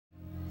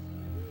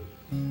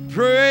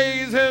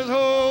Praise His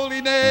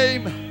holy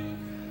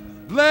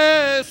name.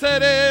 Blessed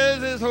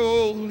is His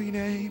holy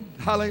name.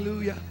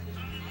 Hallelujah.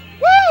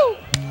 Woo!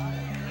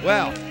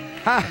 Well,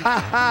 ha ha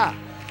ha.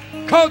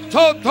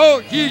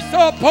 Kototo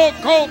hisopo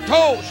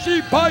koto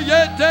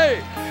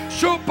shipayete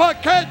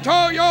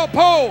shupaketo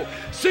yopo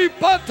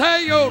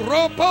shipateo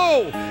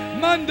ropo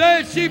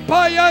mande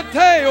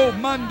shipayateo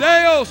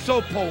mandeo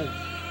sopo.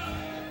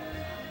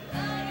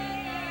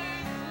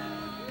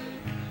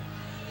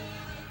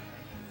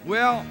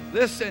 Well,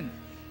 listen.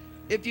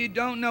 If you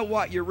don't know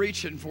what you're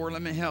reaching for,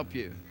 let me help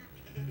you.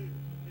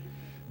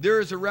 There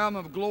is a realm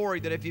of glory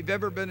that if you've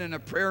ever been in a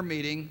prayer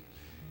meeting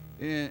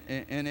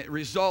and it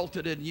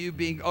resulted in you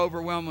being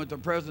overwhelmed with the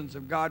presence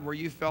of God where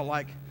you felt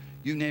like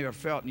you never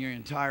felt in your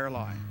entire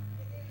life,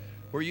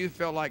 where you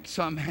felt like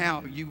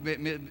somehow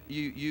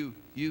you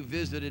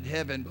visited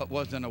heaven but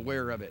wasn't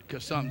aware of it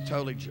because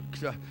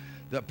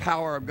the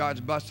power of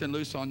God's busting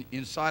loose on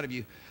inside of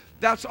you.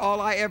 That's all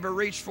I ever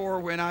reached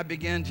for when I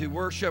begin to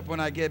worship, when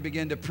I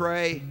begin to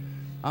pray.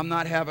 I'm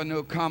not having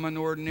no common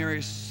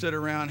ordinary sit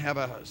around, have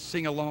a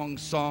sing-along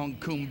song,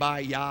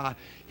 kumbaya.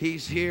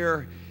 He's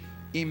here.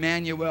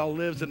 Emmanuel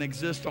lives and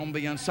exists on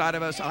the inside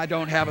of us. I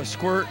don't have a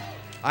squirt.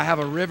 I have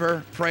a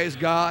river. Praise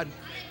God.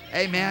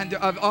 Amen.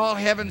 Of all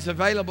heavens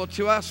available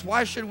to us,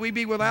 why should we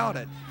be without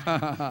it?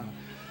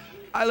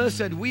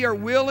 Listen, we are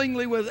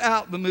willingly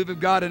without the move of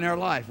God in our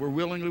life. We're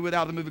willingly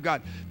without the move of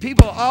God.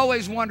 People are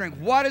always wondering,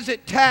 what does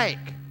it take?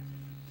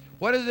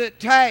 What does it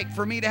take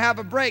for me to have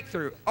a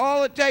breakthrough?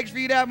 All it takes for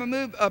you to have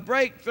a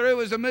breakthrough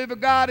is a move of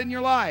God in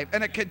your life.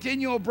 And a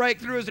continual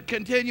breakthrough is a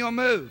continual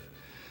move.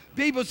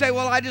 People say,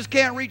 well, I just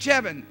can't reach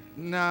heaven.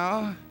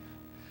 No.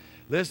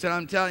 Listen,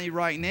 I'm telling you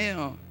right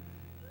now,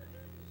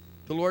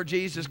 the Lord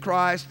Jesus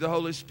Christ, the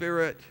Holy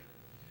Spirit,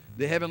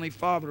 the Heavenly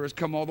Father has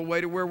come all the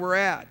way to where we're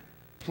at,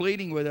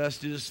 pleading with us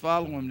to just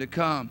follow Him, to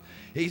come.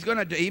 He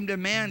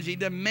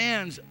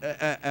demands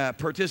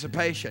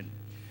participation.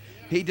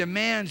 He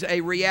demands a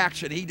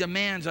reaction. He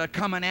demands a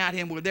coming at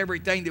Him with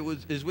everything that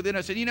is within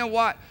us. And you know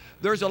what?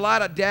 There's a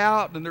lot of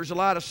doubt, and there's a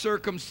lot of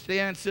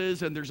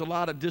circumstances, and there's a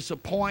lot of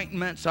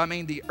disappointments. I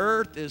mean, the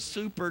earth is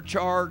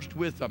supercharged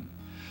with them.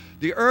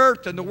 The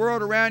earth and the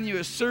world around you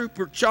is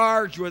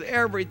supercharged with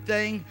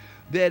everything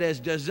that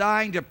is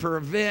designed to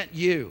prevent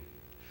you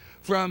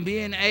from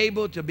being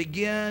able to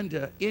begin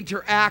to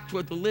interact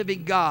with the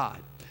living God.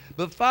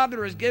 But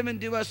Father has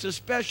given to us a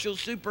special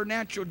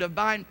supernatural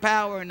divine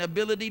power and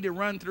ability to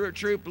run through a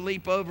troop and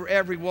leap over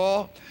every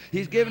wall.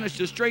 He's given us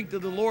the strength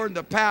of the Lord and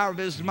the power of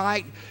His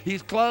might.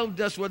 He's clothed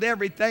us with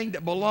everything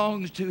that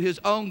belongs to His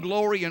own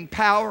glory and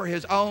power,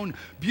 His own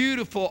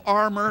beautiful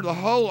armor, the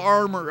whole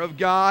armor of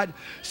God,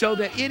 so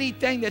that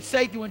anything that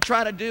Satan would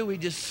try to do, we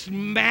just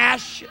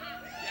smash it.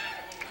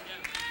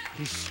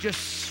 He's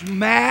just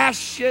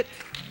smash it.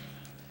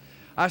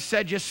 I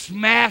said just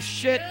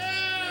smash it.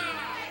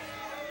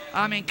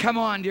 I mean, come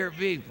on, dear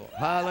people.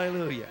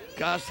 Hallelujah.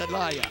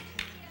 Kasalaya.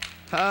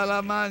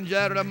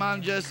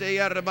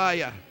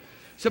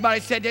 Somebody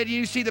said, did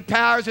you see the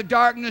powers of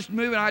darkness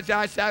moving? I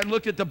sat and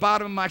looked at the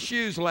bottom of my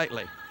shoes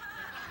lately.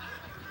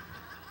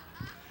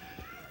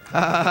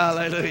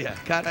 Hallelujah.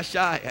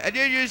 Kadashaya. And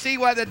did you see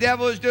what the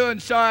devil is doing?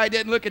 Sorry, I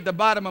didn't look at the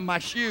bottom of my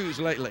shoes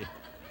lately.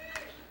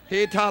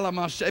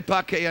 Halabasana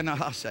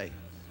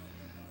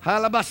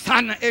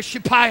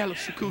eshipaya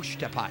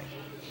lusukushtapaya.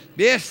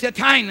 If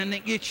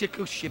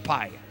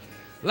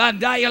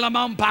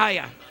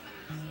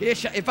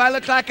I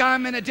look like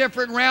I'm in a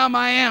different realm,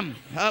 I am.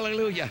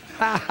 Hallelujah.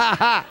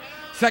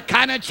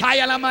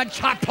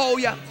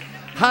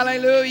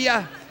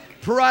 Hallelujah.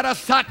 Prada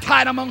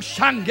satana mon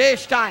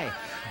shangestai.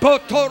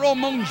 Botoro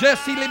mon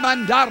jesili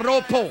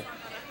mandaropo.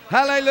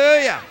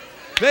 Hallelujah.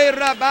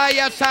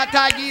 Verabaya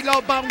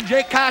satagilo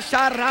bonjeka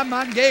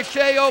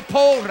sharamangeshe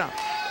opora.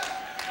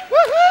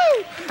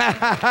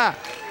 Woohoo!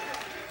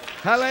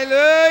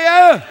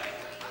 Hallelujah.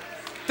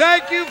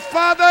 Thank you,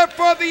 Father,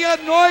 for the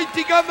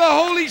anointing of the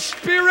Holy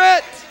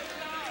Spirit.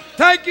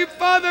 Thank you,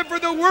 Father, for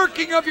the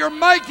working of your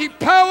mighty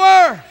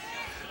power.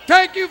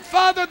 Thank you,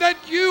 Father, that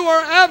you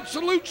are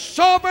absolute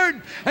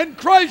sovereign and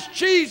Christ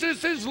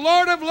Jesus is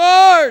Lord of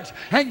lords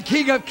and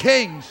King of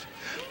kings.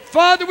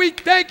 Father, we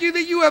thank you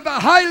that you have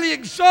highly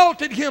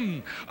exalted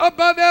Him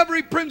above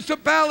every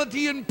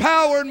principality and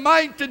power and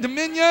might and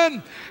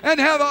dominion, and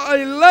have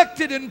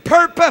elected and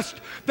purposed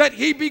that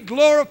He be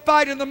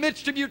glorified in the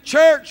midst of your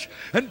church.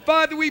 And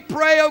Father, we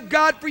pray, oh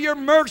God, for your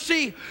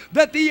mercy,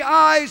 that the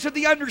eyes of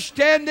the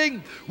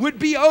understanding would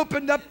be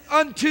opened up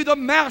unto the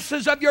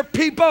masses of your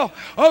people.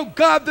 Oh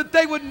God, that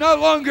they would no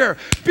longer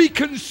be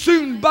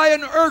consumed by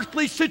an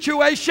earthly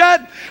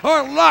situation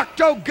or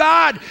locked, oh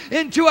God,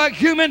 into a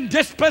human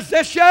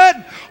disposition.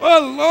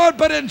 Oh Lord,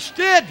 but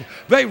instead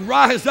they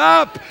rise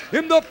up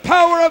in the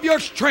power of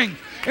your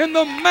strength, in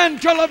the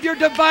mantle of your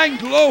divine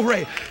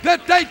glory,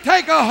 that they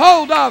take a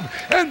hold of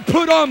and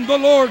put on the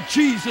Lord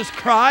Jesus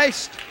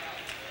Christ.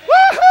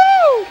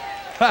 Woohoo!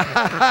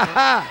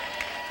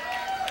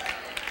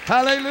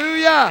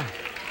 Hallelujah.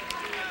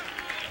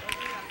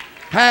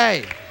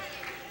 Hey,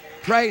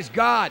 praise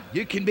God.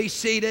 You can be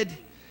seated.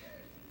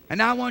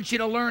 And I want you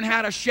to learn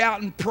how to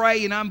shout and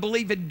pray. And I'm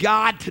believing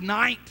God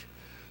tonight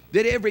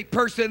that every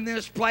person in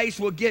this place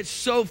will get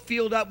so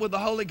filled up with the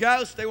Holy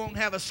Ghost, they won't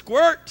have a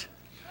squirt,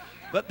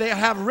 but they'll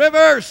have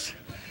rivers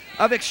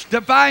of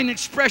divine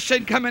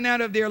expression coming out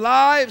of their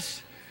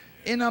lives.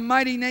 In the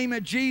mighty name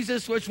of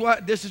Jesus,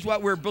 this is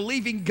what we're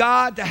believing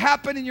God to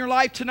happen in your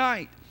life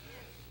tonight.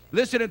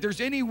 Listen, if there's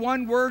any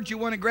one word you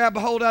want to grab a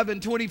hold of in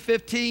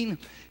 2015,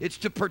 it's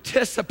to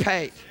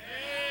participate.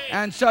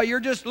 And so you're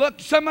just,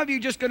 look, some of you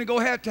just going to go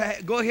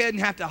ahead and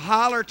have to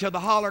holler till the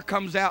holler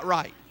comes out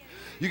right.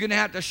 You're going to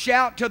have to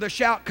shout till the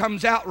shout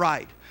comes out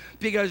right.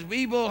 Because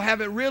people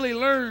haven't really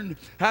learned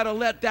how to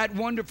let that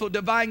wonderful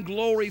divine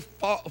glory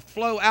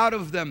flow out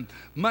of them.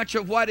 Much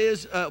of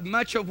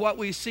what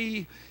we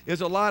see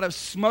is a lot of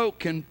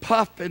smoke and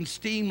puff and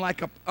steam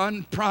like an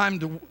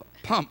unprimed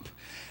pump.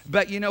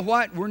 But you know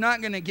what? We're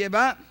not going to give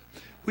up.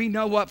 We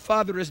know what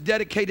Father is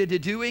dedicated to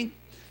doing.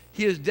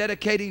 He is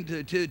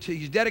dedicated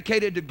he's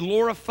dedicated to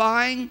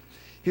glorifying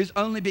his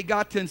only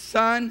begotten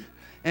Son.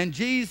 And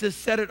Jesus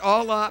set it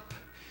all up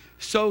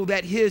so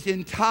that his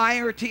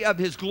entirety of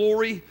his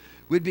glory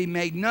would be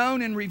made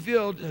known and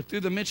revealed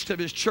through the midst of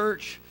his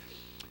church.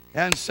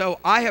 And so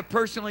I have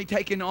personally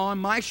taken on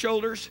my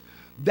shoulders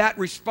that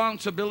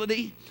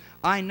responsibility.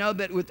 I know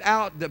that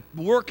without the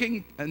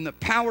working and the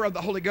power of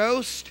the Holy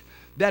Ghost,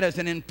 that is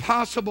an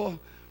impossible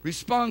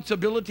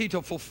responsibility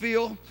to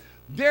fulfill.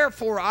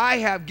 Therefore, I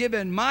have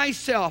given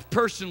myself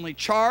personally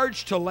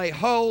charge to lay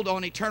hold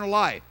on eternal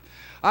life.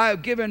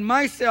 I've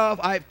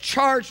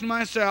charged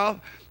myself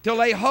to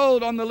lay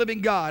hold on the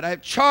living God.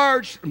 I've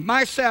charged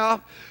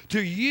myself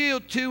to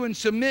yield to and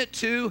submit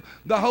to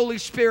the Holy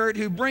Spirit,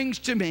 who brings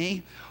to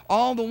me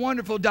all the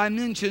wonderful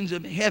dimensions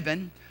of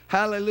heaven.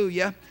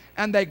 Hallelujah.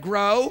 And they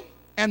grow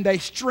and they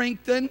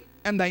strengthen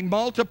and they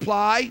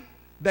multiply,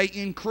 they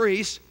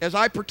increase as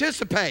I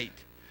participate.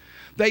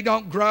 They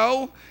don't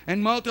grow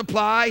and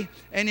multiply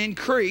and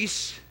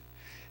increase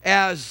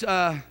as,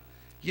 I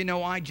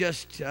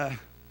just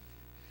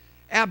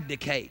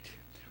abdicate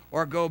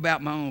or go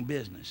about my own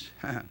business.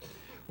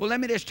 Well,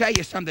 let me just tell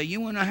you something. You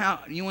want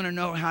to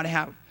know how to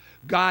have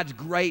God's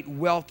great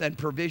wealth and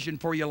provision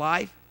for your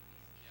life?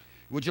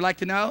 Would you like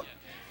to know?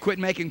 Quit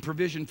making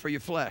provision for your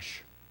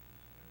flesh.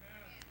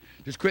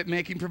 Just quit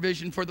making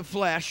provision for the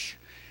flesh.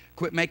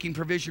 Quit making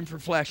provision for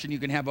flesh, and you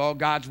can have all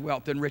God's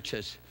wealth and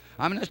riches.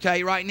 I'm going to tell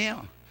you right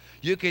now,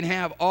 you can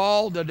have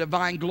all the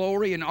divine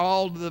glory and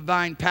all the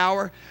divine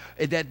power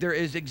that there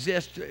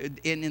exists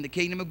in the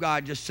kingdom of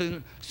God just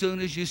soon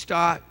as you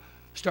start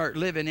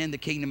living in the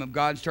kingdom of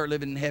God, start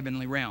living in the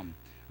heavenly realm.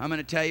 I'm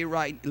going to tell you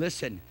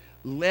listen,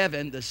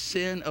 leaven, the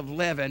sin of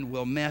leaven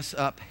will mess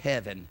up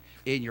heaven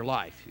in your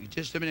life.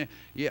 Just a minute.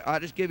 I'll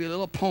just give you a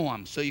little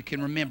poem so you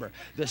can remember.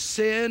 The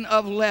sin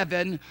of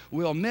leaven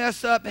will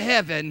mess up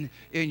heaven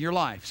in your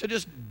life. So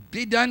just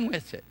be done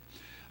with it.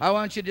 I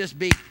want you to just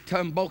be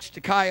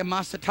Tumbostakaya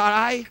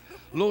Masatarai,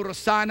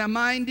 Lorasana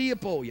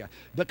Mindiapoya.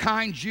 The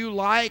kinds you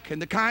like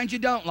and the kinds you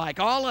don't like,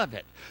 all of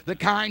it. The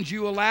kinds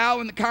you allow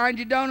and the kinds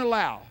you don't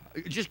allow.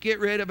 Just get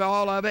rid of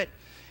all of it.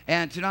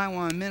 And tonight I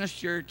want to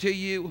minister to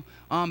you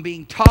on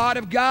being taught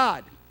of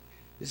God.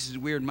 This is a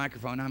weird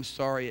microphone. I'm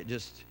sorry.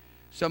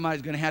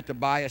 Somebody's going to have to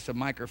buy us a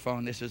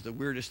microphone. This is the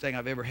weirdest thing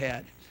I've ever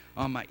had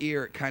on my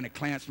ear. It kind of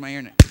clamps my ear.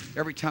 And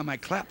every time I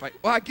clap,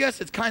 I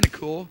guess it's kind of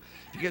cool.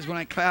 Because when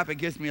I clap, it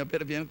gives me a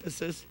bit of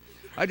emphasis.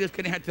 I'm just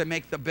going to have to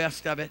make the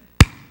best of it.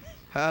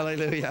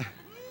 Hallelujah.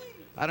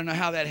 I don't know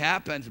how that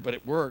happens, but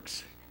it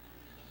works.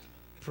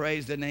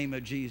 Praise the name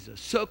of Jesus.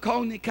 So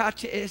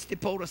konikache este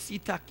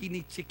porosita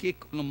kinichike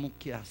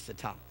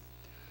kolomukiasata.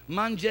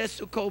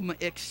 Manjesu koma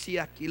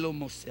exia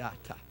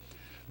kilomosiata.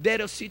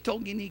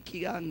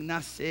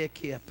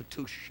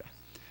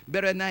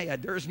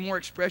 There's more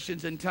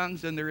expressions in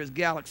tongues than there is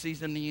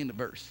galaxies in the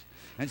universe.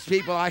 And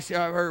people, I've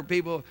heard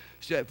people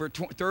for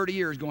 30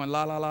 years going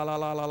la la la la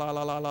la la la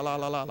la la la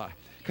la la la.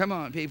 Come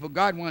on, people.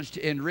 God wants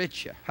to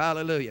enrich you.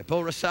 Hallelujah.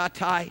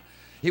 Porasatai.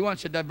 He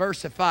wants to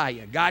diversify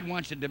you. God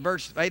wants to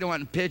diversify. He don't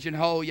want to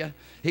pigeonhole you.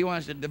 He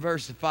wants to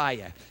diversify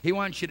you. He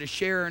wants you to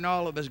share in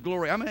all of His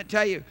glory. I'm going to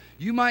tell you,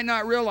 you might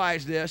not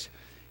realize this.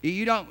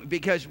 You don't,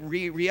 because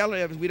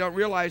reality is we don't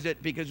realize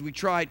it because we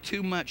try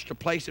too much to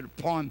place it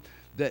upon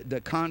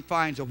the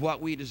confines of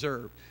what we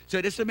deserve.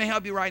 So this may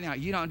help you right now.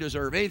 You don't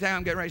deserve anything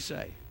I'm getting ready to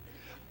say.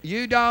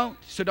 You don't,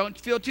 so don't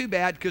feel too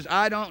bad because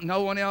I don't,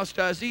 no one else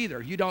does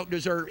either. You don't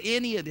deserve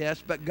any of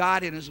this, but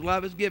God in His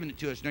love has given it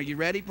to us. Now, you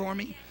ready for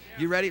me?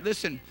 You ready?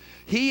 Listen,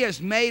 He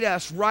has made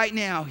us right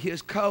now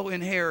His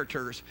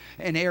co-inheritors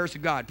and heirs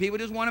of God. People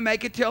just want to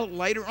make it till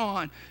later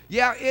on.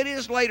 Yeah, it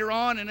is later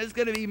on, and it's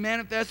going to be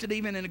manifested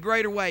even in a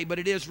greater way, but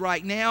it is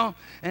right now.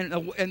 And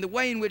the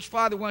way in which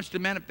Father wants to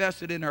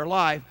manifest it in our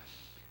life,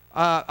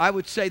 I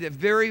would say that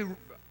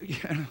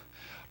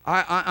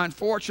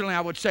unfortunately,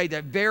 I would say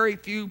that very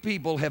few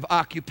people have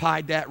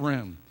occupied that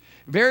room.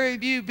 Very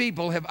few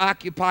people have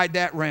occupied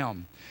that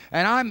realm.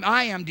 And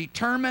I am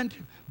determined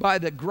by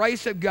the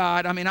grace of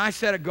God. I mean, I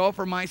set a goal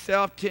for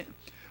myself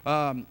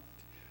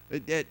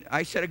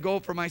I set a goal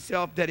for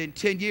myself that in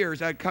 10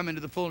 years I'd come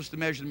into the fullness of the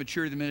measure of the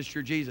maturity of the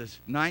ministry of Jesus.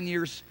 9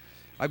 years,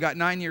 I've got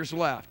 9 years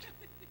left.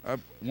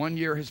 1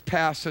 year has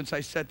passed since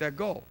I set that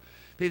goal.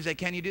 People say,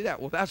 can you do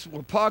that? Well,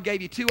 Paul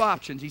gave you two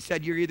options. He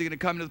said, you're either going to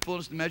come into the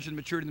fullness of the measure of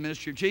the maturity of the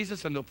ministry of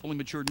Jesus until a fully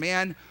matured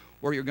man,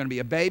 or you're going to be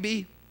a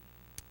baby,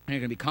 and you're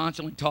going to be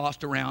constantly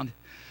tossed around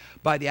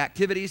by the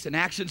activities and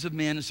actions of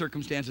men and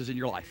circumstances in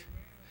your life.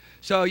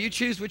 So you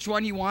choose which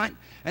one you want.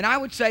 And I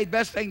would say the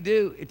best thing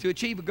to do to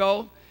achieve a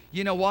goal,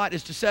 you know what,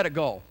 is to set a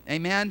goal.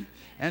 Amen?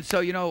 And so,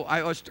 you know,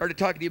 I started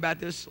talking to you about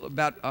this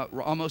about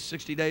almost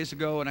 60 days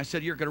ago, and I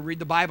said, you're going to read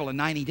the Bible in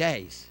 90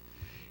 days.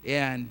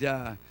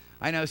 And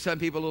I know some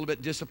people are a little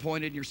bit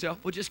disappointed in yourself.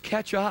 Well, just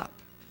catch up.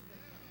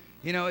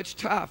 You know, it's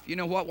tough. You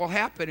know, what will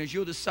happen is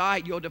you'll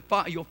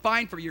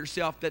find for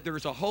yourself that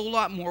there's a whole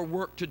lot more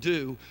work to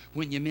do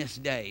when you miss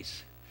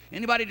days.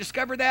 Anybody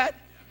discover that?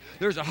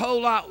 There's a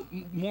whole lot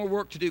more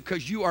work to do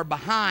because you are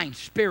behind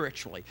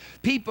spiritually.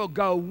 People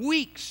go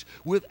weeks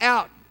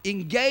without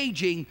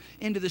engaging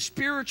into the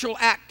spiritual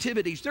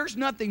activities. There's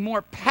nothing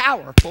more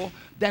powerful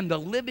than the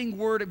living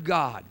Word of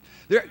God.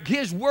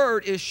 His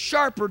Word is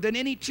sharper than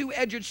any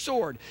two-edged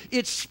sword.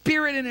 It's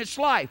spirit and it's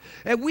life.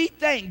 And we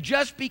think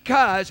just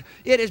because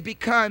it has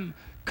become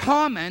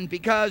common,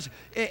 because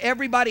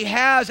everybody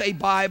has a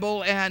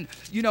Bible, and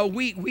you know,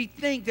 we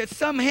think that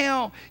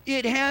somehow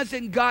it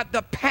hasn't got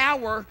the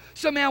power.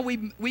 Somehow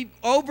we've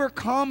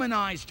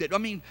over-commonized it. I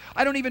mean,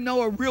 I don't even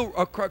know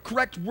a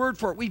correct word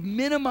for it. We've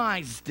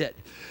minimized it,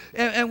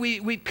 and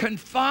we've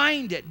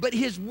confined it. But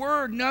His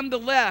Word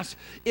nonetheless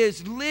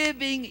is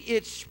living.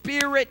 It's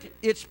spirit.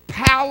 It's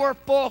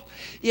powerful.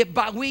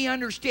 We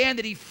understand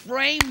that He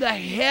framed the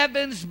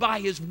heavens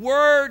by His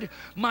Word.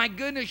 My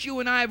goodness,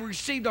 you and I have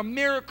received a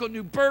miracle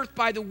new birth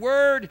by the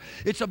Word.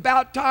 It's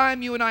about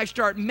time you and I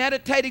start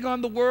meditating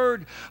on the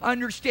Word,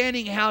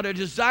 understanding how to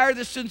desire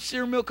the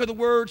sincere milk of the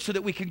Word so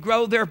that we can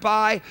grow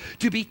thereby,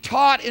 to be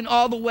taught in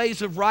all the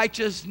ways of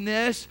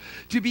righteousness,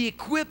 to be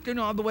equipped in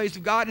all the ways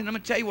of God. And I'm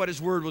going to tell you what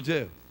His Word will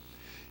do.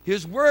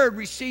 His Word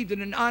received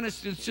in an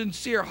honest and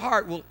sincere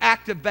heart will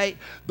activate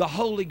the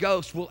Holy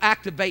Ghost, will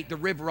activate the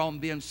river on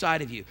the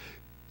inside of you.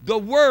 The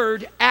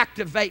Word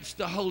activates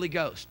the Holy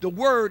Ghost. The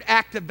Word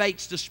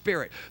activates the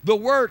Spirit. The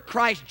Word,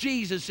 Christ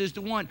Jesus, is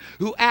the one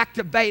who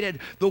activated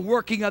the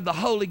working of the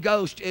Holy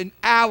Ghost in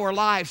our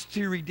lives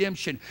through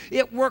redemption.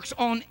 It works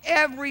on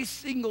every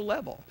single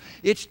level.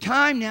 It's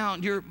time now,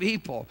 dear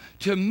people,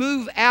 to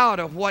move out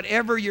of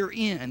whatever you're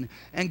in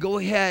and go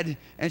ahead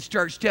and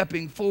start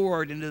stepping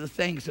forward into the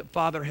things that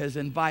Father has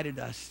invited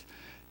us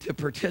to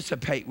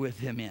participate with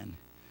Him in.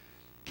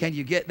 Can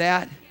you get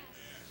that?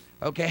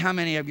 Okay, how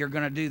many of you are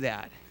going to do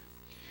that?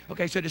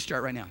 Okay, so just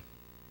start right now.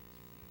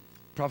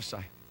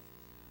 Prophesy.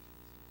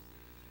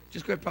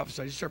 Just go ahead and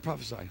prophesy. Just start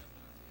prophesying.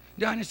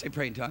 No, I didn't say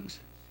pray in tongues.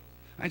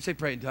 I didn't say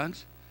pray in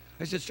tongues.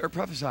 I said start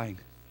prophesying.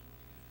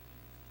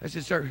 I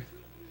said start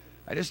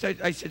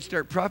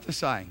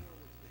prophesying.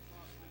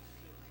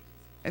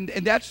 And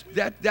that's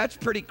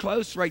pretty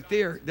close right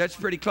there. That's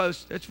pretty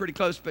close. That's pretty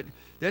close. But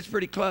that's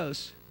pretty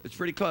close. It's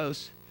pretty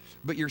close.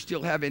 But you're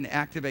still having to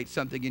activate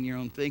something in your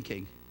own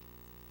thinking.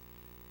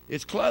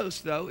 It's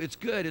close, though. It's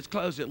good. It's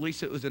close. At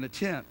least it was an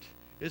attempt.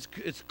 It's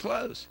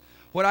close.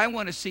 What I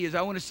want to see is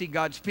I want to see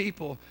God's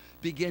people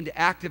begin to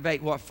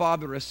activate what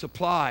Father has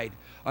supplied,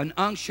 an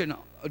unction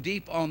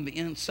deep on the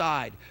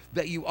inside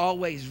that you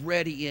always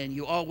ready in,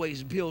 you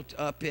always built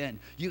up in,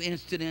 you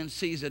instant in,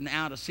 season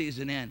out of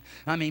season in.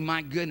 I mean,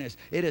 my goodness,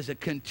 it is a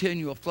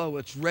continual flow.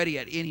 It's ready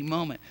at any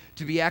moment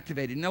to be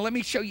activated. Now, let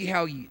me show you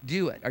how you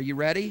do it. Are you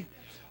ready?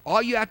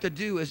 All you have to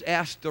do is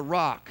ask the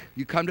rock.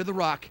 You come to the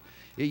rock.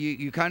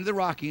 You come to the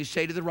rock and you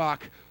say to the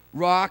rock,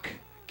 rock,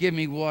 give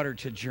me water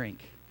to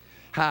drink.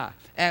 Ha.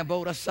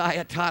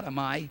 Abodasaya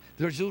tatamai,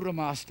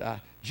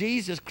 therezuramasta.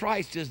 Jesus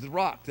Christ is the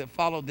rock that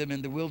followed them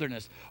in the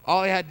wilderness.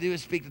 All you had to do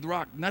is speak to the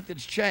rock.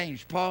 Nothing's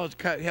changed. Paul is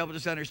helping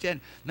us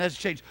understand nothing's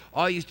changed.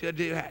 All you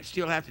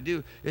still have to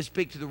do is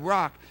speak to the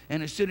rock.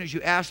 And as soon as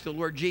you ask the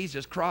Lord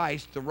Jesus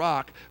Christ, the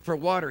rock, for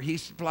water, He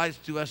supplies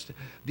to us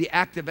the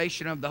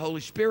activation of the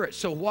Holy Spirit.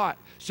 So what?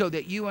 So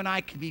that you and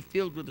I can be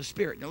filled with the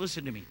Spirit. Now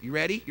listen to me. You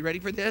ready? You ready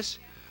for this?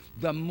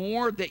 The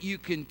more that you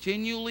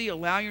continually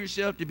allow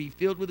yourself to be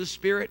filled with the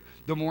Spirit,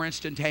 the more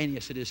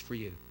instantaneous it is for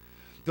you.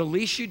 The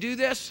least you do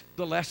this,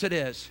 the less it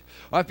is.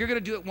 Or if you're going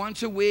to do it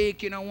once a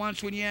week,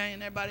 once when you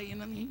and everybody,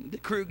 the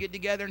crew get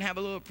together and have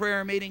a little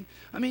prayer meeting.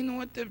 I mean,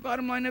 what the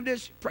bottom line of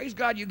this, praise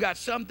God, you got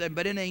something,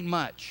 but it ain't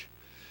much.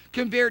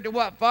 Compared to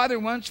what Father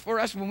wants for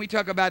us when we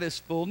talk about His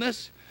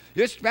fullness.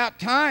 It's about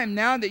time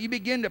now that you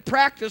begin to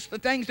practice the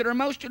things that are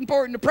most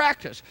important to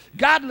practice.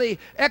 Godly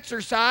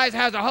exercise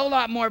has a whole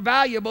lot more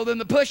valuable than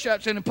the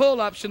push-ups and the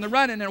pull-ups and the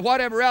running and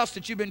whatever else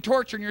that you've been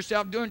torturing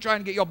yourself doing, trying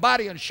to get your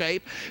body in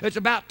shape. It's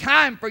about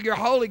time for your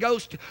Holy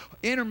Ghost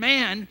inner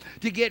man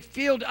to get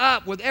filled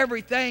up with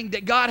everything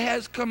that God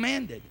has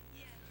commanded.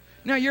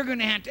 Now you're going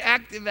to have to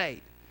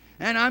activate.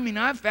 And I mean,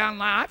 I found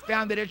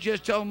that it's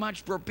just so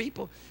much for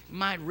people. You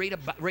might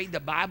read the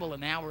Bible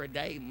an hour a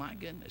day. My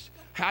goodness.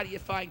 How do you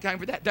find time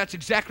for that? That's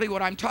exactly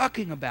what I'm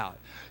talking about.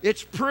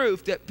 It's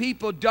proof that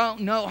people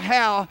don't know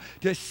how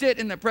to sit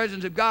in the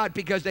presence of God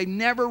because they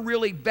never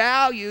really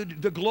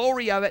valued the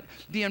glory of it,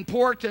 the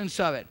importance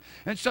of it.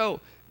 And so,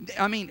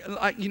 I mean,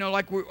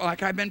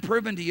 like I've been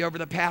proven to you over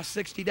the past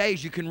 60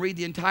 days, you can read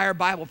the entire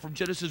Bible from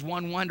Genesis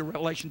 1:1 to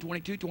Revelation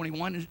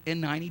 22:21 in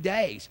 90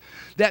 days.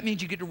 That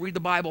means you get to read the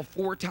Bible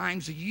 4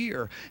 times a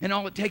year, and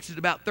all it takes is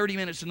about 30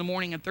 minutes in the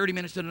morning and 30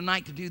 minutes in the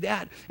night to do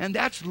that. And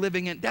that's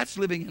living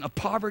in a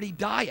poverty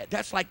diet.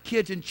 That's like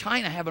kids in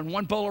China having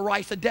 1 bowl of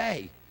rice a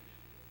day.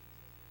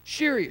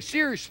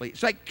 Seriously,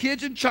 it's like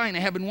kids in China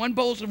having 1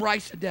 bowl of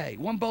rice a day.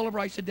 1 bowl of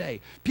rice a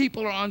day.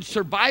 People are on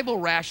survival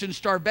rations,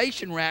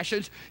 starvation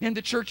rations in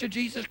the Church of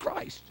Jesus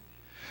Christ.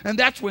 And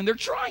that's when they're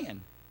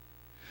trying.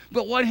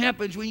 But what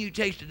happens when you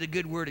tasted the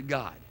good word of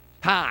God?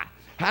 What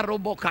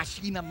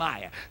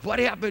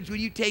happens when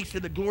you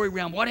tasted the glory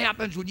realm? What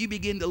happens when you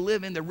begin to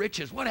live in the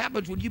riches? What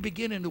happens when you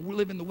begin to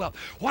live in the wealth?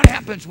 What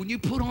happens when you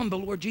put on the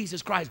Lord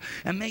Jesus Christ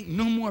and make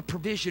no more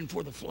provision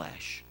for the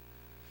flesh?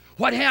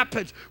 What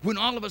happens when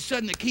all of a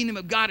sudden the kingdom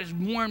of God is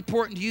more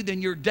important to you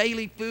than your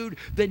daily food,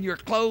 than your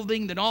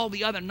clothing, than all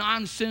the other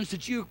nonsense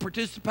that you're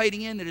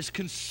participating in that is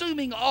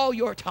consuming all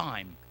your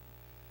time?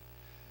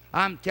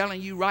 I'm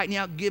telling you right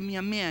now, give me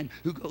a man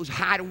who goes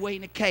hide away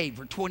in a cave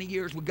for 20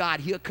 years with God.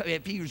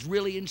 If he's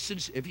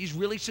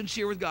really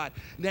sincere with God,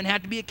 it doesn't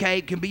have to be a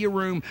cave, can be a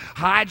room,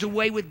 hides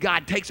away with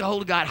God, takes a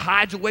hold of God,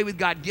 hides away with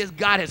God, gives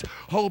God his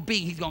whole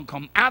being. He's going to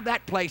come out of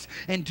that place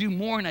and do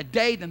more in a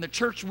day than the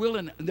church will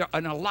in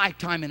a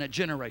lifetime, in a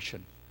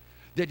generation.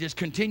 That just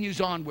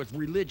continues on with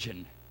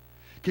religion.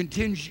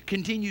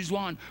 Continues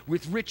on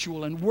with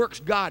ritual and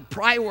works God,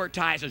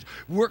 prioritizes,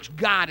 works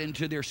God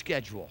into their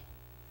schedule.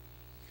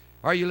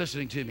 Are you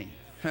listening to me?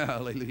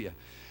 Hallelujah.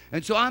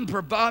 And so I'm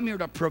here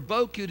to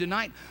provoke you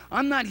tonight.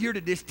 I'm not here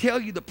to just tell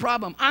you the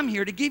problem. I'm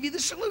here to give you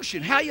the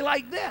solution. How you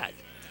like that?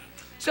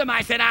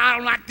 Somebody said, I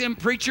don't like them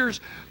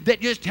preachers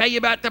that just tell you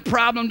about the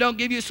problem, don't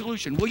give you a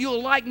solution. Well,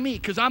 you'll like me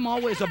because I'm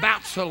always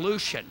about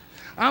solution.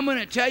 I'm going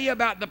to tell you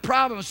about the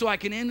problem so I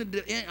can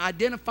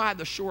identify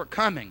the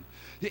shortcoming.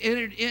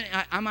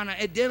 I'm going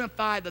to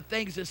identify the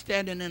things that's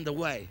standing in the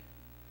way.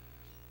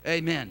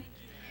 Amen.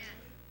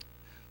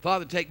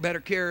 Father, take better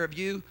care of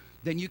you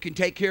than you can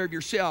take care of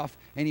yourself,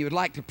 and he would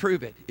like to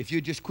prove it if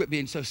you just quit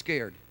being so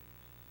scared.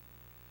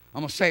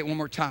 I'm going to say it one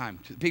more time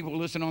to the people who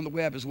listen on the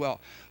web as well.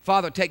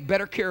 Father, take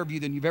better care of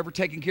you than you've ever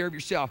taken care of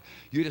yourself.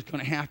 You're just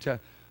going to have to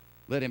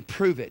let him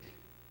prove it.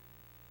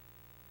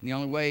 And the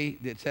only way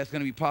that's going to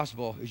be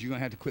possible is you're going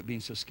to have to quit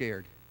being so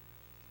scared.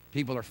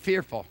 People are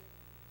fearful.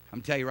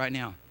 I'm telling you right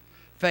now,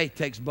 faith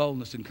takes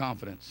boldness and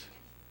confidence.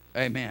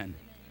 Amen.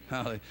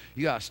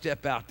 You got to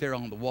step out there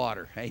on the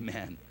water.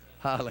 Amen.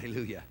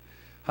 Hallelujah.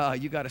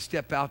 You got to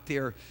step out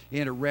there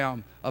in a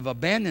realm of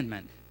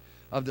abandonment,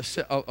 of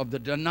the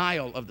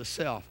denial of the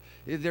self.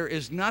 There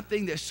is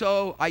nothing that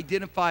so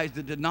identifies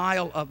the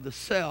denial of the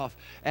self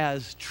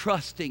as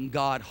trusting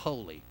God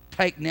wholly.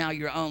 Take now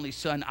your only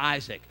son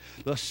Isaac,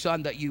 the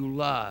son that you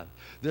love,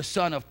 the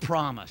son of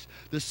promise,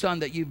 the son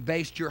that you've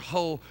based your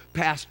whole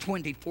past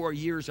 24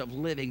 years of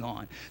living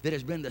on, that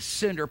has been the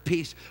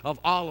centerpiece of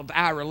all of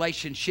our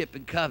relationship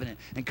and covenant,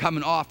 and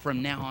coming off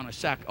from now on a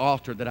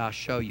altar that I'll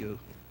show you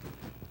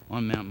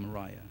on Mount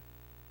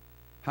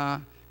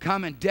Moriah.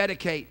 Come and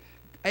dedicate.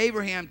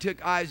 Abraham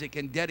took Isaac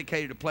and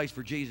dedicated a place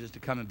for Jesus to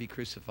come and be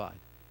crucified.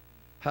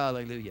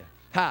 Hallelujah.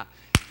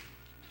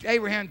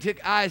 Abraham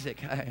took Isaac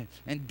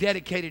and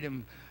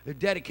dedicated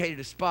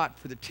a spot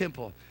for the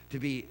temple to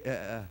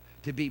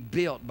be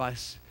built by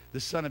the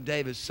son of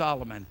David,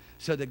 Solomon,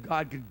 so that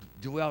God could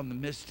dwell in the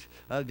midst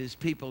of his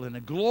people in a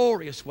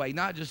glorious way,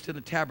 not just in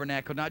a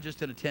tabernacle, not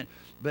just in a tent,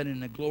 but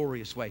in a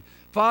glorious way.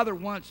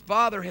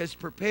 Father has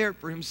prepared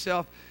for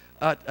himself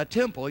a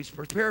temple. He's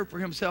prepared for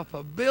himself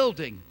a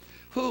building.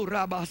 You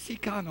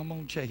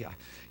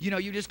know,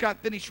 you just got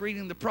finished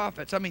reading the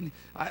prophets. I mean,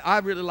 I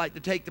really like to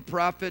take the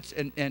prophets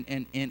and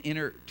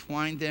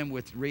intertwine them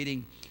with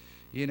reading,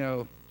 you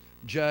know,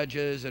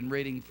 Judges and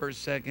reading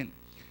 1st, 2nd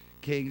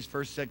Kings,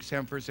 1st, 2nd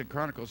Samuel, 1st, 2nd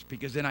Chronicles,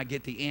 because then I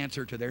get the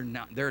answer to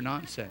their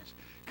nonsense,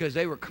 because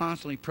they were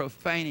constantly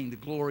profaning the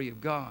glory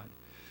of God.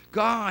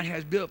 God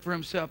has built for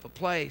himself a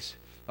place,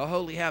 a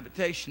holy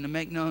habitation to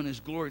make known his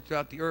glory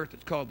throughout the earth.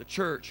 It's called the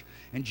church,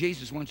 and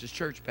Jesus wants his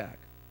church back.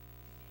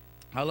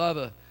 I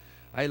love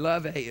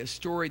a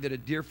story that a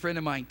dear friend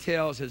of mine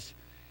tells. As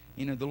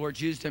you know, the Lord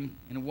used him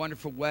in a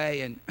wonderful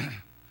way and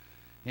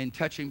in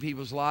touching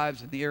people's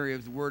lives in the area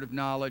of the word of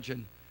knowledge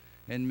and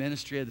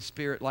ministry of the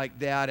Spirit like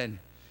that. And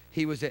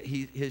he was at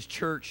his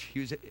church. He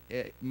was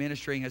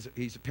ministering as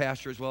he's a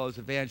pastor as well as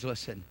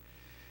evangelist, and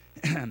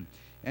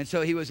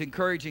so he was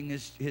encouraging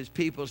his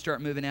people to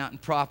start moving out in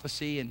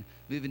prophecy and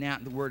moving out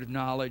in the word of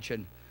knowledge.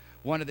 And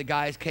one of the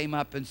guys came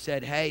up and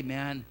said, "Hey,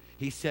 man,"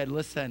 he said,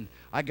 "listen,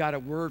 I got a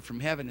word from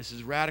heaven. This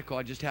is radical.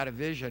 I just had a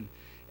vision."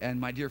 And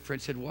my dear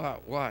friend said,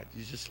 what?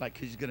 He's just like,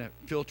 he's going to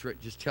filter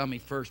it. Just tell me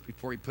first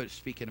before he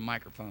speak in a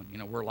microphone. You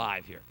know, we're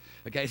live here.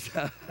 Okay,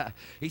 so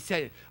he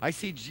said, I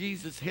see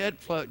Jesus' head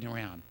floating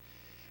around.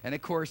 And,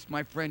 of course,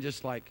 my friend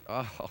just like,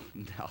 oh,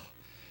 no.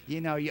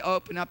 You know, you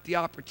open up the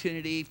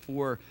opportunity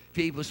for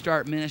people to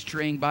start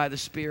ministering by the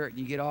Spirit, and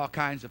you get all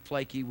kinds of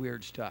flaky,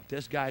 weird stuff.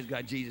 This guy's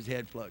got Jesus'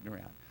 head floating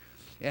around.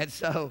 And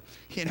so,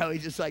 you know, he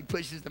just like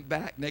pushes them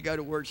back, and they go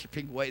to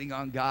worshiping, waiting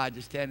on God,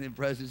 just standing in the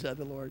presence of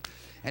the Lord.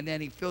 And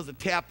then he feels a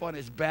tap on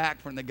his back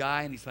from the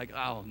guy, and he's like,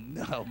 oh,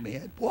 no,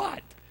 man,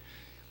 what?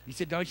 He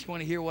said, don't you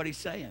want to hear what he's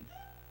saying?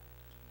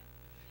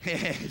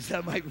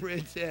 So my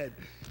friend said,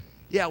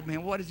 yeah,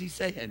 man, what is he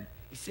saying?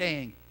 He's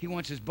saying he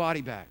wants his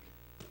body back.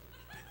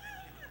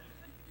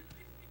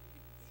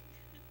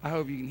 I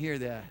hope you can hear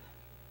that.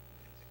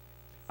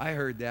 I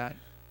heard that.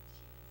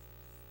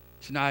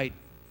 Tonight,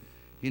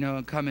 you know,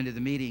 and coming to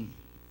the meeting,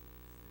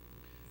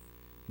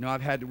 you know,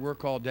 I've had to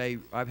work all day.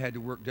 I've had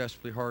to work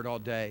desperately hard all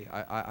day.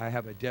 I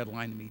have a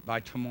deadline to meet by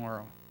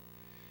tomorrow.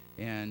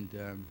 And,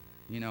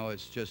 you know,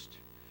 it's just,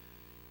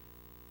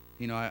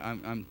 you know,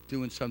 I'm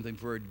doing something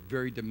for a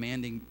very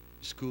demanding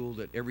school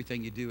that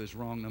everything you do is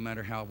wrong no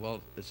matter how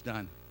well it's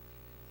done.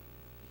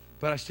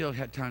 But I still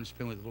had time to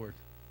spend with the Lord.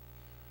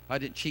 I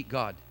didn't cheat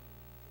God.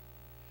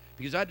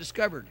 Because I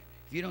discovered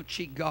if you don't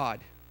cheat God,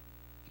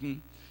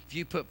 if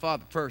you put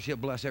Father first, He'll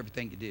bless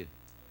everything you do.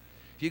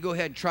 If you go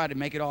ahead and try to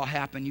make it all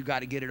happen, you got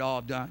to get it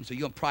all done. So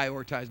you're going to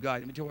prioritize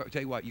God. Let me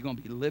tell you what, you're going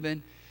to be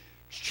living,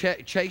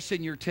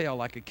 chasing your tail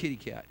like a kitty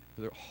cat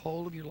for the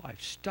whole of your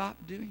life. Stop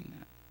doing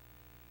that.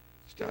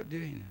 Stop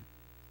doing that.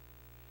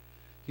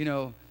 You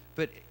know,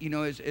 but, you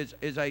know, as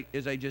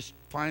I just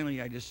finally,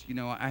 you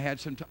know, I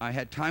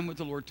had time with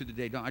the Lord through the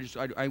day.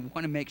 I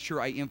want to make sure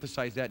I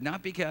emphasize that,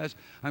 not because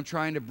I'm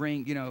trying to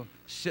bring, you know,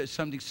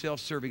 something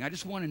self-serving. I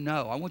just want to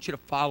know. I want you to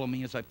follow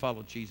me as I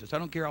follow Jesus. I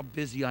don't care how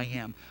busy I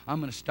am.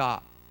 I'm going to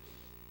stop.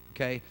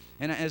 Okay?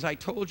 And as I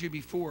told you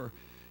before,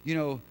 you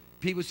know,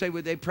 people say,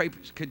 would they pray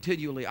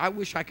continually? I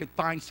wish I could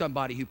find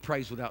somebody who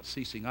prays without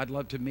ceasing. I'd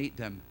love to meet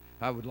them.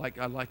 I'd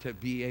like to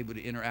be able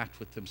to interact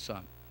with them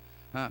some.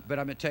 But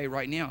I'm going to tell you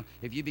right now,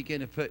 if you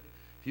begin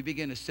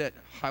to set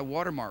high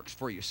watermarks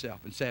for yourself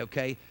and say,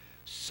 okay,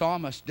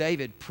 Psalmist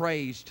David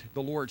praised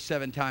the Lord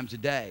 7 times a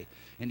day.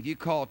 And if you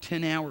call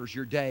 10 hours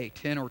your day,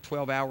 10 or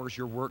 12 hours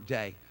your work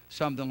day,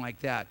 something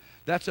like that,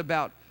 that's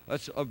about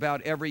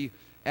every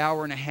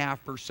hour and a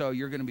half or so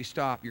you're going to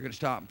stop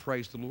and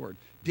praise the Lord.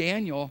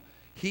 Daniel,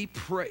 he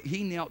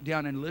knelt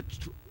down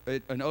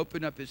and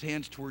opened up his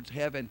hands towards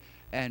heaven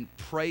and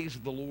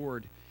praised the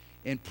Lord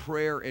in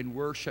prayer and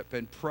worship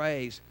and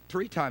praise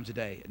 3 times a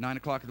day, at 9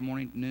 o'clock in the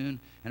morning, noon,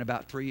 and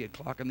about 3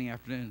 o'clock in the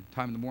afternoon,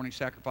 time of the morning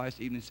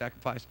sacrifice, evening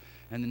sacrifice,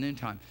 and the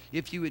noontime.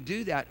 If you would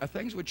do that,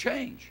 things would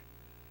change.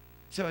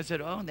 So I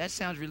said, oh, that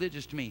sounds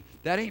religious to me.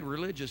 That ain't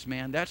religious,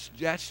 man. That's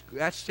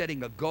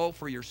setting a goal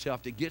for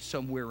yourself to get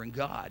somewhere in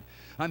God.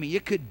 I mean,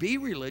 it could be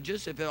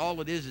religious if all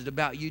it is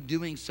about you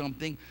doing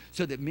something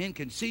so that men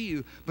can see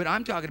you. But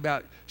I'm talking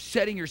about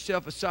setting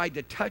yourself aside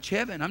to touch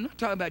heaven. I'm not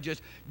talking about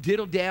just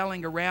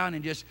diddle-dallying around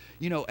and just,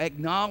 you know,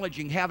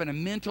 acknowledging, having a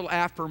mental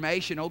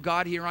affirmation. Oh,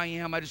 God, here I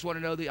am. I just want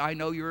to know that I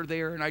know you're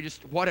there, and I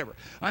just, whatever.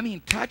 I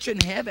mean, touching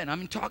heaven.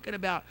 I'm talking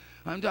about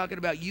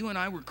you and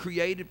I were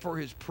created for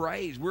His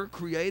praise. We're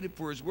created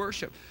for His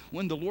worship.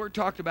 When the Lord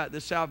talked about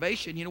the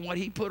salvation, you know what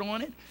He put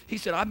on it? He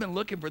said, I've been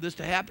looking for this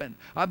to happen.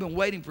 I've been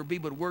waiting for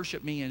people to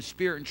worship me in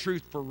spirit and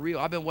truth for real.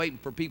 I've been waiting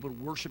for people to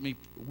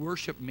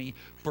worship me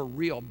for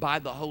real by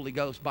the Holy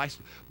Ghost,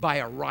 by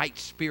a right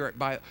spirit,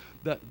 by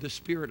the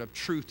spirit of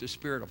truth, the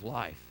spirit of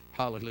life.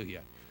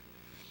 Hallelujah.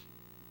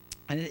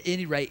 And at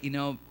any rate, you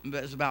know,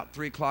 it was about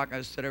 3 o'clock.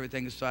 I set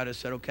everything aside. I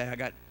said, okay, I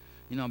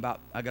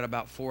got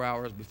about 4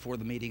 hours before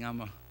the meeting.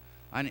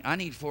 I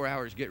need 4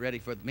 hours to get ready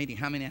for the meeting.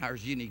 How many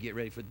hours do you need to get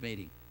ready for the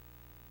meeting?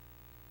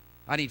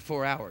 I need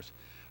 4 hours.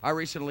 I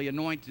recently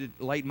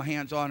laid my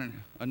hands on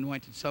and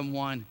anointed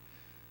someone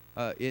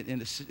in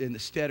the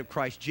stead of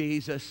Christ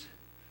Jesus.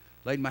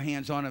 Laid my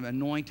hands on them,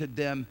 anointed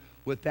them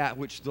with that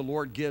which the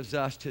Lord gives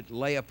us to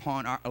lay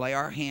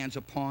our hands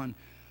upon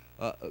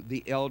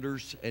the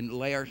elders and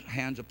lay our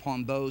hands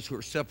upon those who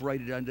are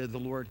separated unto the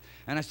Lord.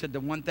 And I said,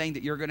 the one thing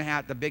that you're going to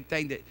have, the big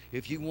thing that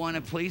if you want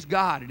to please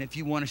God and if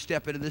you want to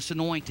step into this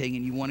anointing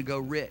and you want to go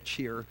rich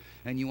here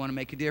and you want to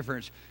make a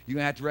difference, you're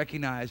going to have to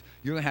recognize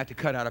you're going to have to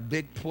cut out a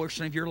big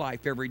portion of your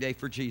life every day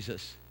for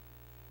Jesus.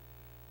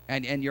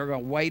 And you're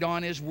going to wait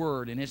on His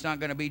Word, and it's not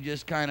going to be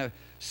just kind of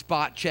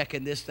spot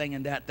checking this thing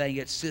and that thing.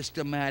 It's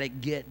systematic,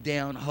 get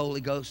down,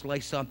 Holy Ghost, lay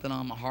something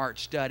on my heart,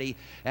 study,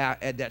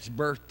 that's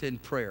birthed in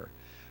prayer.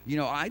 You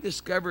know, I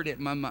discovered it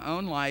in my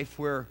own life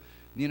where,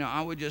 you know,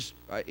 I would just,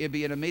 it'd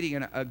be in a meeting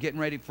and getting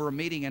ready for a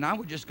meeting, and I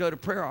would just go to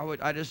prayer.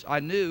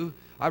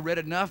 I read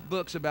enough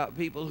books about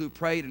people who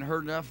prayed and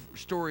heard enough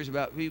stories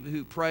about people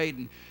who prayed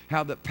and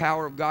how the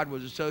power of God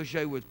was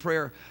associated with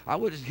prayer. I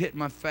would just hit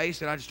my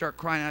face and I'd start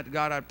crying out to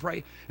God. I'd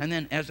pray. And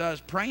then as I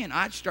was praying,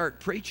 I'd start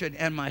preaching,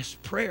 and my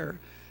prayer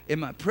And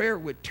my prayer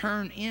would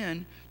turn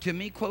in to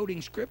me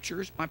quoting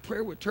scriptures. My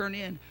prayer would turn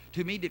in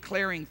to me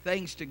declaring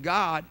things to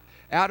God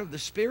out of the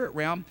spirit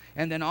realm.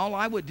 And then all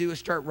I would do is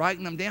start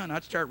writing them down.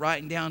 I'd start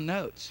writing down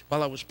notes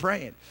while I was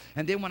praying.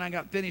 And then when I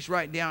got finished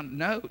writing down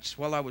notes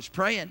while I was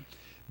praying,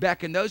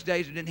 back in those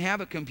days, I didn't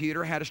have a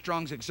computer, had a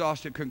Strong's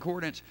Exhaustive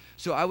Concordance.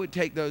 So I would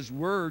take those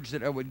words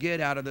that I would get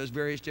out of those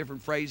various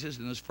different phrases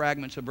and those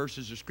fragments of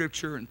verses of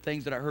Scripture and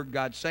things that I heard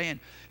God saying.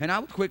 And I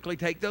would quickly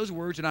take those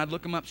words and I'd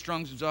look them up,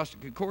 Strong's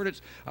Exhaustive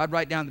Concordance. I'd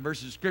write down the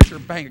verses of Scripture,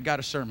 bang, I got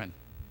a sermon.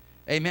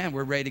 Amen,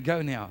 we're ready to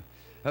go now.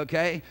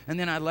 Okay? And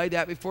then I lay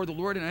that before the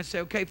Lord and I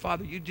say, okay,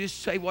 Father, you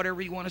just say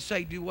whatever you want to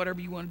say, do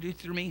whatever you want to do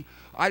through me.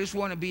 I just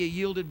want to be a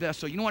yielded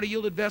vessel. You know what a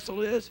yielded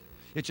vessel is?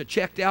 It's a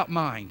checked out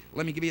mind.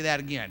 Let me give you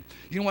that again.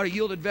 You know what a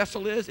yielded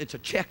vessel is? It's a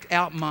checked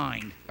out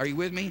mind. Are you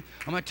with me?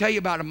 I'm going to tell you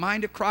about a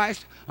mind of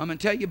Christ. I'm going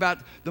to tell you about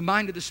the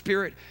mind of the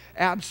Spirit.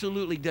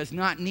 Absolutely does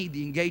not need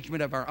the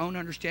engagement of our own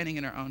understanding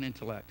and our own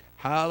intellect.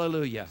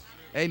 Hallelujah.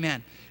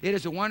 Amen. It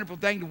is a wonderful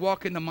thing to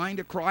walk in the mind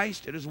of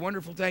Christ. It is a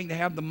wonderful thing to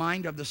have the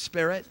mind of the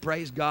Spirit.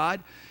 Praise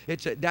God.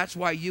 That's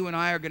why you and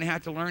I are going to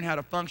have to learn how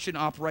to function,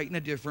 operate in a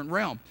different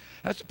realm.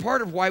 That's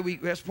part of why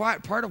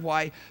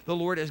the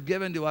Lord has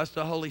given to us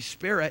the Holy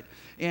Spirit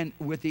and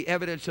with the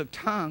evidence of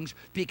tongues,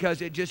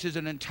 because it just is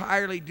an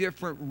entirely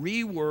different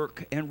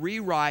rework and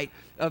rewrite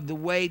of the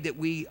way that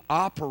we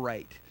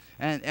operate.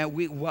 And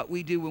what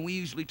we do when we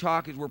usually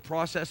talk is we're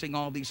processing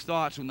all these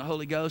thoughts. When the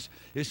Holy Ghost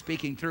is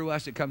speaking through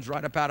us, it comes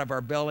right up out of our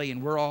belly,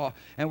 and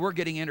we're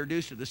getting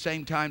introduced at the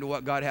same time to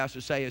what God has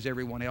to say as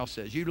everyone else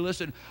says. You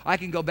listen, I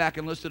can go back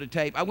and listen to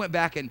tape. I went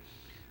back and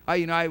I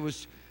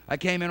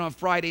came in on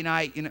Friday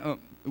night.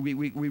 We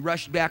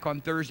rushed back on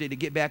Thursday to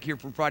get back here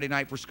for Friday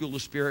night for School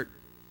of Spirit.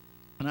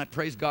 And I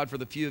praise God for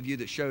the few of you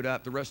that showed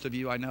up. The rest of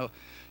you, I know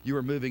you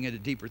were moving into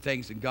deeper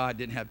things and God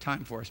didn't have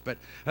time for us, but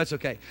that's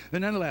okay.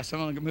 But nonetheless, I'm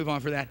going to move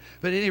on for that.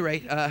 But at any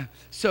rate, it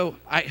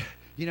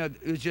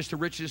was just the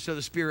richness of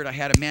the Spirit. I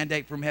had a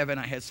mandate from heaven.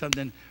 I had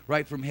something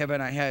right from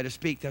heaven I had to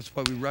speak. That's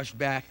why we rushed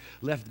back,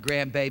 left the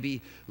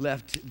grandbabies,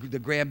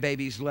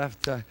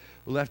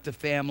 left the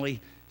family,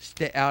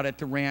 out at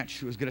the ranch.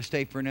 Who was going to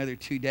stay for another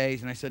 2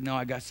 days. And I said, no,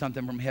 I got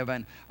something from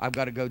heaven. I've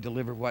got to go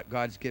deliver what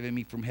God's given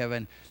me from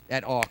heaven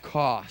at all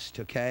cost,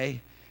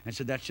 okay? And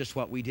so that's just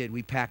what we did.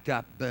 We packed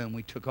up, boom,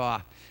 we took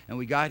off. And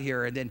we got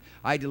here, and then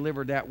I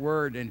delivered that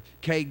word, and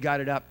Kay got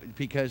it up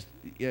because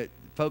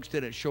folks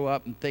didn't show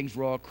up, and things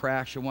were all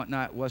crashed and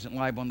whatnot. It wasn't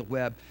live on the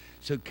web.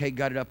 So Kay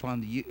got it up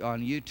on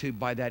YouTube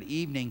by that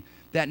evening.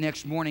 That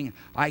next morning,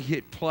 I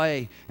hit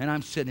play, and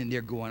I'm sitting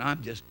there going,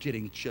 I'm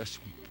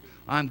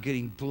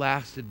getting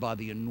blasted by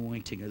the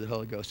anointing of the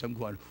Holy Ghost. I'm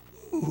going,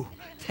 ooh,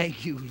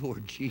 thank you,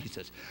 Lord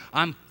Jesus.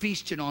 I'm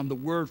feasting on the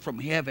word from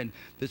heaven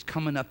that's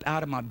coming up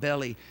out of my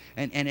belly.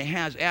 And it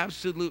has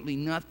absolutely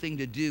nothing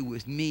to do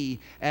with me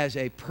as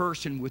a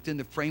person within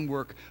the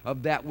framework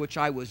of that which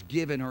I was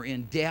given or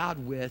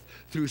endowed with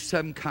through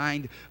some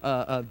kind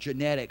of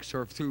genetics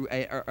or through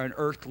an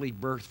earthly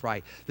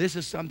birthright. This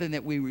is something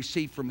that we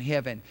receive from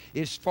heaven.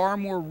 It's far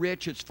more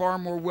rich, it's far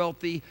more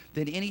wealthy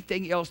than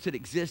anything else that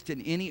exists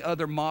in any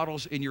other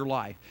models in your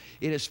life.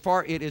 It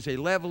is a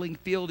leveling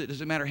field. It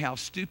doesn't matter how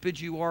stupid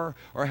you are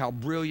or how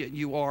brilliant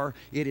you are.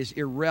 It is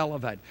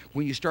irrelevant.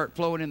 When you start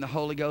flowing in the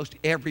Holy Ghost,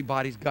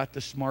 everybody's got the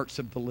smarts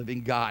of the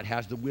living God,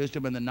 has the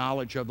wisdom and the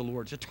knowledge of the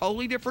Lord. It's a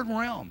totally different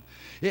realm.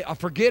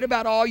 Forget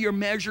about all your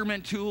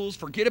measurement tools.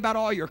 Forget about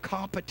all your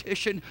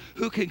competition.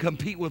 Who can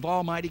compete with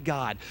Almighty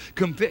God?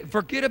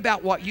 Forget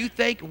about what you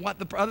think and what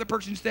the other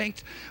person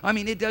thinks. I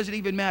mean, it doesn't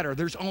even matter.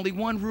 There's only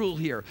one rule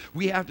here.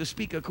 We have to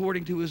speak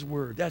according to His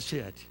word. That's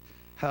it.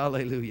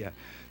 Hallelujah.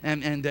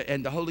 And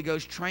the Holy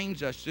Ghost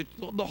trains us.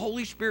 The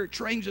Holy Spirit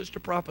trains us to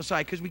prophesy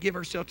because we give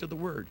ourselves to the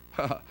Word.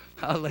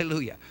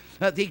 Hallelujah.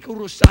 He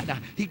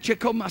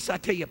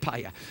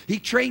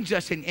trains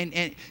us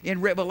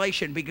in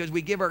Revelation because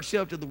we give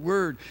ourselves to the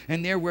Word.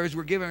 And there, whereas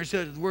we're giving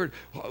ourselves to the Word,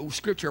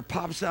 Scripture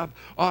pops up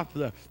off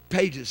the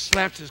pages,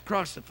 slaps us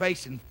across the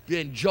face, and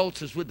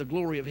jolts us with the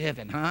glory of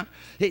heaven.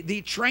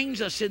 He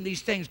trains us in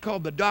these things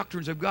called the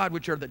doctrines of God,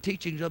 which are the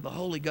teachings of the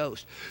Holy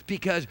Ghost.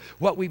 Because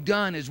what we've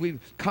done is we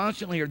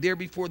constantly are there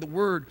before the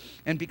Word,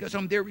 and because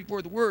I'm there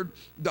before the Word,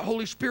 the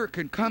Holy Spirit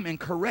can come and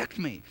correct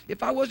me.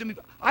 If I wasn't,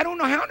 I don't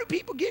know how do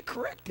people get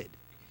corrected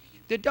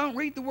that don't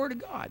read the Word of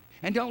God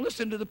and don't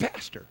listen to the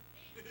pastor.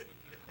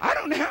 I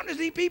don't know how does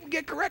these people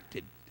get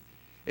corrected.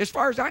 As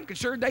far as I'm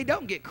concerned, they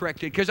don't get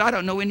corrected because I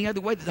don't know any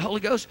other way that the Holy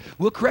Ghost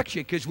will correct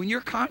you, because when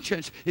your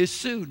conscience is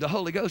soothed, the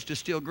Holy Ghost is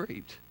still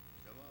grieved.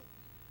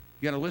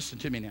 You got to listen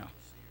to me now.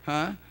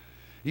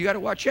 You got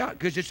to watch out,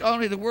 because it's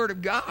only the Word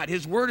of God.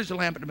 His Word is a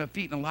lamp unto my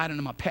feet and a light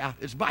unto my path.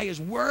 It's by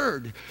His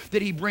Word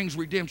that He brings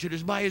redemption.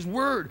 It's by His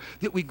Word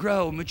that we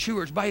grow and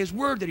mature. It's by His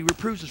Word that He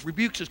reproves us,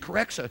 rebukes us,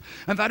 corrects us.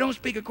 And if I don't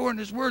speak according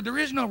to His Word, there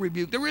is no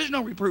rebuke, there is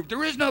no reproof,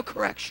 there is no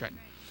correction.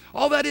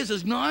 All that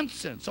is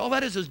nonsense. All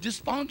that is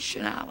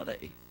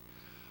dysfunctionality.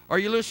 Are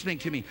you listening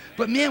to me?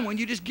 But man, when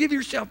you just give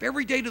yourself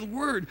every day to the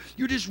Word,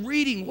 you're just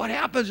reading. What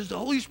happens is the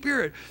Holy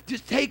Spirit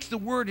just takes the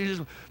Word and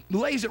just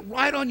lays it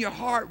right on your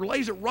heart,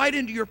 lays it right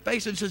into your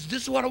face and says,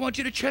 this is what I want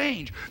you to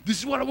change. This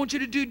is what I want you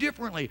to do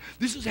differently.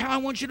 This is how I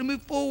want you to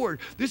move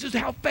forward. This is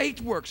how faith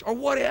works, or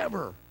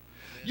whatever.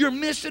 You're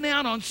missing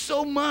out on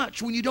so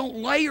much when you don't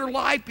lay your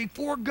life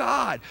before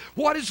God.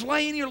 What is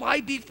laying your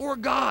life before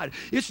God?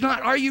 It's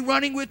not, are you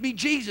running with me,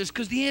 Jesus?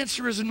 Because the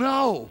answer is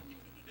no.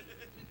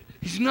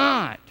 He's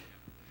not.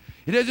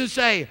 It doesn't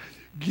say,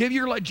 give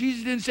your life.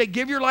 Jesus didn't say,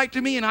 give your life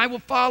to me and I will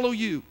follow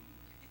you.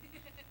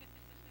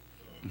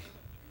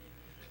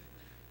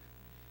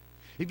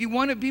 If you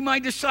want to be my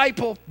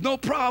disciple, no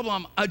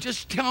problem.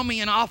 Just tell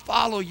me and I'll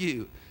follow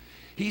you.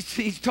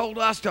 He's told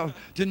us to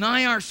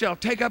deny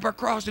ourselves, take up our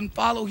cross, and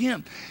follow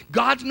Him.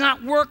 God's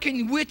not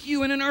working with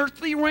you in an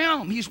earthly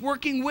realm. He's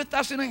working with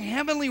us in a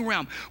heavenly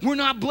realm. We're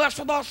not blessed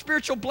with all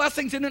spiritual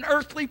blessings in an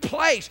earthly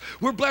place.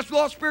 We're blessed with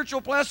all spiritual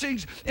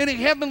blessings in a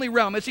heavenly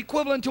realm. It's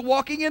equivalent to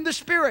walking in the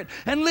Spirit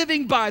and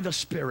living by the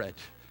Spirit.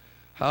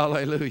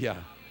 Hallelujah.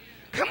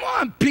 Come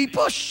on,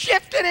 people,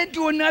 shift it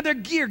into another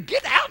gear.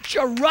 Get out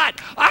your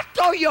rut. I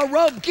throw you a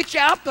rope, get you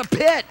out the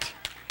pit.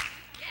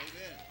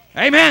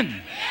 Amen.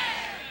 Amen.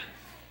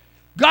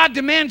 God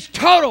demands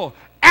total,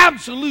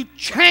 absolute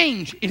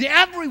change in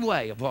every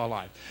way of our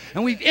life.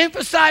 And we've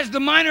emphasized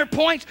the minor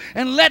points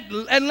and let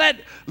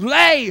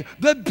lay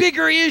the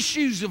bigger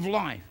issues of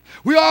life.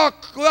 We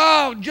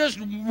all just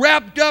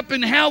wrapped up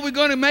in how we're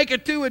going to make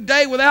it through a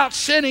day without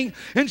sinning,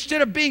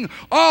 instead of being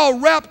all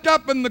wrapped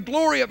up in the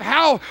glory of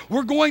how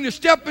we're going to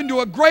step into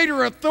a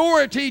greater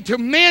authority to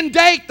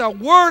mandate the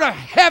word of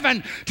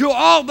heaven to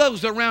all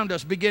those around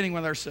us, beginning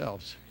with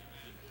ourselves.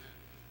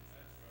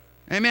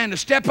 Amen. To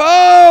step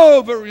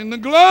over in the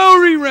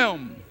glory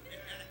realm.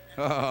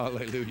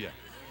 Hallelujah.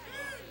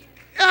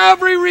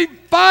 Every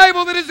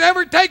revival that has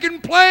ever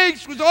taken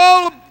place was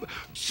all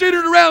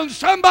centered around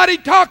somebody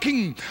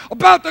talking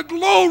about the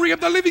glory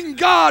of the living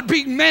God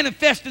being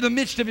manifest in the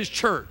midst of His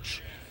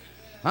church.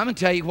 I'm going to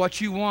tell you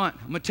what you want.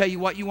 I'm going to tell you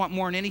what you want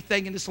more than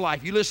anything in this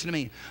life. You listen to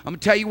me. I'm going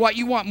to tell you what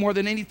you want more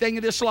than anything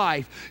in this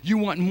life. You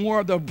want more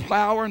of the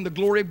power and the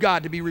glory of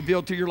God to be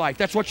revealed to your life.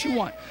 That's what you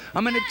want.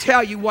 I'm going to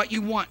tell you what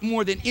you want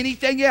more than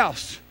anything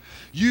else.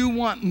 You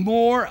want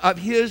more of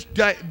His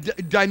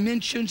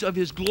dimensions, of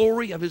His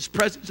glory, of His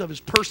presence, of His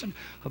person,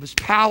 of His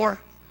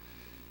power.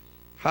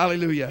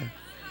 Hallelujah.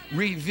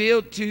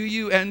 Revealed to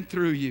you and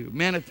through you.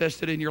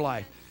 Manifested in your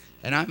life.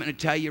 And I'm going to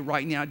tell you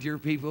right now, dear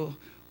people,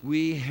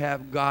 we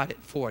have got it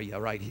for you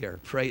right here.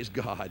 Praise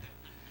God.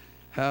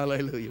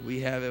 Hallelujah.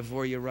 We have it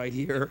for you right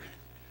here.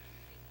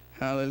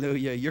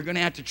 Hallelujah. You're going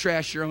to have to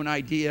trash your own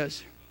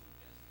ideas.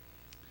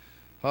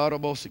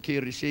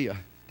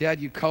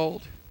 Dad, you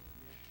cold?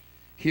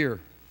 Here,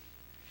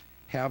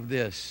 have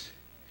this.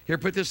 Here,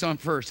 put this on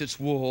first. It's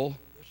wool.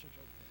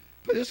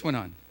 Put this one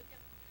on.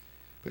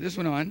 Put this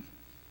one on.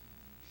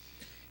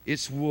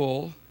 It's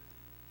wool.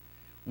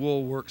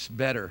 Wool works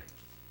better.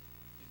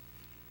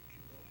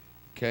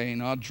 Okay,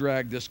 and I'll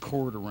drag this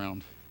cord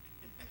around.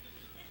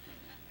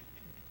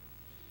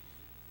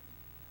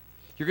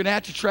 You're going to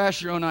have to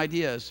trash your own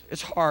ideas.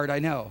 It's hard, I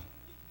know.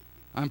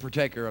 I'm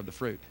partaker of the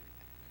fruit.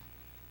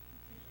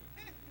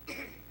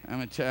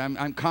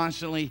 I'm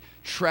constantly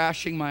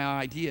trashing my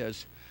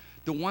ideas.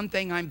 The one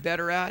thing I'm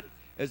better at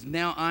is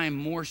now I'm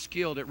more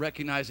skilled at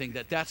recognizing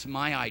that that's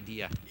my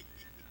idea.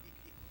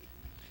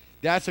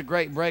 That's a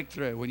great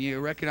breakthrough when you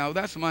recognize, oh,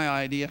 that's my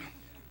idea.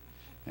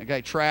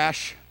 Okay,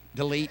 trash,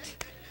 delete.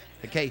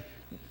 Okay,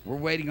 we're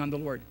waiting on the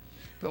Lord.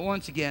 But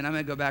once again, I'm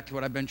going to go back to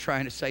what I've been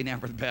trying to say now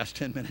for the past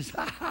 10 minutes.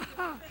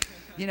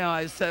 You know,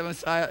 I said,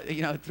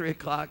 3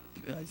 o'clock,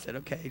 I said,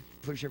 okay,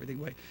 push everything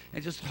away.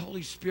 And just,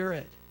 Holy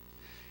Spirit,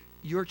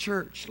 your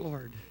church,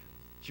 Lord,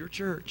 it's your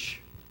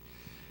church.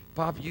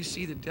 Bob, you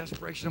see the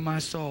desperation of my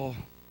soul,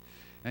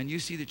 and you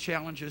see the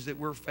challenges that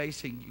we're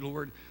facing,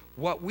 Lord.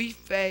 What we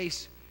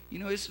face, you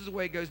know, this is the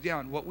way it goes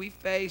down. What we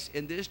face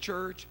in this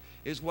church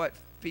is what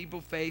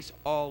people face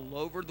all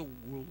over the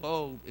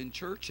globe in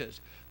churches.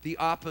 The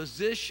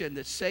opposition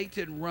that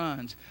Satan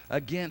runs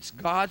against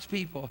God's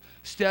people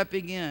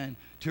stepping in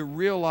to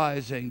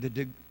realizing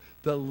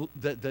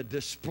the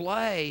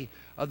display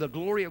of the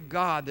glory of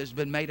God that's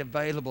been made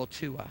available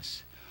to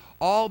us.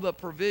 All the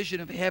provision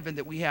of heaven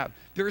that we have.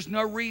 There's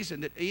no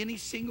reason that any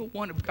single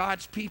one of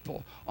God's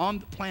people on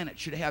the planet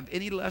should have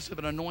any less of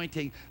an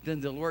anointing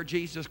than the Lord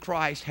Jesus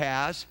Christ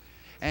has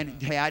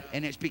and had.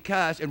 And it's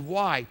because, and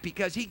why?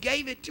 Because He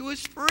gave it to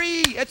us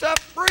free. It's a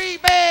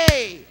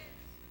freebie.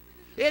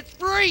 It's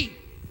free.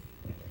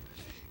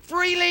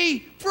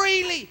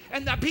 Freely.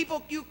 And the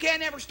people, you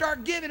can't ever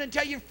start giving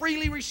until you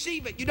freely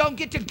receive it. You don't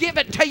get to give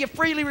it until you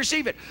freely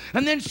receive it.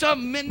 And then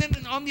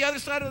on the other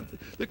side of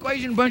the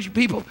equation, a bunch of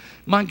people,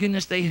 my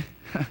goodness, they're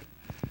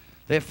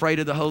afraid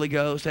of the Holy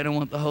Ghost. They don't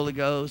want the Holy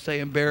Ghost.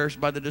 They're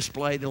embarrassed by the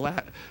display,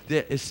 the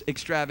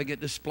extravagant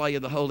display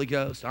of the Holy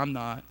Ghost. I'm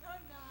not.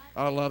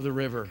 I love the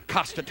river.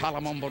 I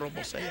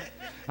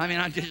mean,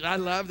 I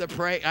love the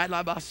pray. I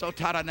love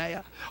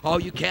Asotaranea. Oh,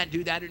 you can't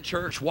do that in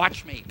church.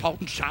 Watch me. Oh,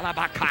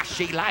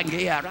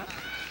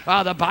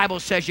 the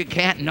Bible says you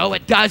can't. No,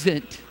 it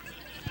doesn't.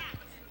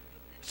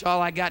 That's all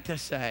I got to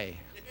say.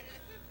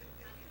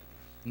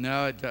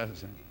 No, it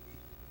doesn't.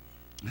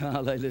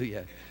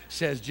 Hallelujah.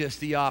 Says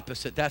just the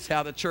opposite. That's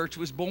how the church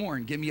was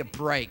born. Give me a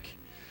break.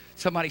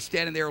 Somebody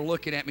standing there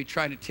looking at me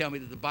trying to tell me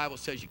that the Bible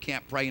says you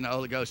can't pray in the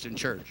Holy Ghost in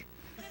church.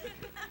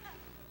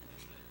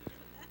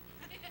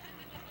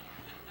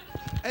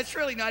 It's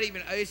really not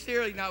even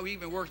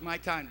worth my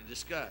time to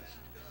discuss.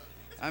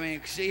 I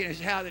mean, seeing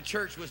as how the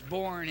church was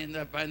born in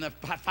the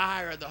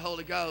fire of the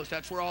Holy Ghost,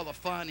 that's where all the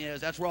fun is.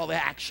 That's where all the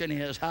action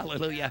is.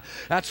 Hallelujah.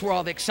 That's where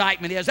all the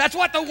excitement is. That's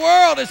what the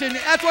world is in.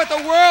 That's what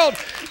the world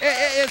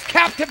is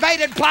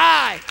captivated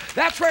by.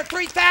 That's where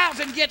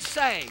 3,000 get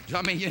saved.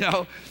 I mean,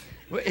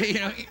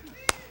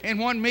 in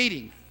one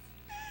meeting,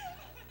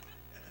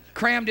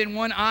 crammed in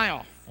one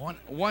aisle, one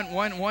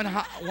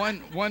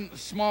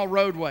small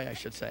roadway, I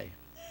should say.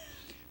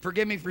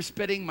 Forgive me for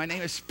spitting. My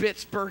name is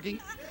Spitzbergen.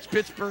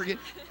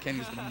 Can't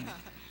use the name.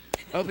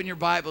 Open your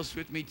Bibles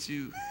with me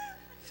to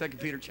 2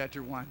 Peter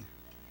chapter 1.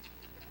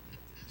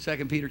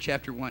 2 Peter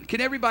chapter 1.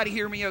 Can everybody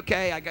hear me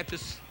okay? I got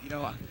this,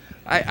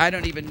 I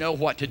don't even know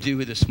what to do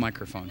with this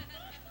microphone.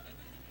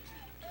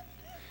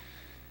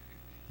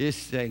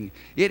 This thing,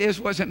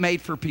 wasn't made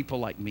for people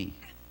like me.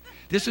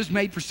 This is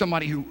made for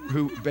somebody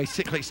who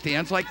basically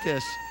stands like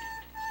this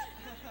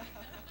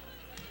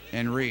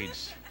and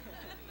reads.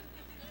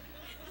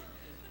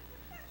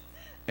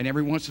 And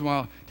every once in a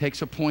while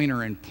takes a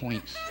pointer and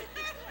points.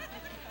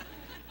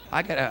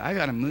 I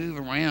gotta move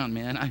around,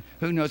 man.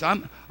 Who knows?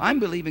 I'm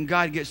believing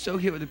God gets so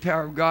hit with the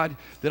power of God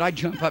that I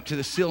jump up to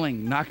the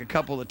ceiling, knock a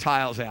couple of the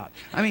tiles out.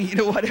 I mean,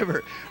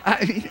 whatever.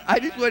 I mean,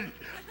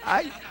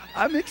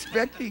 I'm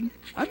expecting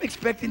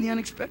the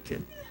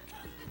unexpected.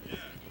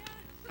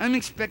 I'm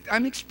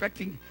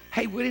expecting.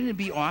 Hey, wouldn't it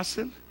be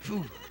awesome?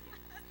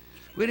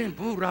 Wouldn't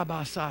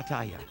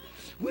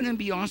it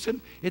be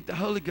awesome if the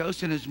Holy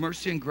Ghost and His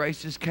mercy and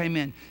graces came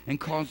in and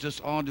caused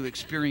us all to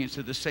experience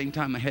at the same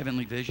time a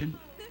heavenly vision?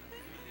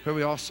 Where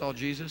we all saw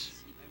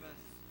Jesus?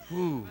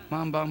 Man,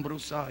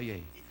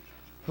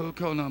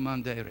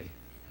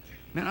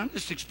 I'm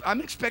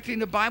expecting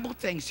the Bible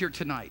things here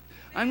tonight.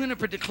 I'm going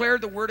to declare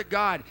the Word of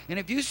God. And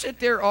if you sit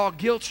there all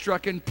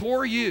guilt-stricken,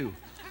 poor you.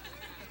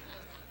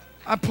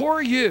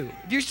 Poor you.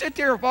 If you sit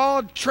there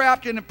all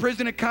trapped in a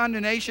prison of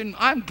condemnation,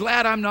 I'm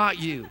glad I'm not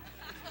you.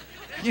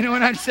 You know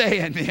what I'm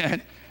saying,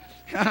 man?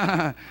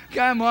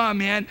 Come on,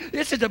 man.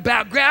 This is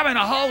about grabbing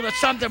a hold of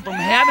something from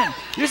heaven.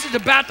 This is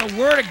about the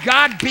Word of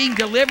God being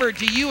delivered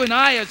to you and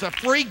I as a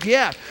free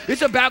gift.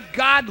 It's about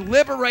God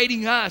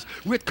liberating us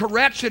with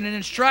correction and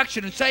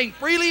instruction and saying,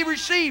 freely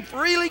receive,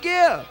 freely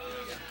give.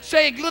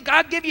 Saying, look,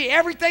 I'll give you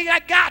everything I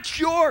got, it's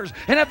yours.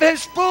 And of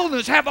His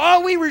fullness have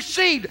all we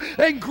received,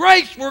 and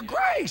grace for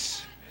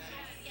grace.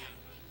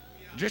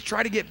 Just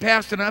try to get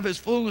past and of His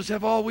fullness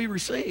have all we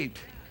received.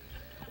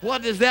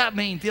 What does that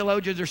mean?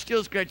 Theologians are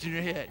still scratching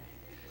their head.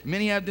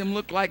 Many of them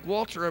look like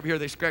Walter over here.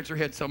 They scratch their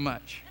head so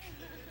much.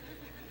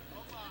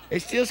 They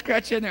still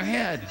scratching their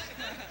head.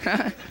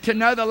 To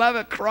know the love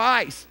of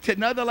Christ. To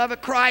know the love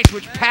of Christ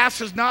which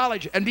passes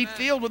knowledge and be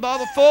filled with all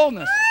the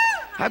fullness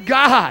of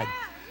God.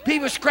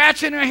 People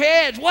scratching their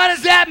heads. What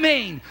does that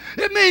mean?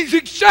 It means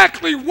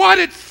exactly what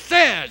it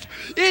says.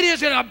 It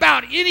isn't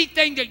about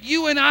anything that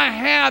you and I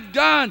have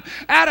done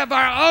out of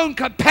our own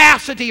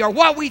capacity or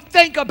what we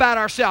think about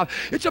ourselves.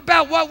 It's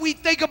about what we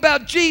think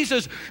about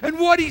Jesus and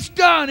what He's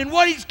done and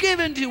what He's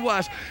given to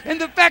us.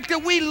 And the fact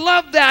that we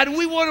love that and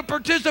we want to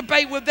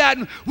participate with that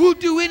and we'll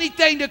do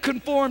anything to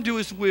conform to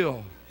His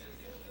will.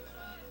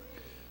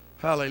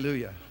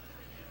 Hallelujah.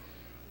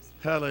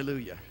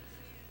 Hallelujah.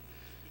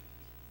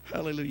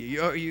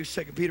 Hallelujah. Are you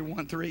 2 Peter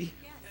 1:3?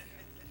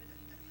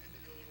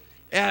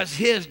 Yes.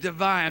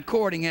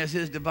 According as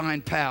His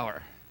divine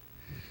power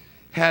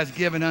has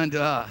given unto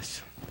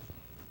us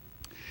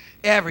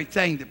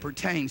everything that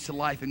pertains to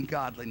life and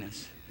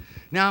godliness.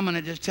 Now I'm going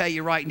to just tell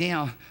you right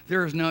now,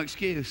 there is no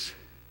excuse.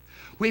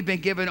 We've been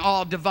given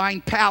all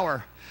divine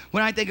power.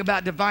 When I think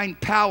about divine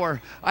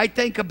power, I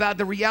think about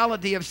the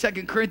reality of 2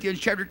 Corinthians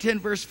chapter 10,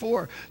 verse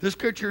 4. The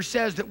scripture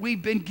says that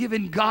we've been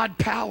given God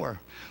power.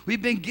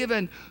 We've been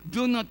given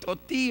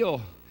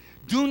dunatotio,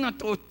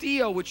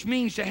 which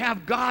means to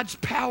have God's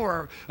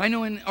power. I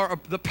know or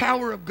the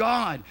power of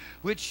God,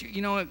 which,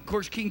 of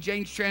course, King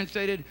James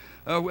translated,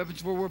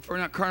 weapons for warfare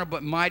not carnal,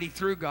 but mighty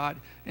through God.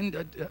 And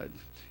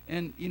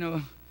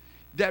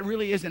that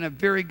really isn't a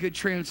very good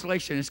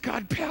translation. It's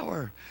God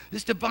power.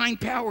 This divine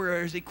power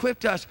has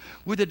equipped us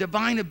with a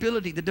divine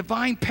ability, the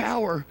divine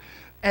power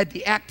at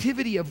the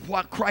activity of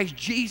what Christ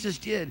Jesus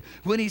did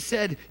when He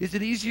said, is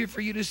it easier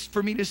for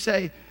me to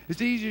say, is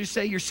it easier to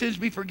say your sins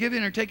be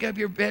forgiven or take up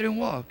your bed and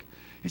walk?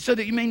 And so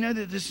that you may know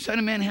that the Son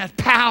of Man has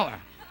power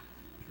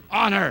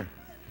on earth.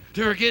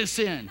 to forgive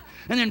sin.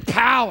 And then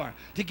power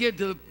to give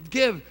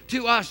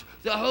to us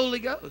the Holy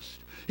Ghost.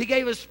 He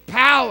gave us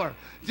power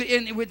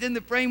within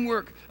the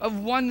framework of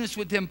oneness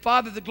with Him.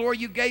 Father, the glory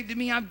you gave to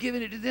me, I've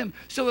given it to them.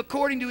 So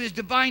according to His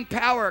divine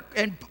power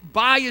and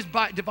by His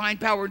divine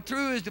power and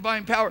through His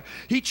divine power,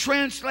 He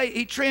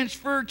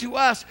transferred to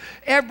us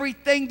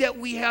everything that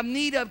we have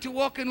need of to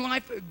walk in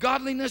life,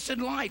 godliness in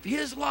life.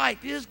 His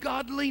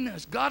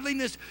godliness.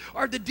 Godliness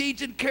are the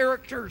deeds and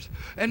characters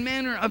and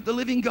manner of the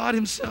living God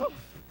Himself.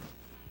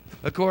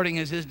 According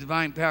as His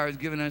divine power has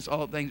given us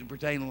all things that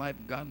pertain to life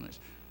and godliness.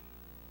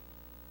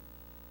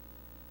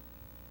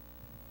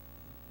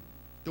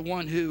 The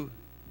one who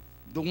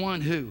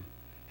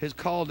has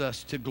called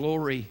us to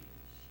glory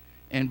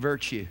and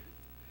virtue,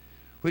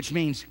 which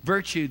means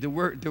virtue.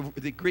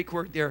 The Greek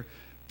word there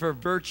for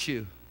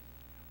virtue,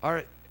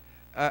 arete.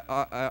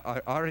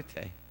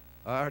 The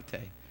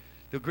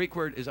Greek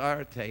word is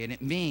arete, and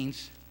it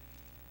means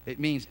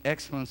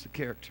excellence of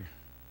character.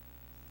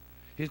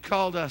 He's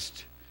called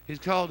us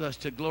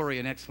to glory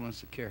and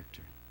excellence of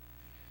character.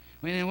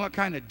 I mean, what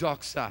kind of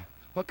doxa?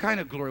 What kind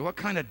of glory? What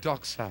kind of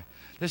doxa?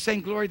 The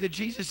same glory that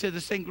Jesus said, the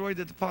same glory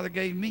that the Father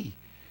gave me.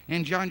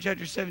 In John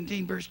chapter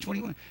 17, verse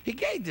 21. He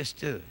gave this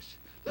to us.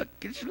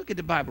 Look at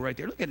the Bible right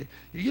there. Look at it.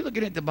 You're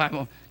looking at the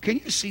Bible. Can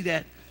you see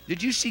that?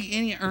 Did you see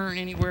any earn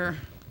anywhere?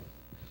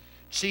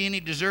 See any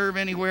deserve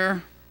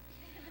anywhere?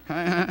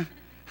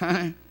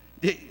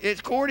 It's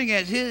according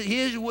as it's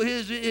His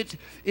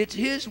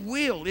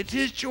will, it's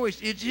His choice,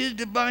 it's His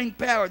divine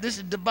power. This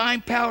is divine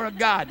power of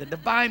God, the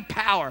divine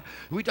power.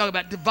 We talk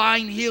about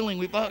divine healing,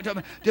 we talk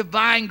about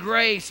divine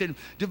grace and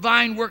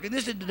divine work, and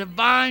this is the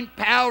divine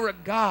power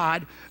of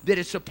God that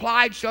has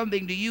supplied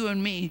something to you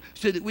and me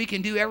so that we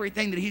can do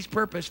everything that He's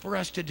purposed for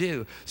us to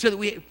do. So that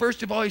we,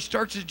 first of all, He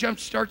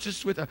jumpstarts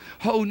us with a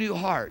whole new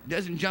heart.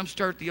 Doesn't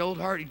jumpstart the old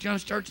heart, He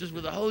jumpstarts us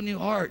with a whole new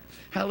heart.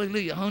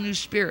 Hallelujah, whole new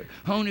spirit,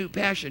 whole new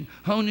passion,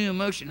 whole new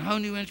emotion, whole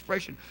new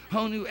inspiration,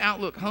 whole new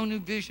outlook, whole new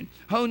vision,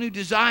 whole new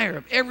desire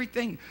of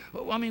everything.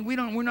 I mean,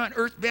 we're not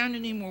earthbound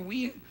anymore.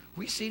 We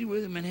seated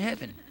with Him in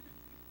heaven.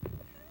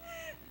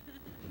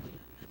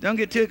 Don't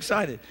get too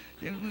excited.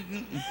 See,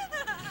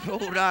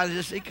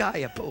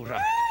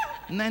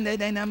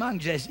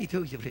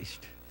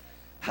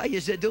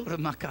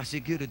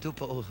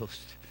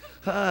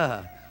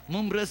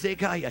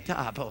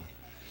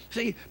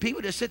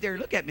 people just sit there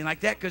and look at me like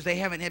that because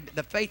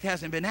the faith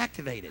hasn't been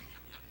activated.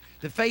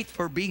 The faith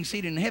for being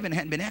seated in heaven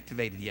hadn't been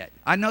activated yet.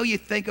 I know you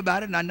think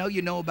about it, and I know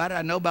you know about it.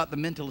 I know about the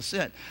mental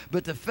assent.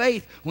 But the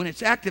faith, when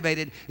it's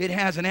activated, it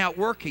has an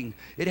outworking.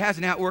 It has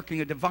an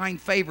outworking of divine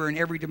favor in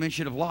every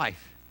dimension of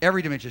life.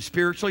 Every dimension.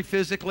 Spiritually,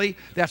 physically,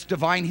 that's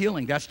divine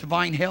healing. That's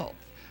divine health.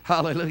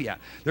 Hallelujah.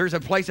 There's a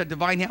place of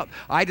divine health.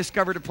 I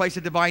discovered a place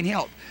of divine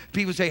health.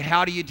 People say,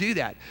 how do you do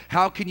that?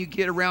 How can you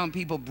get around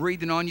people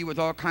breathing on you with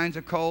all kinds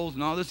of colds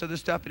and all this other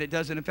stuff and it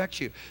doesn't affect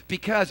you?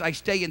 Because I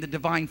stay in the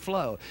divine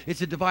flow.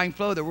 It's a divine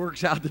flow that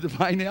works out the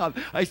divine health.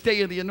 I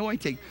stay in the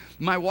anointing.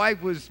 My wife,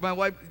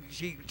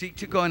 she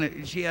took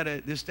on she had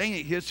this thing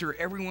that hits her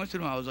every once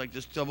in a while. It was like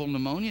this double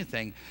pneumonia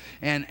thing.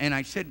 And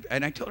I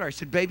told her, I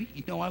said, baby,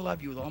 you know I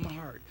love you with all my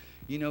heart.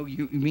 You know,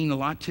 you mean a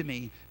lot to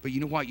me, but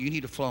you know what? You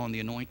need to flow in the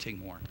anointing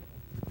more.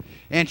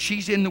 And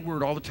she's in the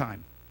Word all the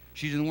time.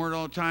 She's in the Word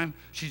all the time.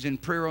 She's in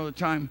prayer all the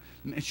time.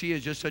 She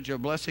is just such a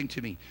blessing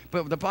to me.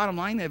 But the bottom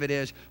line of it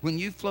is, when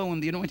you flow in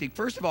the anointing,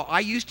 first of all,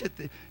 I used to,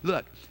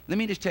 look, let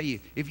me just tell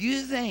you, if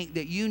you think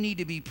that you need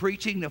to be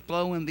preaching to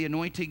flow in the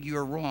anointing,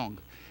 you're wrong.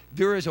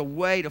 There is a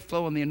way to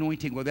flow in the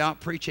anointing without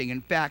preaching. In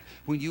fact,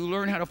 when you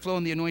learn how to flow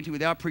in the anointing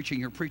without preaching,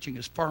 your preaching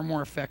is far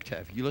more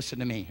effective. You listen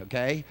to me,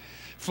 okay?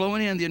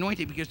 Flowing in the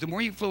anointing, because the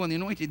more you flow in the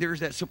anointing,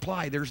 there's that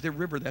supply. There's the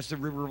river. That's the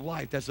river of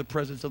life. That's the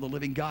presence of the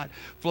living God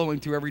flowing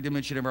through every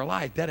dimension of our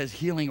life. That is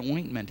healing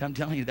ointment. I'm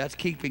telling you, that's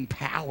keeping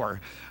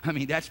power. I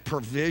mean, that's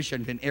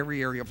provision in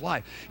every area of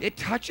life. It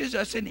touches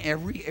us in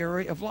every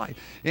area of life.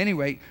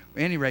 Anyway,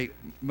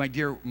 my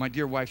dear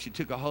wife, she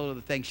took a hold of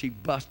the thing. She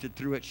busted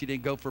through it. She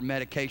didn't go for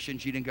medication.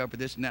 She didn't go for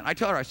this and that. I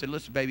told her, I said,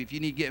 listen, baby, if you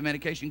need to get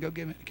medication, go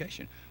get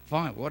medication.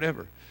 Fine,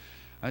 whatever.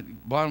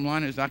 Bottom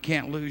line is, I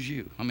can't lose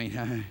you. I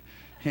mean,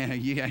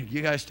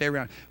 you got to stay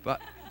around. But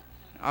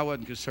I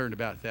wasn't concerned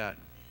about that.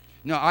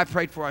 No, I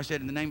prayed for her. I said,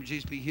 in the name of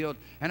Jesus, be healed.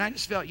 And I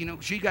just felt,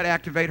 she got to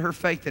activate her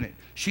faith in it.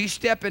 She's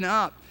stepping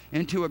up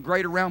into a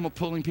greater realm of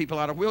pulling people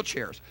out of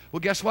wheelchairs.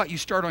 Well, guess what? You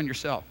start on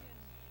yourself.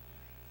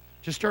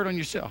 Just start on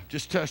yourself.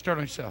 Just start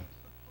on yourself.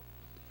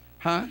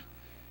 Huh?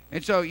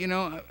 And so,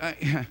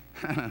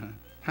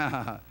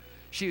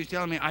 she was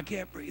telling me, I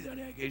can't breathe.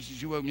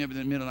 She woke me up in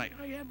the middle of the night.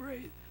 I can't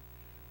breathe.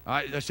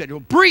 I said, well,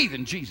 breathe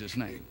in Jesus'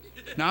 name.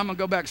 Now I'm going to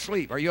go back to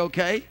sleep. Are you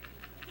okay?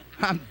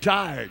 I'm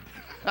tired.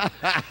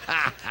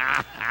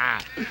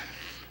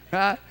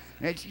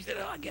 And she said,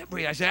 I can't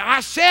breathe.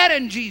 I said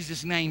in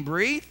Jesus' name,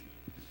 breathe.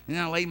 And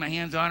then I laid my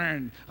hands on her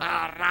and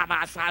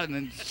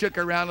then shook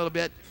her around a little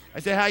bit. I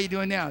said, how you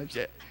doing now?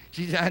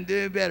 She said, I'm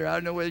doing better. I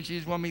don't know whether she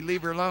just wanted me to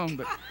leave her alone,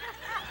 but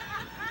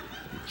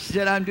she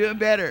said, I'm doing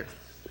better.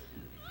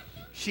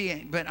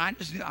 But I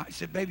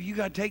said, baby, you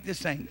got to take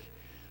this thing.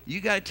 You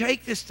got to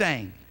take this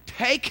thing.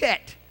 Take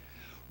it.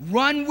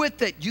 Run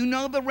with it. You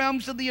know the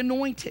realms of the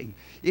anointing.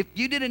 If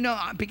you didn't know,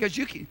 because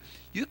you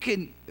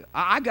can,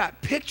 I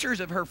got pictures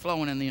of her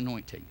flowing in the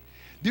anointing.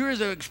 There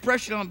is an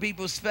expression on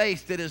people's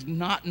face that is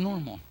not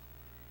normal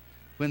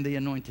when the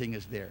anointing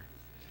is there.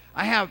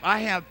 I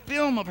have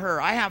film of her.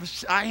 I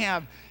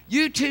have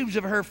YouTubes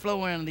of her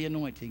flowing in the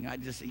anointing. I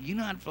just say, you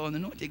know how to flow in the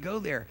anointing, go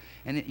there,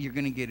 and you're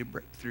going to get a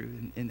breakthrough.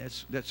 And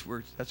that's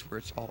where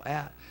it's all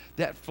at.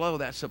 That flow,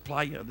 that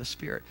supply of the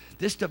Spirit,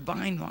 this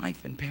divine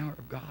life and power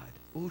of God.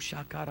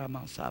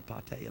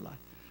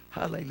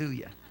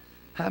 Hallelujah.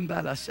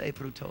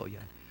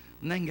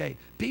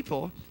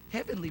 People,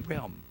 heavenly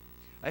realm.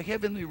 A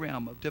heavenly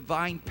realm of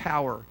divine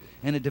power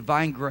and a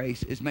divine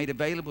grace is made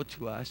available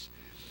to us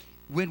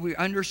when we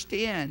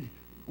understand,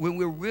 when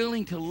we're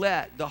willing to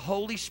let the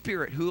Holy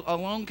Spirit, who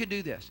alone could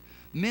do this,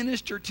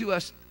 minister to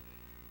us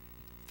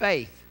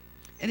faith.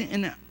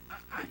 And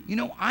you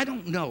know, I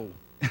don't know.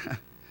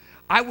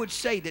 I would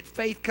say that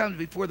faith comes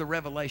before the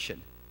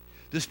revelation.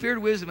 The spirit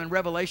of wisdom and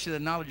revelation and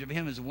the knowledge of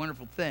Him is a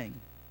wonderful thing.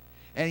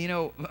 And you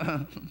know,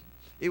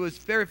 it was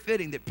very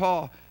fitting that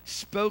Paul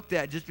spoke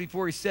that just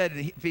before he said in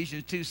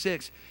Ephesians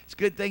 2:6. It's a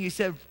good thing he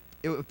said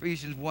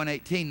Ephesians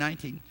 1:18,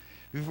 19.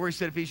 Before he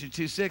said Ephesians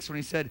 2:6, when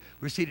he said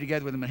we're seated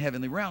together with Him in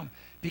heavenly realm.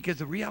 Because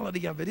the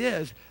reality of it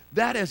is,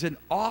 that is an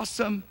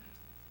awesome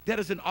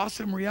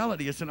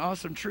reality. It's an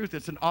awesome truth.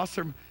 It's an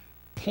awesome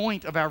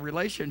point of our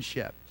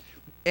relationship.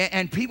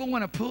 And people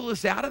want to pull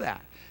us out of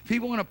that.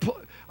 People want to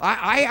pull.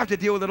 I have to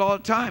deal with it all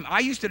the time. I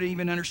used to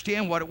even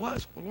understand what it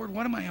was. Well, Lord,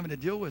 what am I having to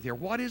deal with here?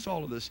 What is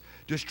all of this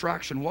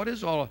distraction? What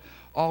is all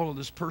of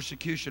this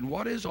persecution?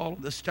 What is all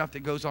of this stuff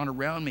that goes on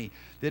around me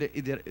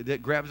that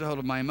grabs a hold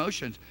of my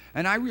emotions?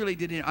 And I really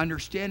didn't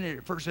understand it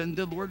at first, and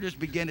the Lord just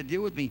began to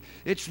deal with me.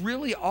 It's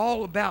really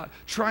all about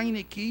trying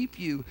to keep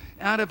you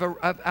out of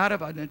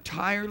an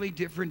entirely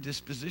different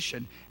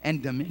disposition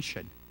and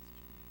dimension.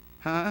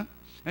 Huh?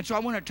 And so I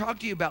want to talk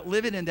to you about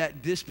living in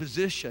that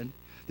disposition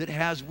that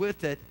has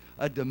with it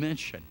a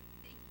dimension.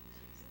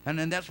 And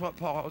then that's what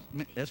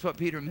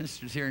Peter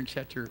ministers here in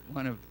chapter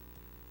 1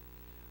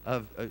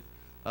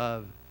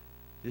 of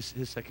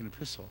his second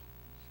epistle,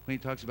 when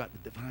he talks about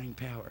the divine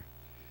power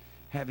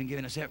having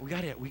given us that. We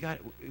got it.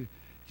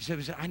 He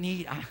said,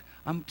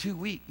 I'm too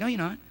weak. No, you're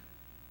not.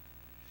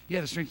 You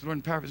have the strength of the Lord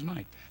and the power of His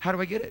might. How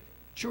do I get it?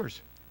 It's yours.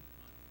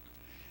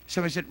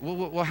 Somebody said,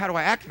 well, how do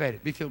I activate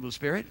it? Be filled with the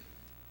Spirit.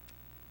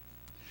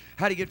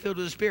 How do you get filled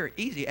with the Spirit?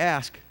 Easy.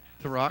 Ask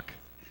the rock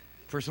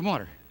for some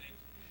water.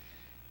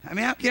 I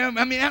mean,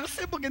 how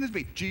simple can this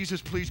be?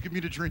 Jesus, please give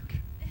me to drink.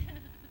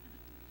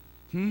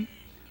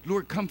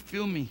 Lord, come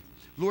fill me.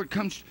 Lord,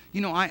 come.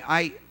 You know,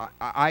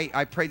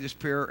 I pray this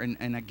prayer,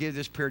 and I give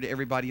this prayer to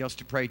everybody else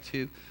to pray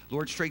too.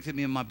 Lord, strengthen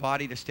me in my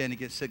body to stand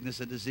against sickness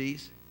and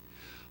disease.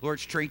 Lord,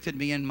 strengthen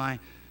me in my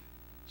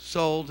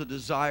soul to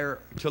desire,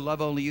 to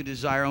love only You,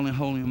 desire only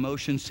holy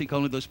emotions, seek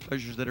only those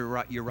pleasures that are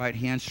at Your right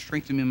hand.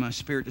 Strengthen me in my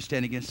spirit to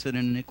stand against sin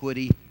and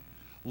iniquity.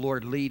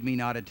 Lord, lead me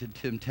not into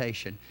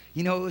temptation.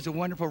 You know, it was a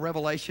wonderful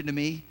revelation to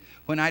me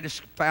when I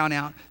just found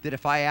out that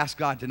if I asked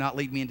God to not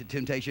lead me into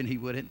temptation, He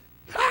wouldn't.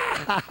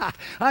 I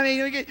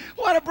mean,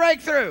 what a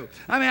breakthrough.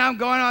 I mean, I'm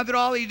going on through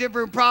all these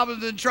different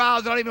problems and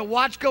trials. I don't even know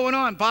what's going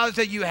on. Father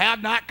said, you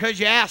have not because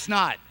you ask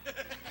not.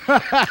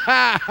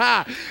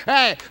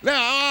 Hey,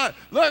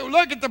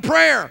 look at the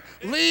prayer.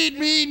 Lead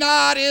me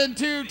not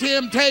into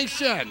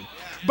temptation,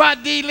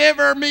 but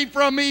deliver me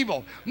from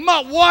evil.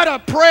 What a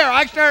prayer.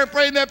 I started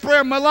praying that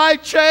prayer. My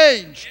life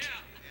changed.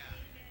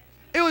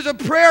 It was a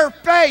prayer of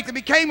faith. It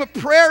became a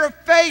prayer of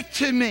faith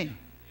to me.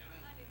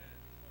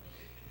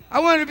 I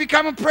wanted to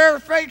become a prayer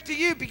of faith to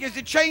you because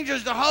it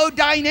changes the whole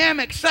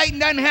dynamic. Satan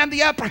doesn't have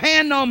the upper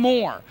hand no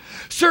more.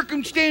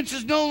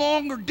 Circumstances no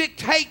longer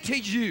dictate to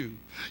you.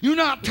 You're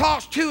not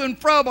tossed to and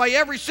fro by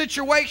every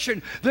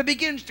situation that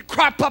begins to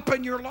crop up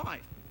in your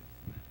life.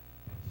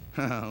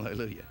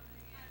 Hallelujah.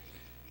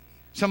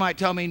 Somebody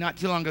told me not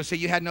too long ago, say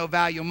you had no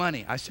value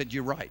money. I said,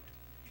 you're right.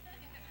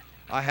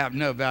 I have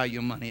no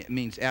value money. It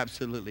means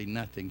absolutely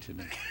nothing to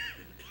me.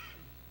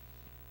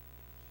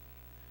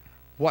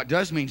 What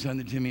does mean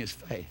something to me is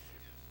faith.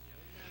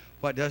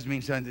 What does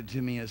mean something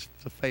to me is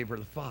the favor of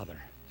the Father.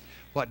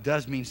 What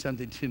does mean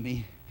something to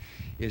me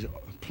is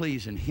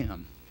pleasing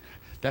Him.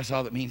 That's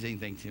all that means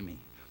anything to me.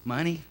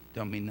 Money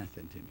don't mean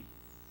nothing to me.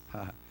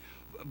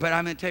 But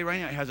I'm going to tell you right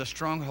now, it has a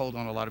stronghold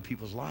on a lot of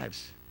people's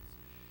lives.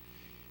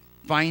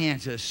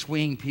 Finances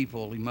swing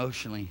people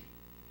emotionally.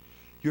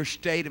 Your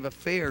state of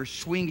affairs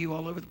swing you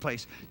all over the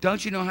place.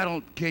 Don't you know how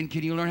to, can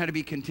you learn how to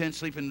be content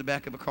sleeping in the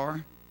back of a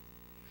car?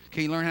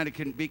 Can you learn how to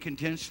be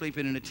content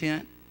sleeping in a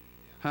tent?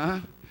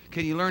 Huh?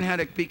 Can you learn how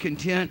to be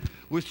content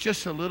with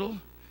just a little?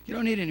 You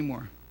don't need any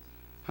more.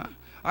 Huh?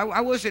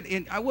 I wasn't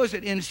in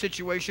a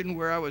situation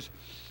where I was,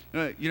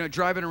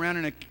 driving around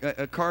in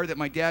a car that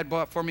my dad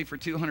bought for me for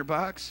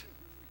 $200,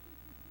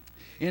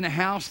 in a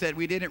house that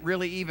we didn't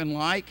really even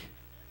like,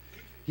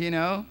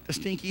 a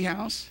stinky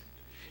house.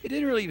 It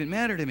didn't really even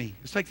matter to me.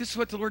 It's like, this is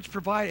what the Lord's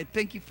provided.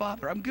 Thank you,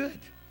 Father. I'm good.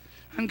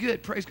 I'm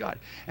good, praise God.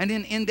 And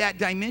then in that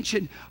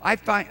dimension, I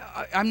find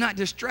I'm not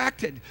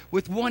distracted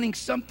with wanting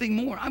something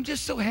more. I'm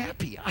just so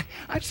happy.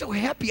 I'm so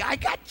happy. I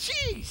got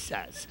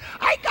Jesus.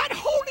 I got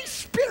Holy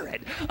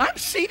Spirit. I'm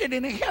seated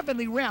in a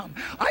heavenly realm.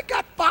 I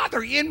got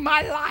Father in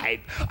my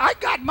life. I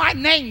got my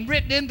name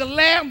written in the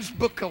Lamb's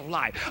book of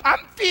life.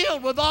 I'm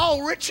filled with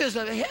all riches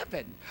of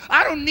heaven.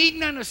 I don't need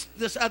none of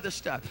this other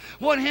stuff.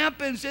 What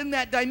happens in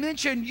that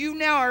dimension, you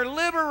now are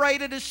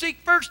liberated to seek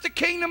first the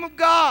kingdom of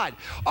God.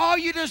 All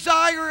you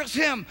desire is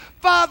Him.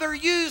 Father,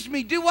 use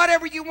me. Do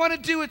whatever you want to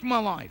do with my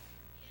life.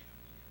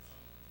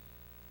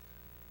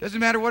 Doesn't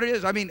matter what it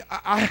is. I mean,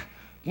 I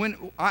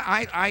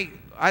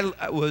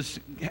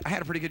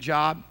had a pretty good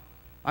job.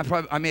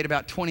 I made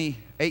about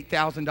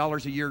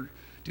 $28,000 a year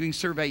doing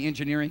survey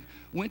engineering.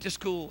 Went to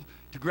school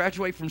to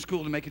graduate from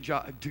school to make a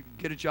job, to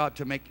get a job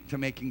to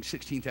making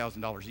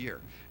 $16,000 a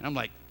year. And I'm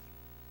like,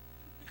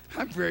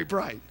 I'm very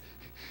bright.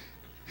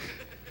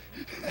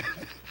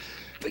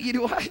 But you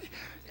know what?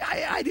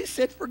 I just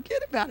said,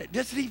 forget about it.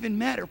 Doesn't even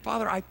matter.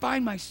 Father, I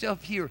find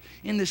myself here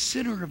in the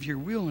center of your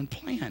will and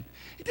plan.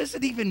 It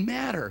doesn't even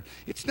matter.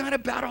 It's not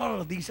about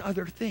all of these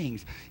other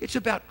things. It's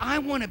about, I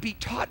want to be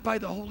taught by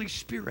the Holy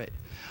Spirit.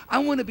 I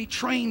want to be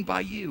trained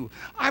by you.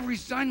 I've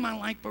resigned my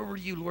life over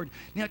to you, Lord.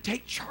 Now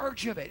take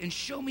charge of it and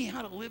show me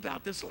how to live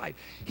out this life.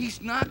 He's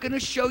not going to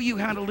show you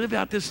how to live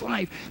out this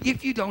life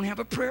if you don't have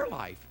a prayer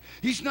life.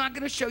 He's not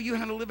going to show you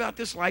how to live out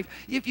this life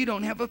if you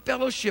don't have a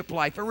fellowship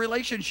life, a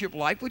relationship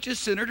life, which is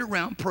centered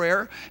around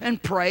prayer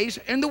and praise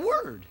and the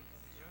Word.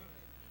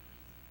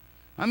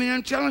 I mean,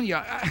 I'm telling you,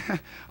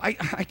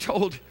 I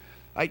told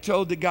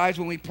the guys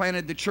when we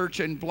planted the church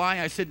in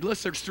Bly, I said,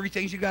 listen, there's three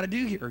things you got to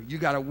do here. You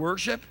got to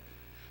worship.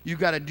 You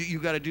got to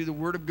do the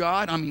Word of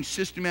God. I mean,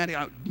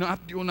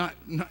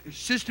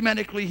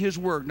 systematically His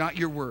Word, not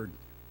your word.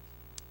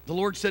 The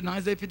Lord said in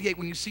Isaiah 58,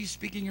 when you cease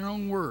speaking your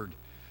own word,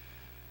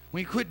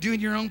 when you quit doing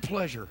your own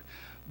pleasure,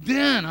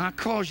 then I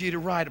cause you to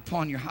ride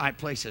upon your high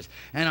places,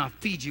 and I'll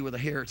feed you with the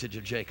heritage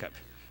of Jacob.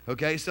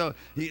 Okay, so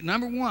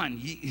number one,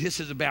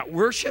 this is about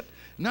worship.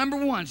 Number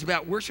one, it's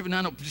about worship and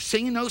not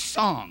singing those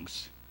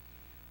songs.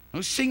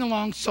 Those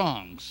sing-along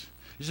songs.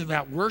 It's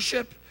about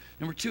worship.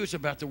 Number two, it's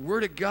about the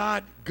Word of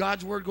God,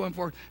 God's Word going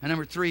forward. And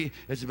number three,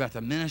 it's about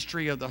the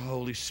ministry of the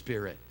Holy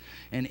Spirit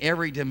in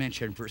every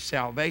dimension, for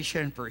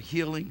salvation, for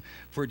healing,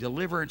 for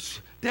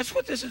deliverance. That's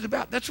what this is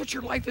about. That's what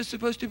your life is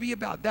supposed to be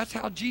about. That's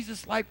how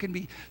Jesus' life can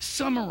be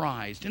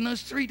summarized in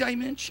those three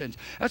dimensions.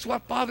 That's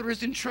what Father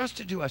has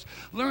entrusted to us.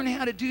 Learn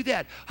how to do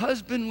that.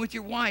 Husband with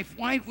your wife,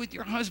 wife with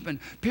your husband,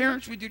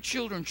 parents with your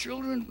children,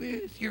 children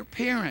with your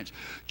parents,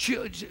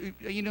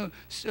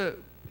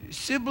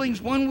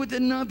 siblings one with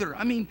another.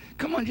 I mean,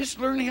 come on, just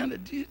learn how to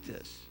do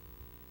this.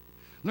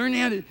 Learn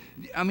how to,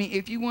 I mean,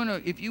 if you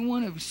want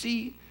to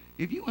see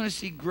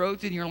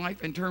growth in your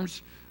life in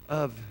terms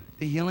of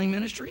the healing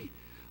ministry,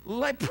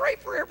 pray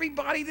for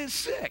everybody that's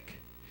sick.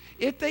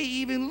 If they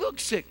even look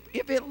sick,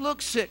 if it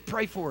looks sick,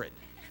 pray for it.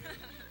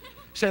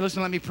 Say,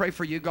 listen, let me pray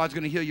for you. God's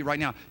going to heal you right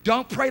now.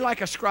 Don't pray like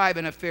a scribe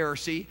and a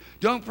Pharisee.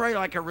 Don't pray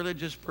like a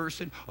religious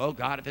person. Oh,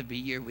 God, if it be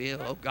your will.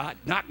 Oh, God,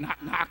 knock,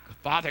 knock, knock.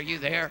 Father, you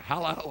there?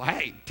 Hello?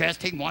 Hey,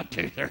 testing, 1,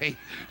 2, 3.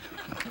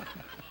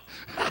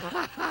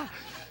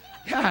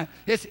 Yeah,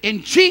 it's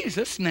in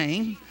Jesus'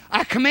 name,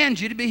 I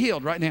command you to be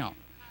healed right now.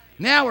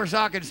 Now we're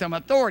talking some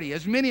authority.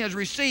 As many as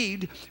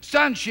received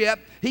sonship,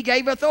 He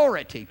gave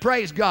authority.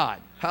 Praise God.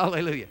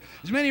 Hallelujah.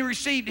 As many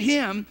received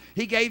Him,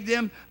 He gave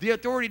them the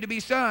authority to be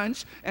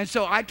sons. And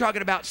so I'm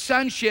talking about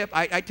sonship.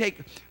 I take,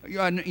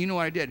 you know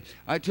what I did?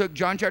 I took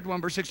John chapter 1,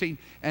 verse 16,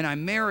 and I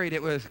married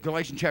it with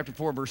Galatians chapter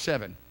 4, verse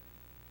 7.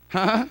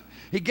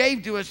 He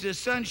gave to us this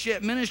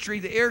sonship ministry,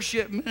 the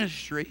heirship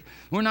ministry.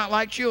 We're not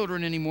like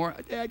children anymore.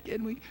 Dad,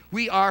 can we?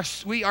 We are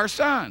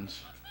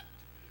sons,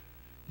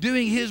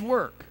 doing His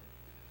work,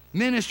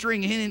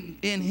 ministering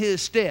in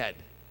His stead.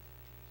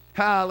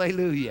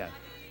 Hallelujah.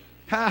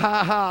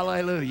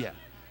 Hallelujah.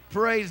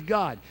 Praise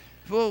God.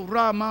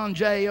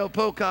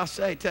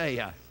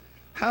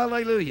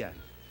 Hallelujah.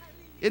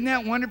 Isn't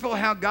that wonderful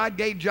how God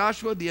gave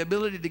Joshua the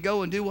ability to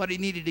go and do what he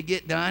needed to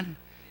get done?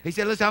 He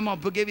said, listen, I'm going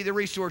to give you the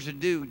resources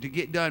to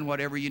get done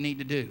whatever you need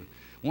to do.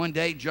 One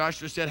day,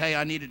 Joshua said, hey,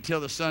 I need to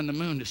tell the sun and the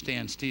moon to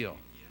stand still.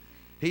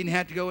 He didn't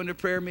have to go into a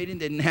prayer meeting,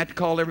 didn't have to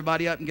call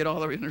everybody up and get all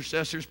the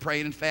intercessors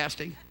praying and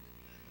fasting.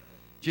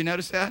 Did you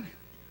notice that?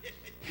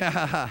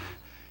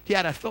 He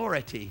had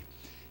authority.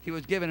 He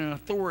was given an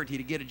authority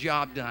to get a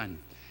job done.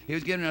 He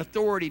was given an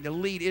authority to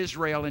lead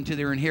Israel into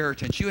their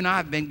inheritance. You and I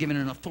have been given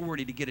an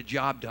authority to get a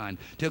job done,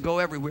 to go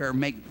everywhere and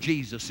make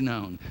Jesus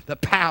known, the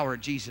power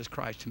of Jesus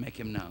Christ to make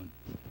Him known.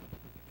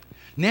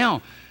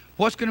 Now,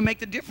 what's going to make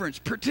the difference?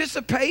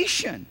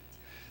 Participation.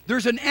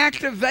 There's an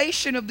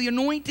activation of the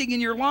anointing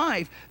in your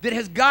life that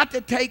has got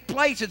to take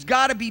place. It's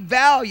got to be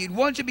valued.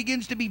 Once it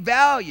begins to be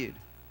valued,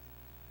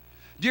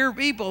 dear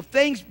people,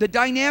 the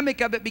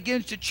dynamic of it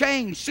begins to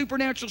change.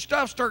 Supernatural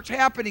stuff starts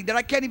happening that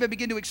I can't even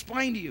begin to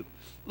explain to you.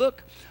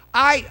 Look,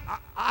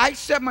 I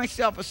set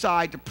myself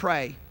aside to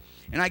pray,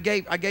 and I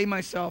gave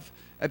myself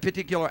a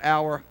particular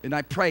hour, and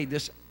I pray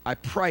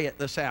at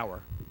this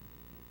hour.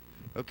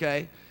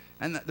 Okay?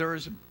 And there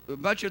was a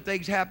bunch of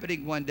things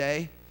happening one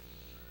day.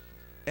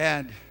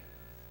 And,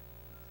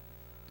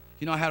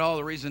 you know, I had all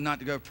the reason not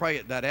to go pray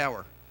at that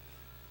hour.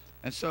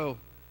 And so,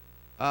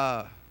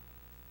 but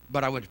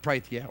I went to pray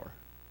at the hour.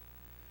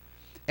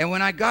 And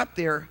when I got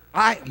there,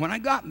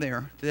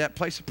 to that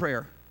place of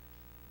prayer,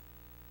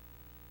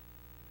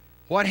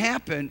 what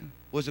happened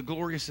was a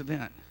glorious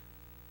event.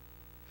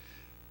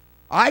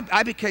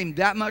 I became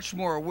that much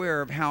more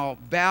aware of how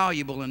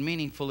valuable and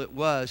meaningful it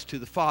was to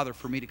the Father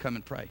for me to come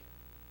and pray.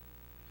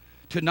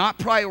 To not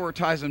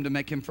prioritize Him, to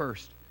make Him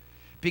first.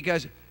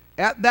 Because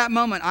at that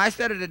moment, I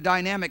set it a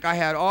dynamic. I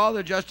had all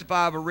the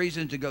justifiable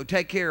reasons to go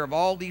take care of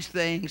all these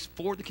things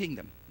for the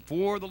kingdom,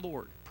 for the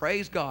Lord.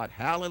 Praise God.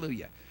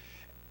 Hallelujah.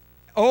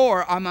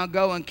 Or I'm going to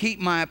go and keep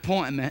my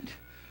appointment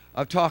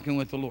of talking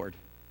with the Lord.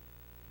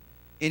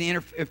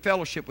 In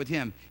fellowship with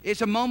Him.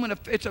 It's a moment of,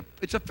 it's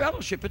a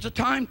fellowship. It's a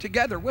time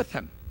together with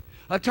Him.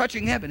 Of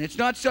touching heaven. It's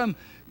not some,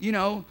 you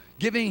know,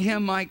 giving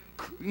Him my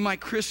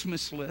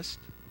Christmas list.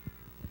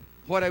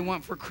 What I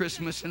want for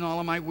Christmas and all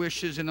of my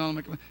wishes and all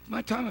of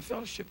my time of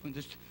fellowship. And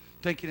just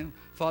thanking Him.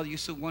 Father, You're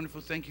so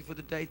wonderful. Thank You for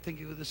the day. Thank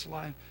You for this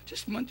life.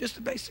 Just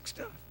the basic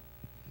stuff.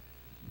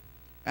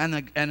 And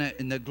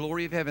the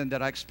glory of heaven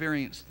that I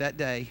experienced that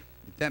day,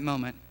 at that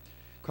moment,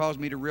 caused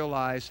me to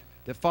realize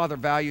that Father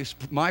values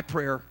my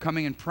prayer,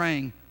 coming and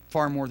praying,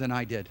 far more than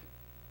I did.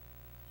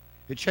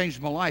 It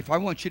changed my life. I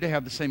want you to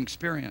have the same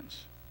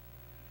experience.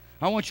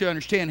 I want you to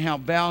understand how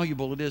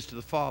valuable it is to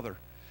the Father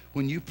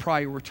when you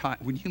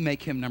prioritize, when you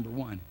make Him number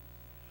one.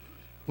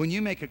 When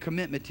you make a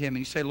commitment to Him and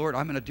you say, Lord,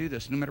 I'm going to do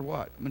this no matter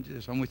what. I'm going to do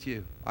this. I'm with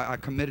You. I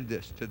committed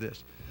to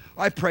this.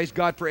 I praise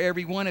God for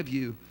every one of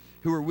you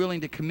who are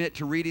willing to commit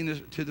to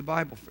reading to the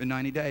Bible in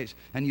 90 days,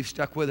 and you've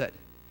stuck with it.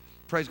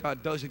 Praise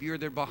God. Those of you who are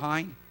there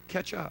behind,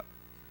 catch up.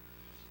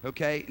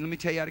 Okay? Let me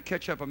tell you how to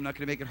catch up. I'm not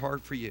going to make it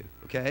hard for you.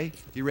 Okay?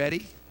 You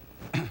ready?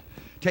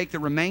 Take the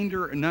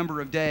remainder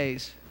number of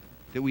days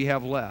that we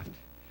have left,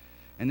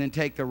 and then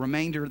take the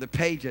remainder of the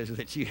pages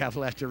that you have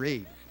left to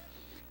read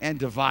and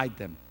divide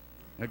them.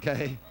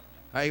 Okay?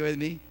 Are you with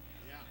me?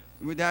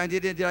 Yeah.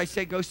 Did I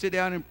say go sit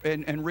down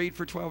and read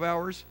for 12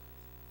 hours?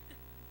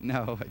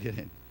 No, I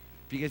didn't.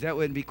 Because that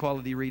wouldn't be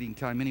quality reading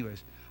time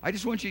anyways. I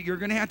just want you're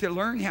going to have to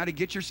learn how to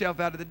get yourself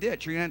out of the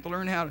ditch. You're going to have to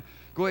learn how to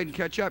go ahead and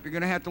catch up. You're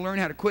going to have to learn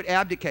how to quit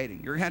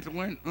abdicating. You're going to have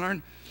to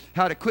learn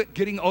how to quit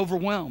getting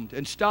overwhelmed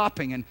and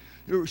stopping and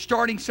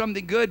starting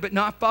something good but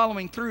not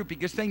following through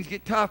because things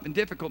get tough and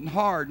difficult and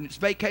hard, and it's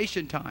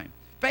vacation time.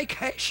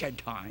 Vacation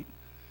time.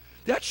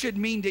 That should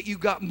mean that you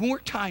got more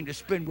time to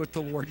spend with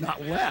the Lord,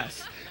 not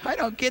less. I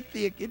don't get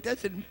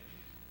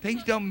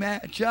things don't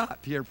match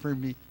up here for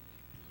me.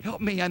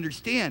 Help me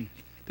understand.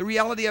 The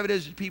reality of it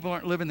is people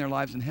aren't living their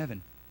lives in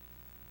heaven.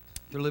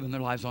 They're living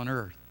their lives on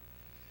earth,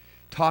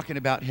 talking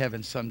about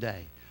heaven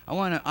someday.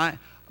 By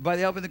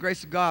the help and the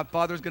grace of God,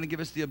 Father is going to give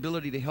us the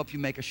ability to help you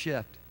make a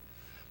shift.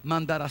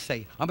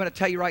 Mandarase. I'm going to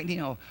tell you right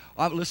now,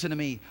 listen to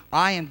me.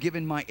 I am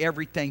giving my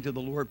everything to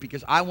the Lord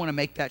because I want to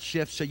make that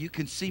shift so you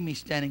can see me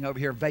standing over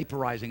here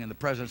vaporizing in the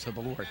presence of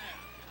the Lord.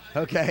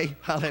 Okay,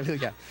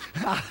 hallelujah.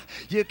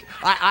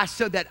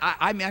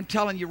 I'm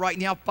telling you right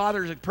now,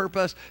 Father has a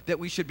purpose that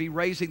we should be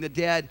raising the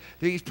dead.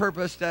 He's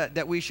purpose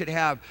that we should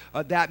have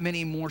that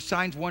many more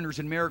signs, wonders,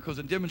 and miracles,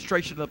 and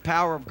demonstration of the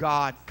power of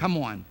God. Come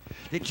on,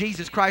 that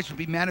Jesus Christ would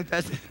be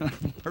manifested in our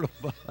mortal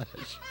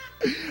flesh.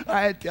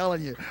 I am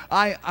telling you,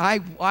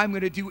 I'm going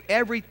to do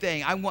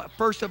everything.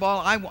 First of all,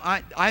 I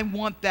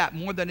want that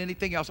more than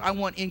anything else. I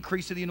want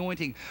increase of the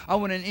anointing. I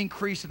want an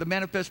increase of the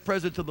manifest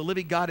presence of the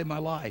living God in my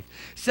life.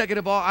 Second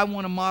of all, I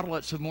want to model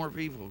it so more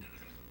people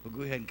will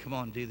go ahead and come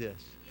on and do this.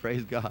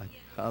 Praise God.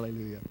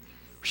 Hallelujah.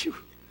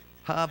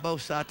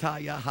 Hallelujah.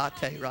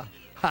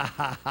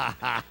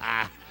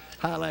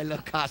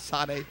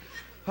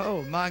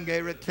 Oh, mange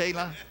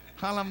retela.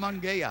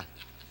 Halamangea.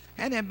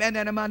 And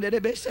then Amanda de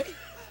Besse.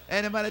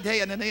 And I'm going to tell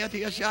you, and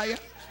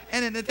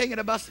then the thing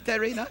about the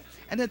Terina,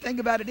 and the thing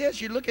about it is,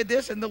 you look at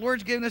this, and the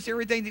Lord's given us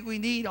everything that we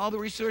need, all the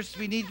resources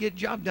we need to get the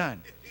job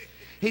done.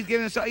 He's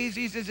given us. He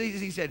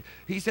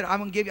said, I'm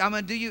going to give you. I'm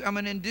going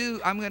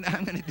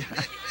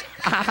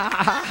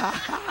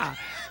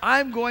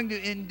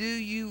to endue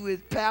you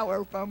with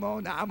power from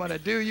on. I'm going to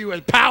do you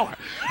with power.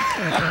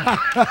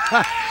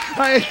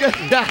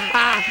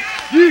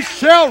 You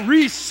shall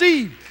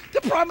receive the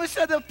promise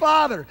of the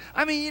Father.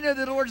 I mean, you know,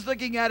 the Lord's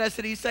looking at us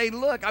and He's saying,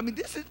 look, I mean,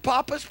 this is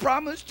Papa's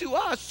promise to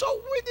us. So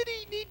when did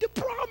He need to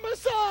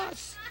promise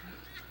us?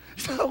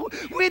 So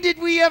when did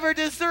we ever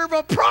deserve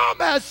a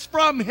promise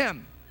from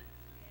Him?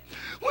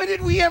 When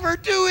did we ever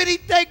do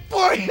anything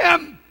for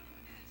Him?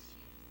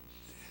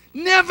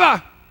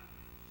 Never.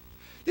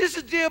 This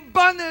is the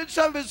abundance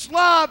of His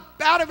love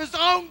out of His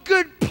own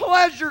good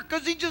pleasure,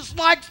 because He just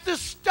likes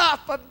this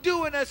stuff of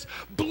doing us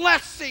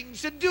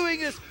blessings and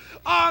doing us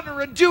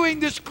honor and doing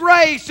this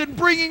grace and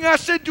bringing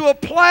us into a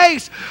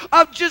place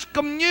of just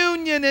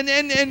communion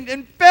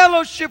and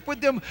fellowship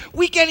with Him.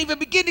 We can't even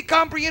begin to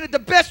comprehend it. The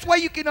best way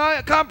you can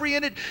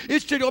comprehend it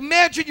is to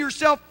imagine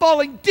yourself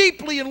falling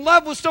deeply in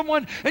love with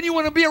someone and you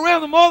want to be around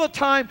them all the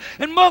time,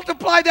 and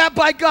multiply that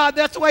by God.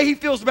 That's the way He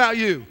feels about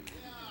you.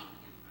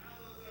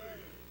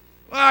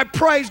 Well, I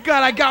praise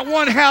God. I got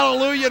one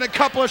hallelujah and a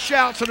couple of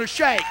shouts and a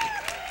shake.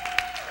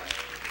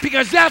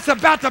 Because that's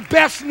about the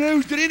best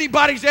news that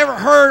anybody's ever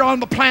heard on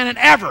the planet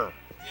ever.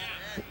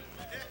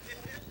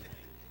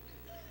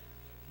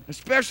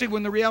 Especially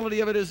when the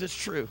reality of it is it's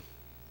true.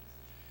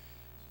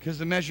 Because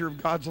the measure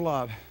of God's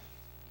love.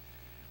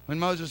 When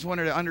Moses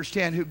wanted to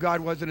understand who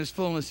God was in His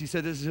fullness, he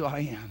said, this is who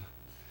I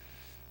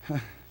am.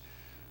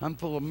 I'm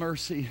full of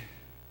mercy.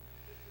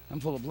 I'm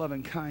full of love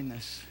and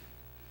kindness.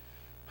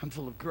 I'm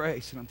full of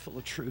grace and I'm full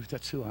of truth.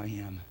 That's who I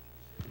am.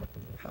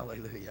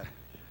 Hallelujah.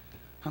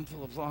 I'm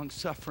full of long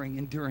suffering,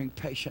 enduring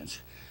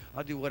patience.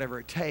 I'll do whatever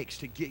it takes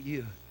to get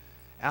you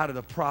out of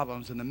the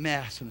problems and the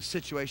mess and the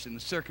situation and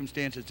the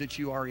circumstances that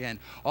you are in,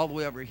 all the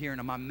way over here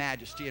into my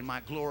majesty and my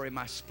glory,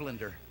 my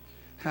splendor.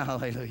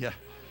 Hallelujah.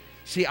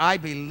 See, I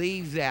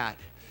believe that,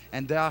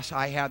 and thus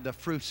I have the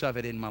fruits of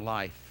it in my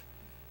life.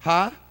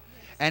 Huh?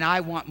 And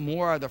I want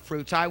more of the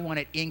fruits. I want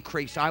it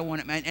increased. I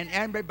want it, and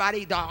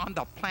everybody on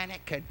the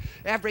planet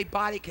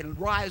everybody can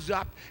rise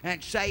up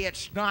and say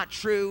it's not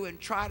true and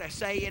try to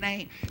say it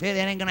ain't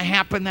going to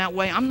happen that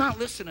way. I'm not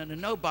listening to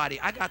nobody.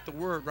 I got the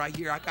Word right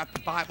here. I got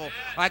the Bible.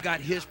 I got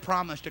His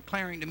promise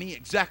declaring to me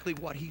exactly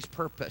what He's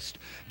purposed.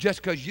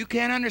 Just because you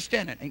can't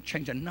understand it ain't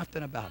changing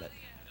nothing about it.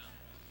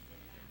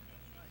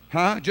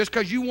 Huh? Just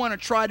because you want to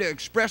try to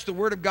express the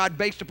Word of God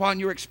based upon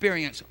your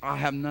experience, I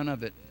have none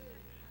of it.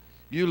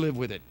 You live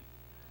with it.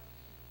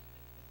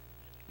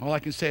 All I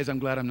can say is I'm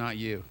glad I'm not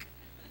you.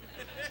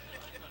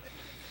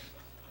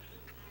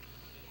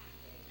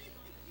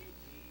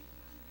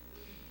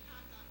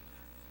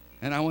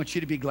 And I want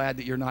you to be glad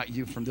that you're not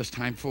you from this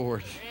time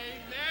forward.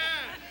 Amen.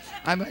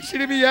 I want you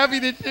to be happy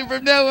that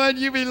from now on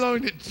you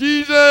belong to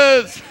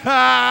Jesus.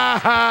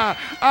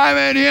 I'm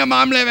in Him.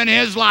 I'm living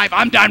His life.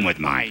 I'm done with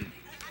mine.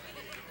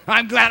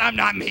 I'm glad I'm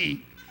not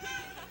me.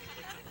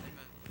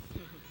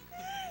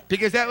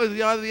 Because that was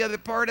the other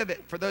part of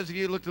it. For those of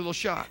you who looked a little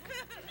shocked.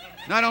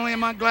 Not only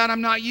am I glad I'm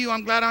not you,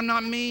 I'm glad I'm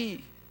not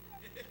me.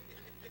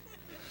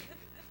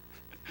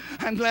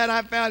 I'm glad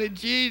I found in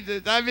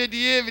Jesus. I'm in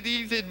Him and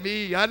He's in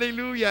me.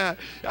 Hallelujah.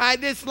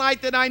 This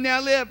life that I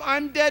now live,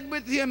 I'm dead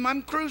with Him.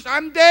 I'm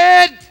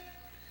dead.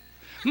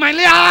 My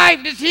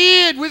life is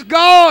hid with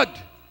God.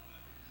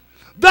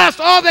 Thus,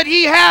 all that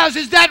He has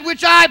is that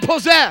which I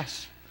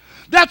possess.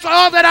 That's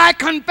all that I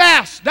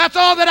confess. That's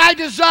all that I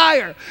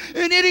desire.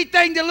 And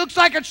anything that looks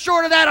like it's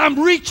short of that, I'm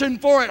reaching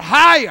for it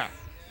higher.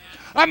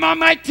 I'm on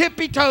my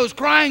tippy toes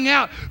crying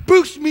out,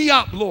 boost me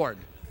up, Lord.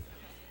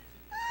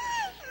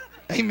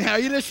 Amen. Are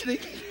you listening?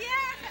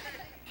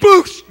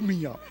 Boost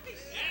me up.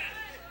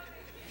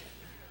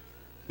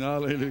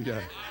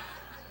 Hallelujah.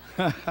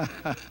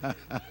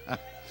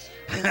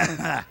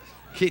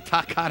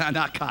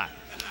 Kitakaranaka.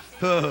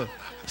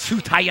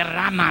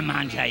 Sutayarama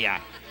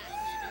manjaya.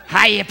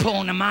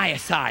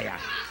 Hayaponamayasaya.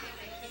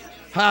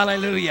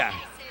 Hallelujah.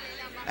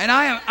 And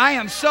I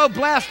am so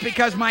blessed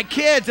because my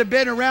kids have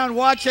been around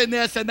watching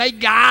this and they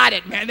got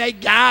it, man. They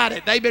got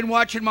it. They've been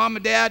watching Mom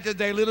and Dad since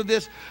they little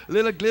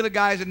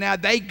guys, and now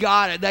they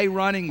got it. They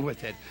running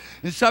with it.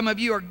 And some of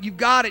you you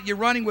got it. You're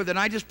running with it. And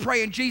I just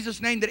pray in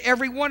Jesus' name that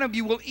every one of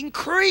you will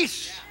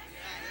increase.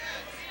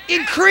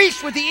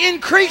 Increase with the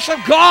increase of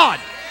God.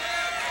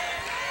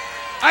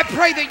 I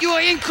pray that you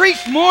will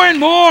increase more and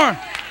more.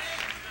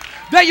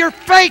 That your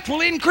faith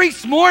will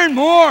increase more and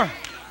more.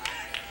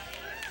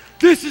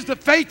 This is the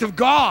faith of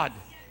God.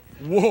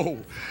 Whoa.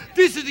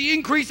 This is the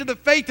increase of the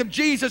faith of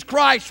Jesus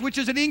Christ, which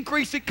is an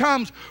increase that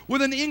comes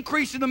with an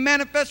increase in the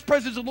manifest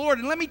presence of the Lord.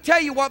 And let me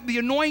tell you what the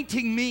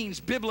anointing means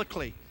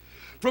biblically.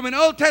 From an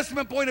Old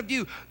Testament point of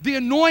view, the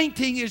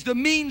anointing is the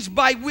means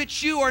by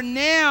which you are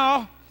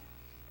now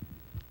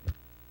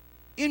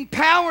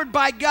empowered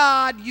by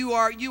God. You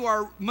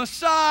are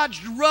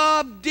massaged,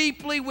 rubbed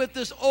deeply with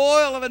this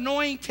oil of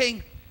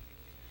anointing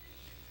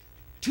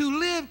to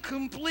live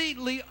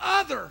completely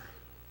other,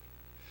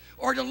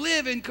 or to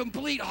live in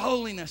complete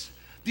holiness.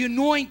 The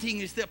anointing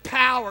is the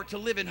power to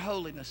live in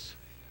holiness.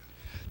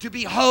 To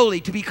be holy,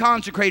 to be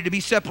consecrated, to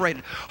be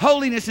separated.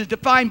 Holiness is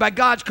defined by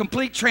God's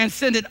complete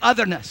transcendent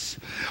otherness.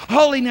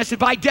 Holiness,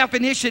 by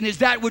definition, is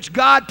that which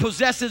God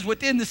possesses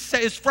within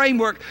His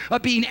framework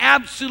of being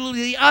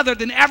absolutely other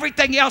than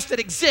everything else that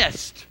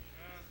exists.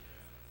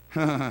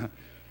 And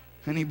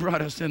He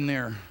brought us in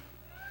there.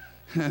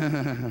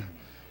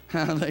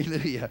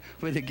 Hallelujah.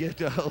 With the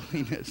gift of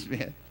holiness,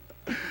 man.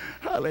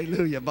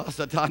 Hallelujah. I'm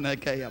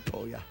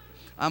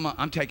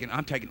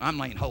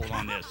laying hold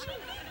on this.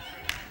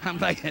 I'm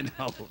laying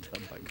hold. Oh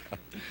my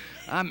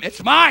God.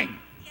 It's mine.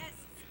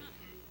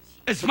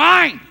 It's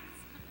mine.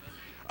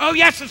 Oh,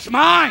 yes, it's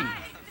mine.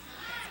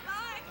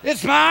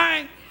 It's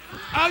mine.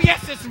 Oh,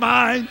 yes, it's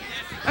mine.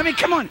 I mean,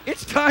 come on.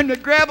 It's time to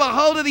grab a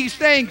hold of these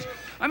things.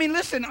 I mean,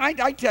 listen, I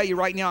tell you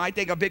right now, I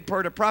think a big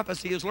part of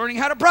prophecy is learning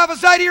how to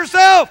prophesy to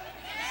yourself.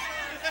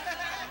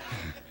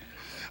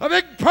 A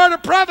big part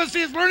of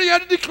prophecy is learning how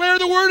to declare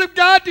the word of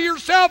God to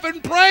yourself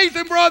and praise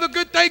Him for all the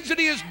good things that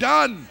He has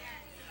done.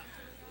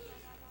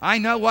 I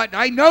know what?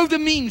 I know the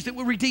means that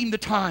will redeem the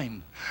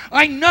time.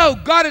 I know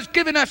God has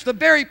given us the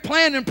very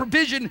plan and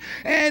provision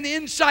and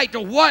insight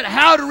to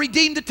how to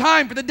redeem the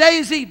time, for the day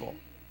is evil.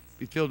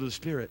 Be filled with the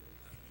Spirit.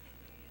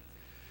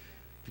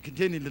 To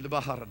continue to the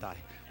Baharadai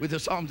with the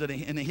psalms and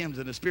the hymns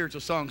and the spiritual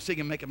songs, sing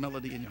and make a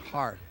melody in your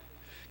heart,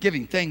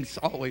 giving thanks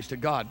always to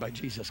God by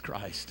Jesus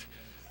Christ.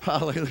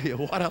 Hallelujah.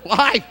 What a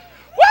life.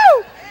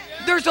 Woo!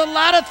 There's a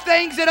lot of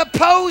things that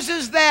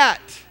opposes that.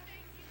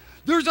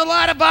 There's a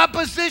lot of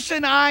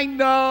opposition. I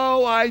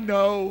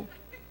know.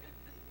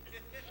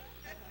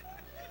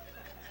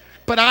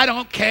 But I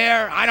don't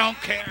care. I don't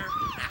care.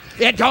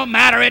 It don't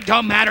matter. It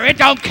don't matter. It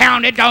don't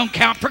count. It don't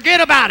count.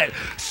 Forget about it.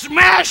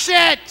 Smash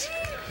it.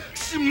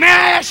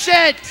 Smash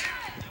it.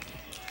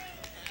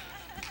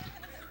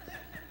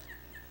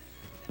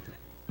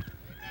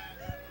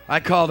 I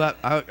called up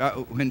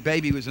when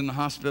baby was in the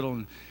hospital,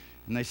 and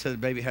they said the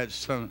baby had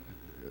some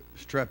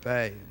strep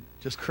A.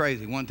 Just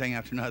crazy, one thing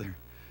after another.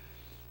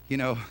 You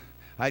know,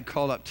 I'd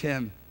called up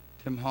Tim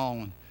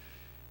Hall,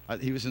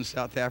 and he was in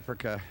South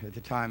Africa at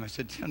the time. I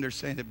said, Tim, they're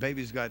saying that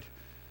baby's got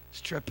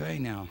strep A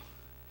now.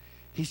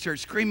 He started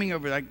screaming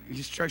over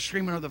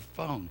the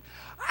phone.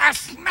 I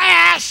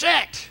smash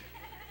it!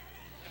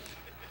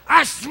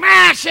 I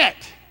smash it!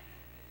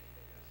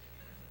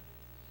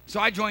 So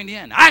I joined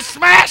in. I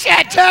smash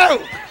it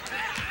too!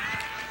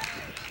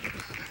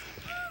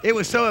 It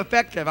was so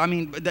effective. I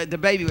mean, the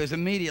baby was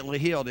immediately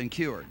healed and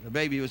cured. The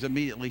baby was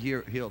immediately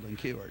healed and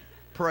cured.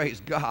 Praise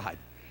God.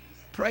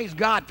 Praise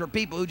God for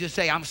people who just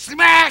say, I'm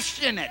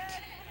smashing it.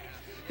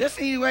 That's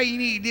the way you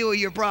need to deal with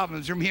your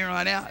problems from here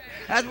on out.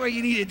 That's where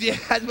you need to deal.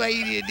 That's why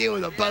you need to deal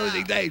with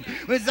opposing things.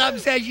 When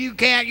something says you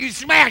can't, you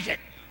smash it.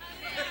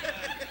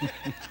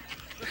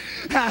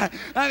 I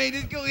mean,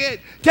 just go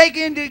ahead.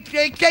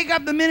 Take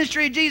up the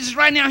ministry of Jesus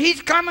right now.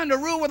 He's coming to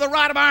rule with a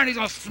rod of iron. He's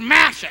going to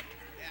smash it.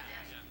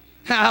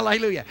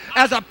 Hallelujah.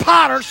 As a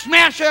potter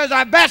smashes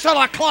a vessel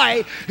of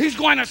clay, He's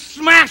going to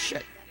smash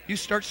it. You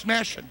start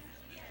smashing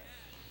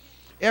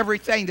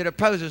everything that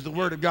opposes the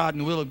Word of God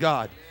and the will of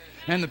God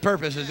and the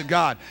purposes of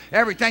God.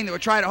 Everything that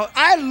would try to hold.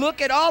 I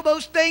look at all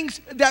those things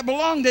that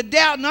belong to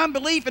doubt and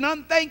unbelief and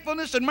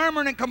unthankfulness and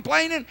murmuring and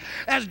complaining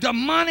as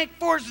demonic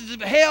forces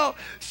of hell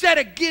set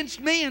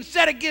against me and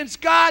set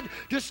against God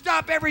to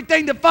stop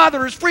everything the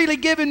Father has freely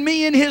given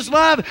me in His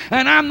love,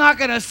 and I'm not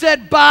going to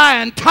sit by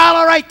and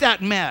tolerate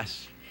that mess.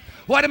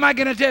 What am I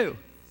going to do?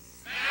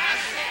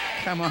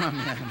 Come on,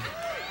 man.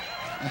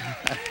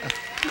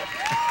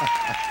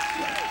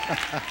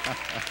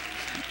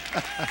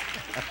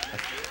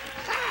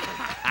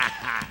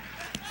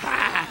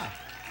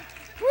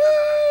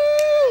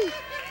 Woo!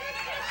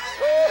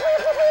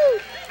 Woo!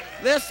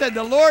 Listen,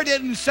 the Lord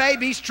didn't say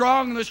be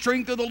strong in the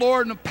strength of the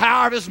Lord and the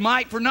power of His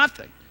might for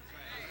nothing.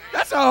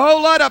 That's a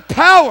whole lot of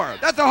power.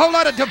 That's a whole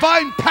lot of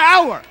divine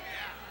power.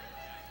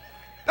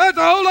 That's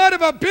a whole lot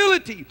of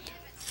ability.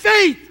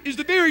 Faith is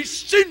the very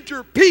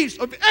centerpiece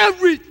of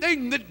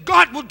everything that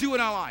God will do in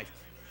our life.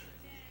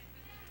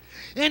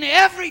 And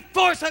every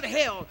force of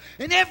hell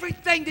and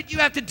everything that you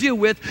have to deal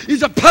with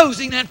is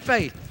opposing that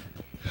faith.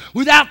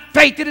 Without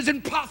faith, it is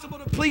impossible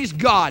to please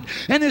God.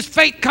 And this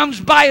faith comes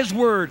by His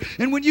Word.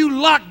 And when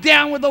you lock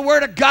down with the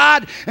Word of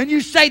God and you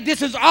say,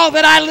 this is all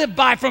that I live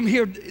by from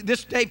here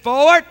this day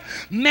forward,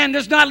 man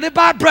does not live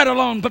by bread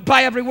alone, but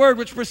by every word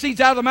which proceeds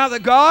out of the mouth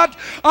of God.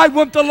 I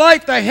want the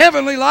life, the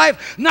heavenly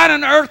life, not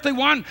an earthly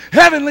one.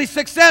 Heavenly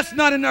success,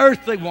 not an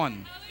earthly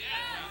one.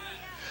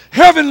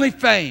 Heavenly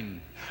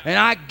fame. And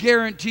I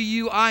guarantee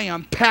you, I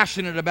am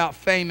passionate about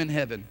fame in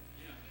heaven.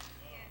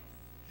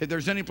 If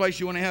there's any place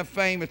you want to have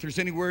fame, if there's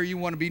anywhere you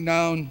want to be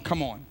known,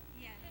 come on.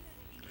 Yes.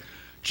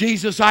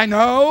 Jesus, I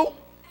know,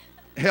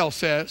 hell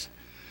says.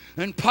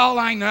 And Paul,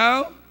 I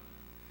know.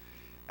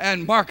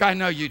 And Mark, I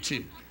know you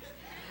too.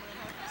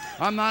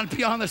 I'm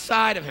not on the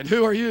side of it.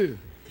 Who are you?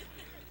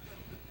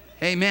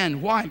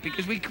 Amen. Why?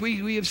 Because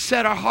we have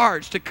set our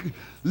hearts to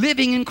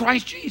living in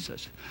Christ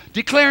Jesus,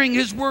 declaring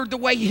His word the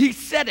way He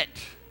said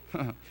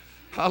it.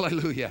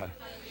 Hallelujah.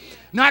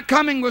 Not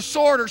coming with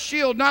sword or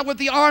shield, not with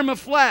the arm of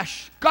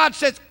flesh. God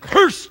says,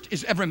 cursed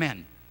is every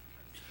man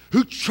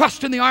who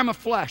trusts in the arm of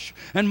flesh,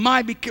 and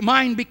mine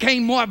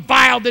became more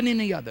vile than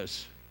any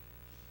others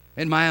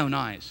in my own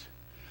eyes.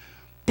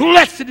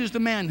 Blessed is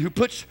the man who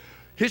puts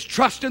his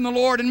trust in the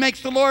Lord and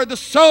makes the Lord the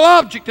sole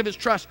object of his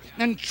trust.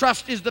 And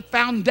trust is the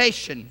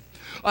foundation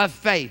of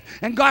faith.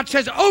 And God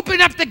says,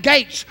 open up the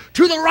gates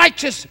to the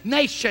righteous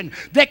nation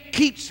that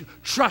keeps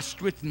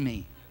trust with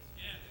me.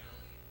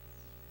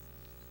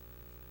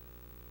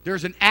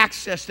 There's an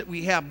access that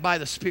we have by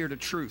the Spirit of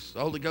truth.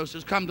 The Holy Ghost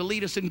has come to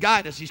lead us and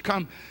guide us. He's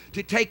come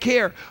to take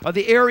care of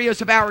the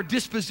areas of our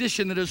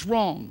disposition that is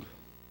wrong.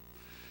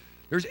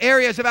 There's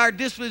areas of our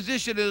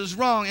disposition that is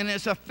wrong, and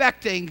it's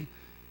affecting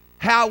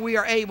how we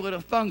are able to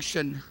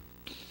function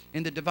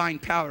in the divine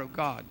power of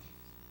God.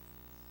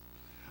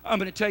 I'm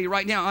going to tell you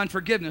right now,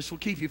 unforgiveness will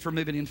keep you from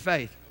moving in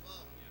faith.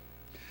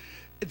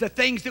 The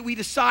things that we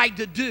decide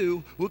to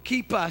do will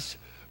keep us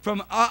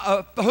from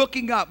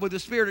hooking up with the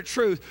Spirit of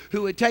truth,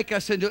 who would take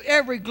us into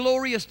every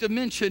glorious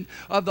dimension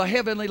of the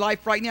heavenly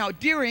life right now.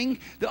 During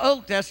the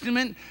Old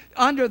Testament,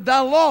 under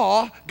the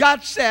law,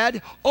 God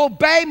said,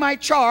 obey my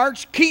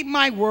charge, keep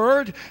my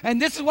word,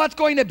 and this is what's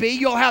going to be.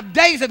 You'll have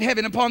days of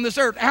heaven upon this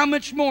earth. How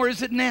much more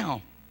is it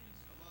now?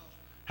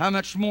 How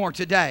much more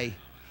today?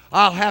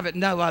 I'll have it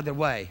no other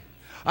way.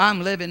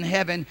 I'm living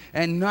heaven,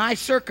 and my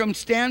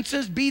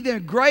circumstances, be they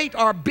great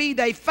or be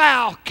they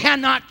foul,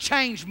 cannot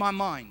change my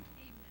mind.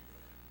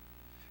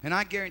 And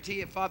I guarantee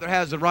you, Father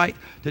has the right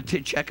to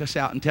check us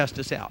out and test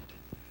us out.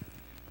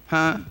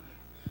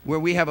 Where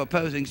we have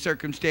opposing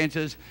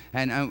circumstances,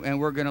 and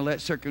we're going to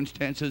let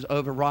circumstances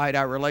override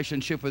our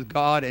relationship with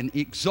God and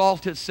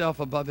exalt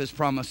itself above His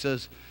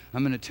promises.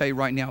 I'm going to tell you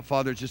right now,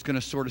 Father's just going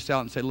to sort us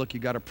out and say, look, you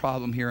got a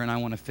problem here, and I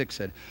want to fix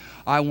it.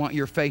 I want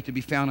your faith to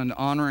be found in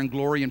honor and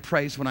glory and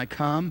praise when I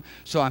come,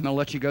 so I'm going to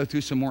let you go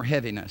through some more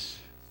heaviness.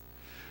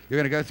 You're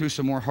going to go through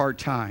some more hard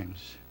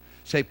times.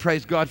 Say,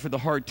 praise God for the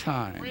hard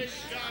times. Praise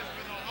God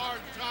for the hard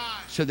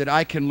times. So that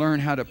I can learn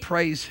how to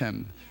praise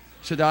Him.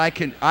 So that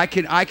I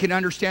can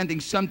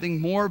understand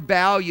something more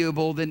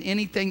valuable than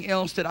anything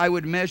else that I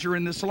would measure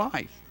in this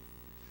life.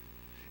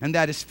 And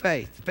that is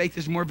faith. Faith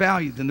is more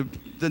valuable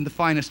than the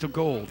finest of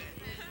gold.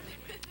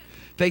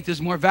 Faith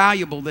is more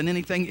valuable than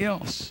anything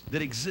else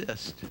that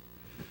exists.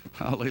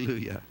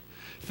 Hallelujah.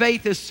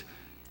 Faith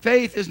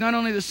is not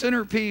only the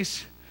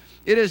centerpiece,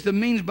 it is the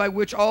means by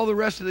which all the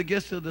rest of the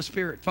gifts of the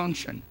Spirit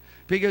function.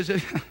 Because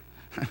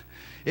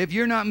if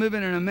you're not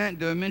moving in a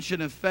dimension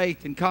of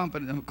faith and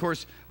confidence, of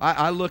course,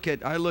 I look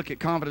at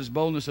confidence,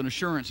 boldness, and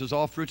assurance as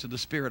all fruits of the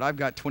Spirit. I've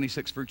got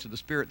 26 fruits of the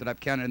Spirit that I've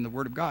counted in the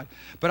Word of God.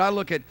 But I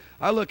look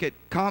at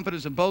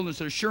confidence and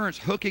boldness and assurance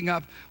hooking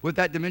up with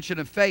that dimension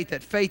of faith.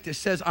 That faith that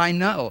says, I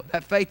know.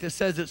 That faith that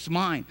says it's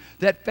mine.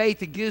 That faith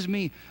that gives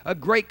me a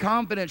great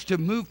confidence to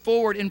move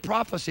forward in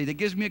prophecy. That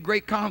gives me a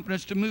great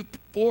confidence to move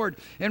forward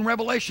in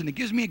revelation. That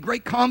gives me a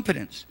great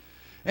confidence.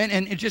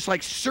 And it just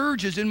like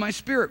surges in my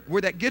spirit,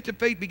 where that gift of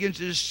faith begins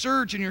to just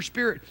surge in your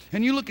spirit.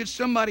 And you look at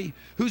somebody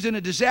who's in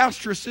a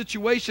disastrous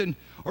situation,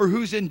 or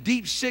who's in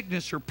deep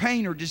sickness or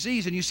pain or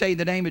disease, and you say, in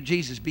the name of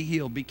Jesus, be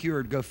healed, be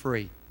cured, go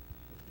free.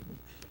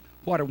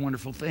 What a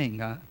wonderful thing,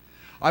 huh?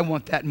 I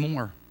want that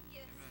more.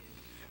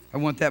 I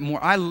want that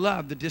more. I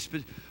love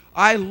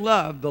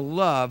the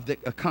love that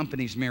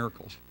accompanies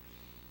miracles.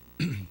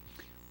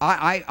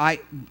 My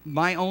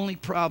only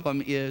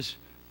problem is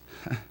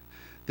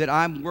that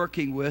I'm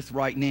working with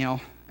right now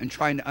and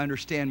trying to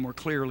understand more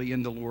clearly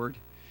in the Lord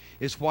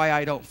is why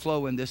I don't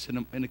flow in this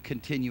in a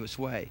continuous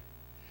way.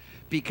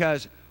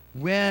 Because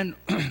when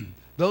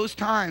those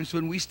times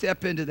when we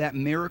step into that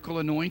miracle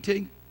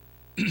anointing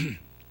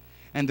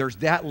and there's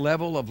that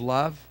level of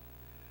love,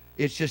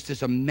 it's just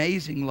this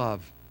amazing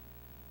love.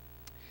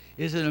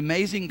 It's an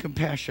amazing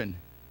compassion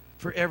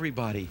for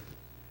everybody.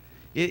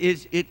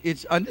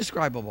 It's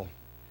undescribable.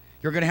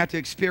 You're going to have to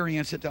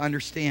experience it to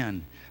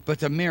understand. But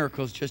the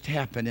miracles just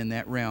happen in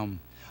that realm.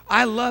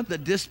 I love the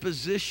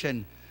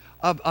disposition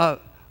of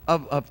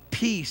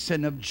peace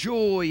and of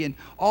joy and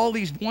all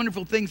these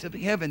wonderful things of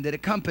heaven that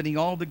accompany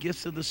all the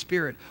gifts of the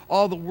Spirit,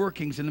 all the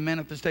workings and the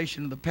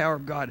manifestation of the power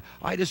of God.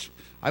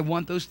 I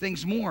want those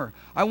things more.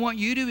 I want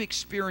you to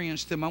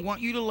experience them. I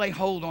want you to lay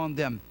hold on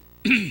them.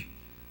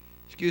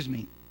 Excuse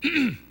me.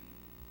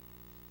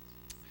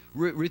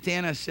 Ruth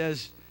Anna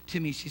says to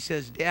me, she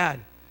says,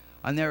 Dad,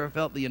 I never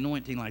felt the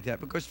anointing like that.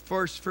 Because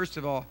first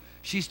of all,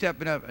 she's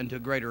stepping up into a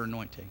greater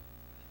anointing.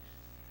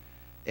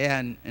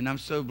 And I'm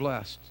so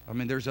blessed. I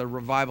mean, there's a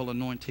revival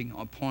anointing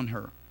upon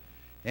her.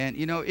 And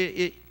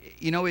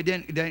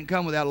it didn't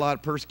come without a lot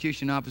of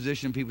persecution and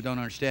opposition. People don't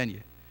understand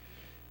you.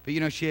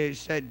 But she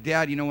said,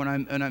 Dad, when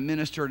I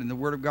ministered and the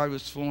Word of God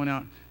was flowing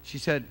out, she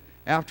said,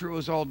 after it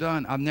was all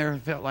done, I've never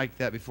felt like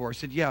that before. I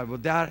said, yeah, well,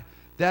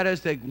 that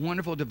is the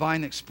wonderful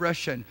divine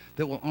expression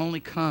that will only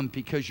come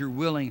because you're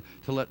willing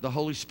to let the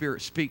Holy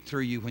Spirit speak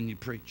through you when you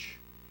preach.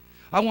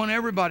 I want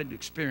everybody to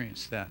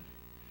experience that.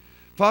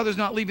 Father's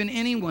not leaving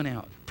anyone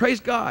out. Praise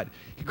God.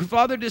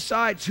 Father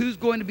decides who's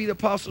going to be the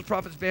apostles,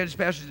 prophets, evangelists,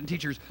 pastors, and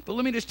teachers. But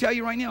let me just tell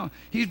you right now,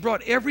 He's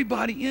brought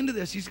everybody into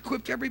this. He's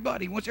equipped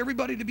everybody. He wants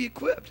everybody to be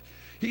equipped.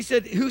 He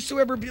said,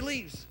 whosoever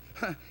believes.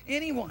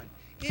 Anyone.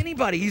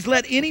 Anybody. He's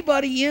let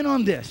anybody in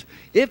on this.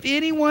 If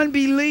anyone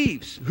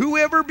believes,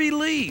 whoever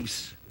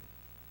believes,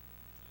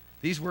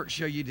 these works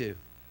shall you do,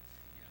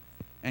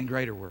 and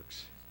greater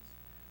works.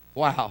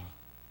 Wow.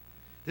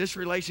 This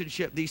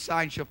relationship, these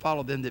signs shall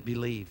follow them that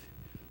believe.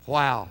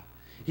 Wow.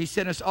 He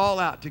sent us all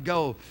out to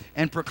go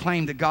and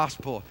proclaim the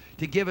gospel,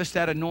 to give us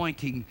that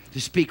anointing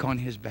to speak on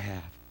His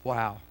behalf.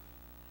 Wow.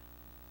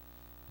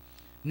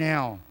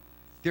 Now,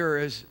 there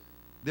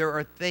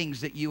are things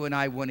that you and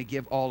I want to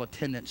give all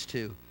attendance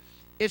to.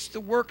 It's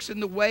the works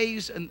and the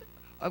ways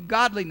of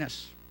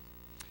godliness.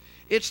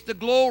 It's the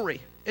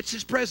glory. It's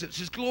His presence.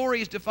 His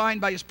glory is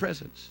defined by His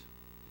presence.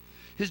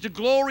 His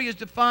glory is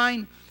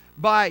defined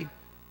by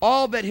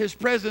all that His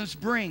presence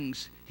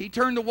brings. He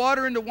turned the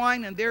water into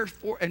wine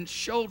and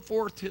showed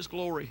forth His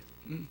glory.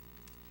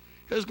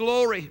 His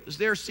glory is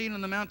there seen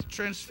on the Mount of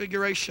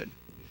Transfiguration.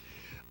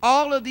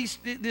 All of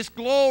this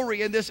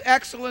glory and this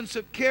excellence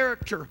of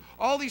character,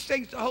 all these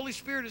things the Holy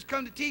Spirit has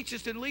come to teach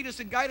us and lead us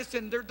and guide us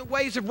in. They're the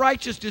ways of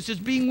righteousness, is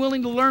being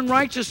willing to learn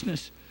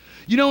righteousness.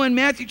 You know, in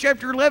Matthew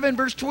chapter 11,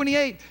 verse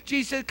 28,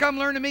 Jesus said, come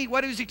learn of me.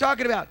 What is He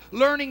talking about?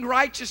 Learning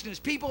righteousness.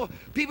 People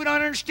don't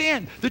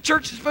understand. The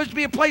church is supposed to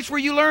be a place where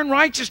you learn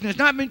righteousness,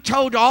 not being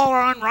told all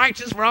are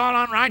unrighteous, we're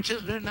all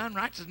unrighteous, they're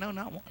unrighteous. No,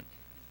 not one.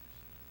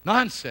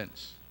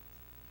 Nonsense.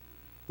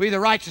 We the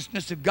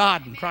righteousness of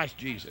God in Christ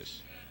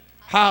Jesus.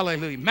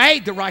 Hallelujah.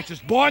 Made the righteous,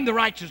 born the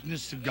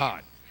righteousness of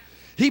God.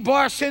 He bore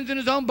our sins in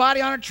His own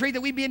body on a tree,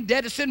 that we being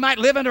dead to sin might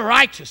live unto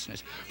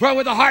righteousness. For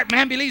with the heart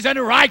man believes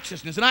unto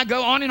righteousness. And I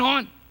go on and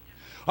on.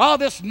 All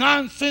this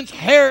nonsense,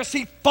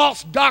 heresy,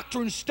 false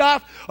doctrine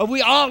stuff of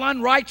we all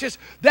unrighteous,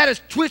 that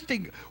is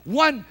twisting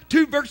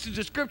 1-2 verses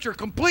of Scripture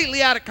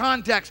completely out of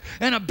context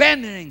and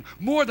abandoning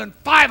more than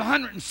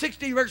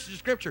 560 verses of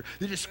Scripture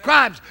that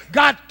describes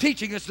God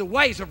teaching us the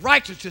ways of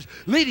righteousness,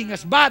 leading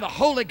us by the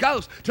Holy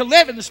Ghost to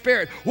live in the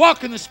Spirit,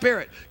 walk in the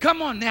Spirit.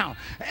 Come on now,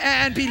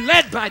 and be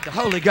led by the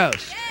Holy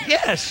Ghost.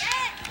 Yes.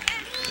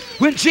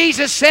 When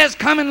Jesus says,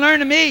 come and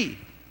learn of me,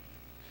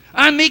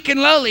 I'm meek and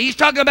lowly. He's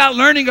talking about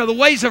learning of the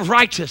ways of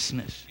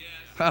righteousness.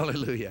 Yes.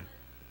 Hallelujah.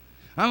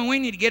 I mean, we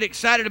need to get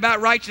excited about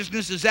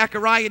righteousness as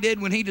Zechariah did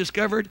when he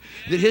discovered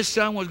that his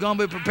son was going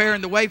to be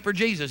preparing the way for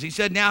Jesus. He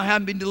said, now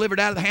having been delivered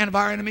out of the hand of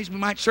our enemies, we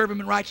might serve Him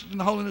in righteousness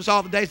and holiness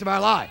all the days of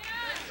our life.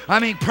 I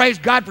mean, praise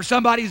God for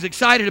somebody who's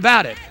excited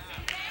about it.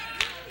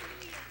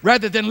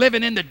 Rather than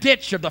living in the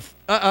ditch of,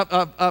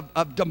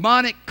 of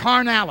demonic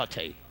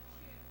carnality.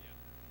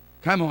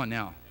 Come on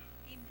now.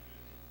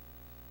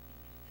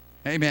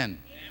 Amen.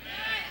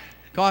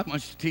 God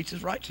wants to teach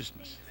us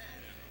righteousness.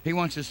 He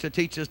wants us to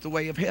teach us the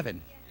way of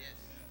heaven.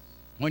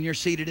 When you're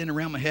seated in the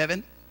realm of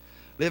heaven,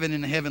 living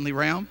in the heavenly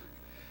realm,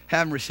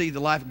 having received the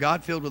life of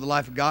God, filled with the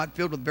life of God,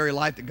 filled with the very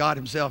life that God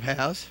Himself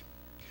has,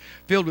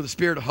 filled with the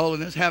Spirit of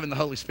holiness, having the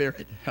Holy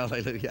Spirit.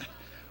 Hallelujah.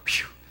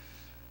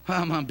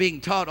 I'm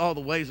being taught all the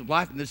ways of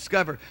life and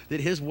discover that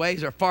His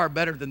ways are far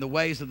better than the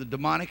ways of the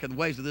demonic and the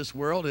ways of this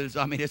world.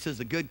 This is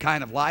a good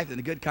kind of life and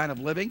a good kind of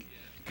living.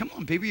 Come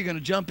on, people, you're going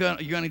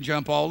to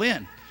jump all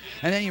in.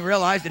 And then you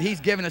realize that He's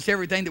given us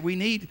everything that we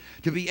need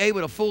to be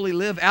able to fully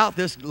live out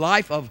this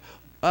life of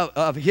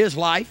His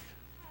life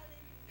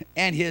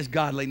and His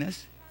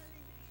godliness.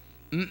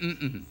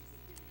 And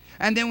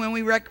then when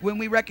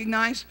we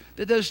recognize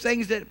that those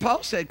things that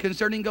Paul said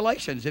concerning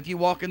Galatians, if you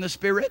walk in the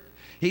Spirit,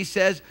 he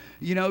says,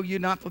 you know, you're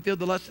not fulfilled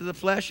the lust of the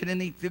flesh. And then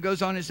he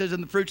goes on and says,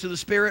 and the fruits of the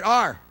Spirit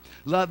are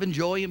love and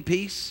joy and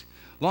peace,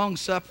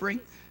 long-suffering,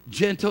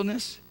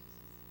 gentleness,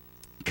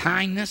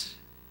 kindness,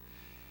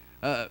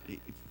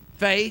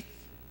 faith,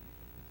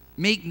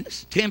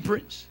 meekness,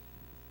 temperance.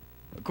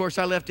 Of course,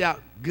 I left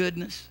out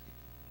goodness.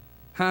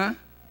 Huh?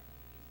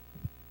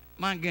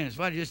 My goodness,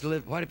 what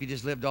if you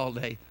just lived all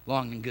day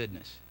long in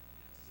goodness?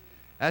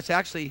 That's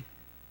actually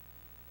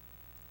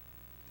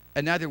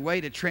another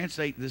way to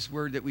translate this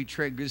word that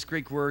this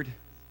Greek word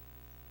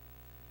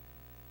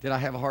that I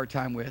have a hard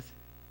time with,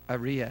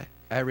 aria.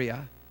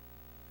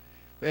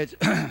 It's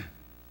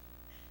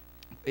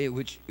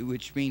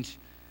which means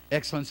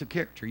excellence of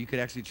character. You could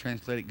actually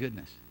translate it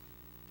goodness.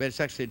 But it's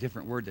actually a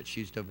different word that's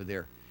used over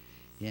there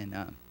in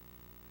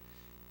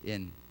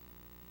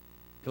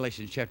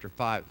Galatians chapter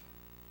 5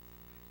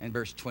 and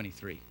verse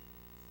 23.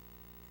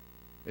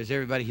 Is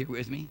everybody here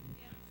with me?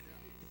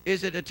 Yeah.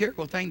 Is it a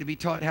terrible thing to be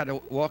taught how to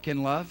walk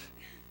in love?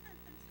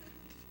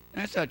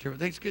 That's not a terrible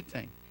thing. It's a good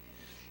thing.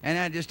 And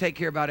that just take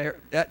care about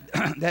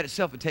that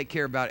itself would take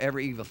care about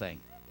every evil thing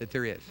that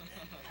there is.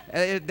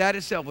 That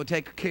itself will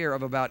take care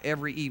of about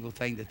every evil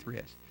thing that there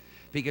is.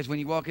 Because when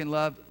you walk in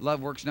love,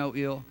 love works no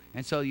ill,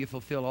 and so you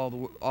fulfill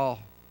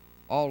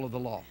all of the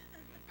law.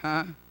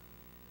 Huh?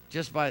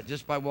 Just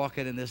by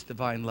walking in this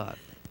divine love.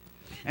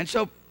 And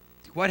so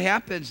what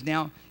happens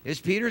now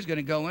is Peter's going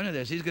to go into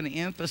this. He's going to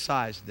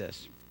emphasize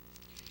this.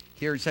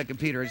 Here in 2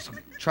 Peter, let's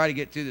try to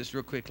get through this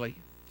real quickly.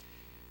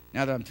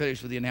 Now that I'm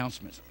finished with the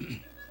announcements.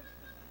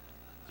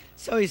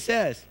 So he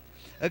says,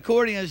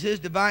 according as His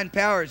divine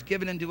power is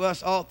given unto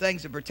us all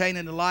things that pertain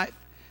unto life.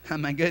 Oh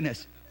my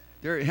goodness.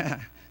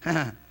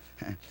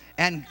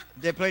 And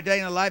they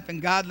pertain to life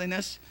and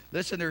godliness.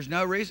 Listen, there's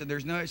no reason,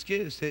 there's no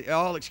excuse.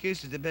 All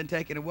excuses have been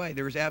taken away.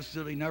 There is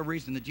absolutely no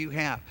reason that you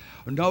have,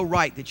 or no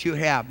right that you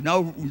have,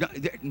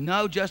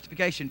 no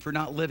justification for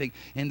not living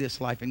in this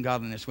life and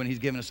godliness when He's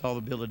given us all the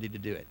ability to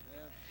do it.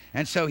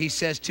 And so he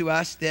says to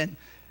us then,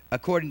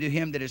 according to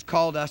Him that has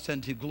called us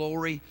unto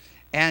glory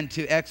and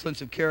to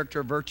excellence of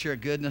character, virtue, or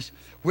goodness,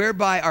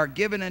 whereby are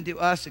given unto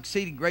us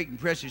exceeding great and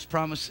precious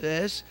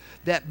promises,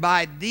 that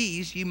by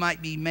these you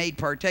might be made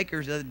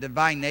partakers of the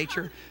divine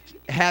nature,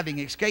 having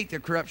escaped the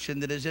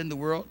corruption that is in the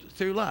world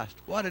through lust.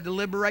 What a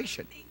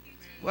deliberation.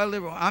 Well,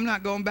 I'm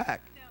not going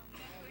back.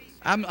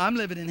 I'm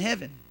living in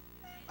heaven.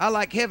 I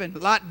like heaven a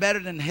lot better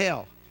than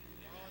hell.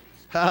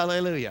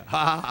 Hallelujah.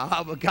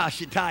 I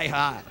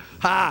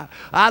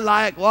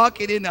like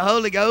walking in the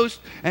Holy Ghost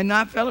and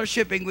not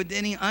fellowshipping with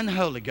any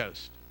unholy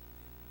ghost.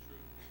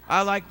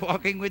 I like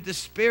walking with the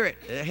Spirit,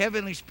 the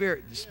heavenly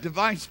Spirit, this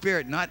divine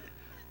Spirit, not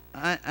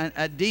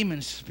a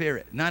demon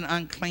spirit, not an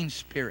unclean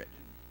spirit.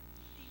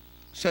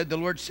 So the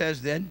Lord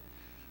says then,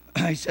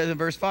 he says in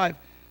verse 5,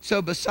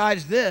 so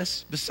besides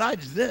this,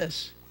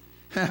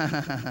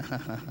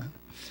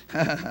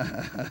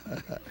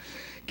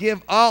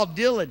 give all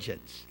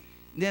diligence.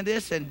 Now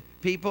listen,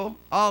 people,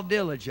 all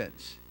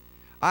diligence.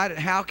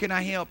 How can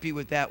I help you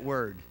with that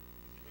word?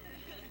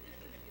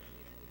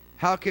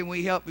 How can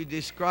we help you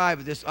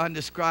describe this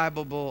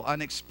undescribable,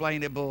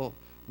 unexplainable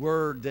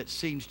word that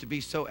seems to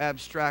be so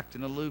abstract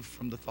and aloof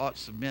from the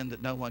thoughts of men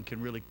that no one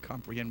can really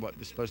comprehend what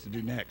they're supposed to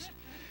do next?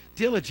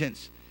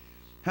 Diligence.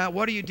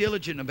 What are you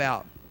diligent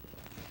about?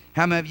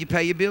 How many of you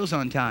pay your bills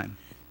on time?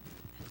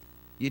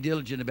 You're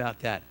diligent about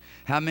that.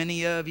 How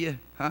many of you,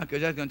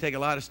 because that's going to take a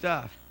lot of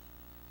stuff,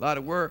 a lot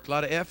of work, a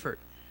lot of effort.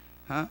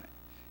 How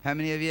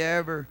many of you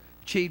ever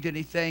achieved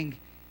anything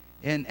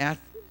in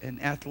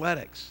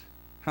athletics?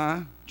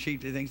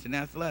 Achieved things in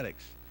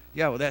athletics?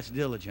 Yeah, well, that's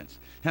diligence.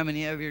 How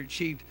many of you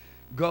achieved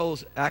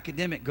goals,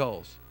 academic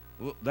goals?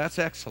 Well, that's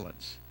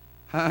excellence.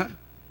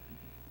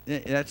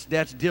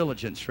 That's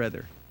diligence,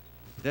 rather.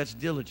 That's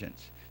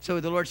diligence. So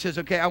the Lord says,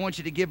 okay, I want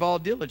you to give all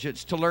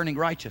diligence to learning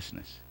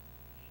righteousness.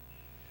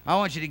 I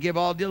want you to give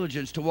all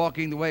diligence to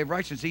walking the way of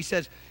righteousness. He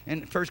says in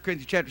 1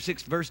 Corinthians chapter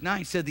 6, verse 9,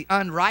 he said, the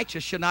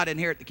unrighteous shall not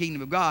inherit the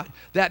kingdom of God.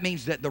 That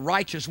means that the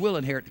righteous will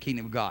inherit the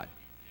kingdom of God.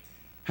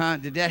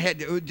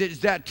 Is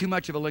that too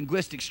much of a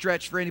linguistic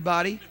stretch for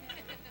anybody?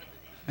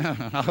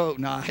 I hope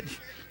not.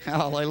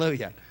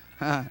 Hallelujah.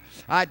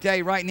 I tell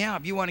you right now,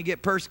 if you want to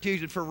get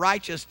persecuted for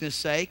righteousness'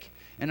 sake,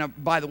 and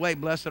by the way,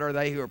 blessed are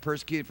they who are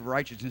persecuted for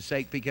righteousness'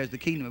 sake, because the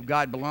kingdom of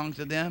God belongs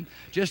to them.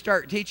 Just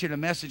start teaching a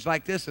message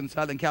like this in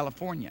Southern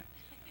California.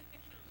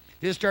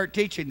 Just start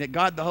teaching that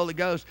God the Holy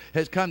Ghost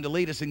has come to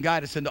lead us and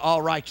guide us into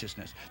all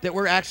righteousness. That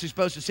we're actually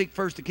supposed to seek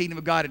first the kingdom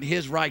of God and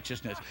His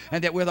righteousness.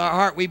 And that with our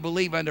heart we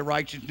believe unto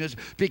righteousness,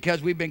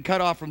 because we've been cut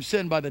off from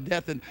sin by the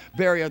death and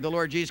burial of the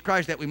Lord Jesus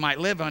Christ, that we might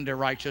live under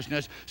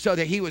righteousness, so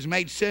that He was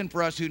made sin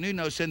for us who knew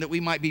no sin, that we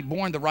might be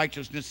born the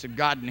righteousness of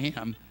God in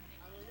Him.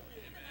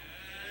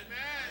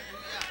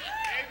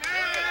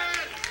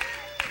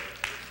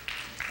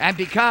 And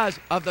because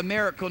of the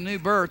miracle new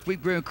birth,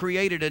 we've been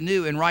created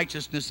anew in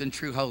righteousness and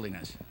true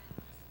holiness,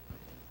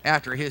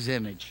 after His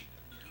image.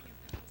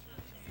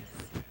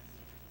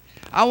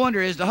 I wonder,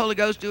 is the Holy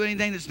Ghost do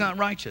anything that's not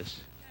righteous?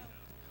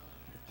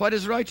 What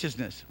is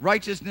righteousness?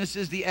 Righteousness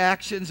is the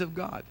actions of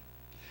God.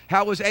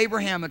 How was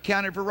Abraham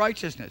accounted for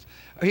righteousness?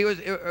 It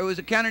was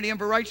accounted to him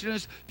for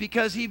righteousness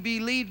because he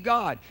believed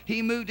God.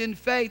 He moved in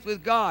faith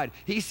with God.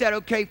 He said,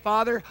 okay,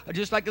 Father,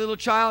 just like a little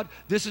child,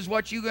 this is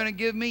what you're going to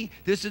give me.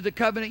 This is the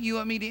covenant you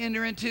want me to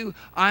enter into.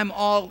 I'm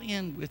all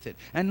in with it.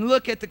 And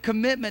look at the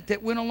commitment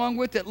that went along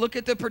with it. Look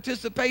at the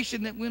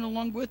participation that went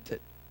along with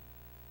it.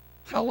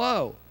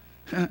 Hello.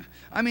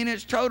 I mean,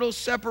 it's total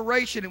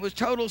separation. It was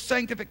total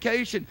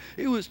sanctification.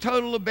 It was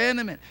total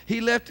abandonment.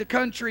 He left the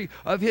country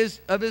of his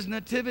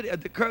nativity,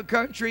 the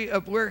country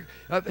of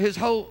his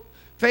whole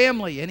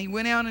family, and he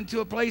went out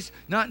into a place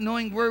not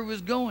knowing where he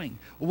was going,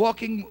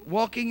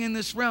 walking in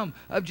this realm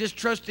of just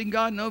trusting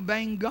God and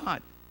obeying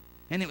God,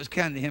 and it was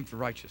counted to him for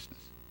righteousness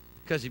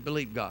because he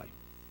believed God.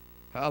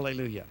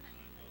 Hallelujah.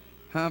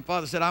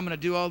 Father said, "I'm going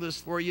to do all this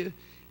for you,"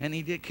 and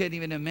he couldn't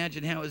even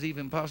imagine how it was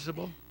even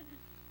possible.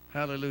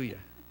 Hallelujah.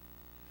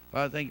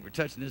 Father, thank you for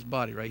touching this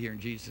body right here in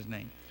Jesus'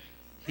 name.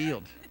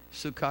 Healed.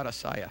 Sukata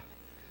Saya.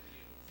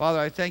 Father,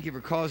 I thank you for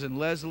causing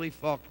Leslie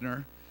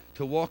Faulkner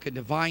to walk in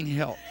divine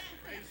health.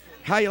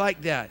 How you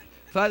like that?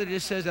 Father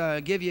just says, I'll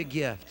give you a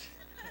gift.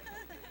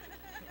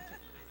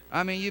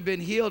 I mean, you've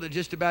been healed of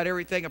just about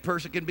everything a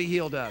person can be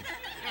healed of.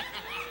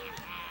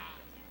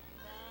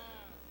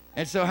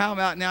 And so how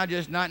about now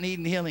just not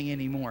needing healing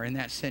anymore in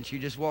that sense? You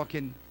just walk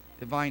in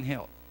divine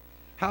health.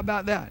 How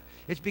about that?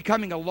 It's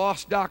becoming a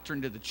lost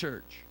doctrine to the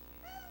church.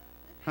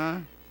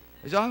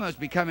 It's almost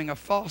becoming a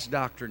false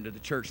doctrine to the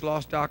church.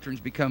 Lost doctrines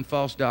become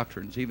false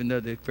doctrines, even though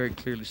they're very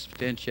clearly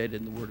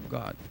substantiated in the Word of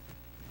God.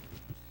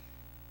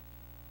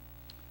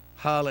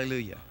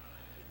 Hallelujah.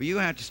 But you're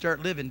going to have to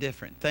start living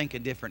different,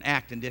 thinking different,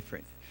 acting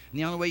different. And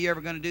the only way you're ever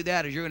going to do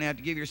that is you're going to have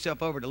to give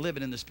yourself over to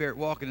living in the Spirit,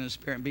 walking in the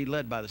Spirit, and be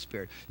led by the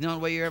Spirit. And the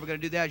only way you're ever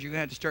going to do that is you're going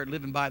to have to start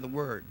living by the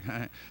Word.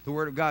 The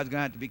Word of God is going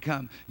to have to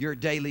become your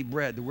daily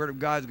bread. The Word of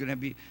God is going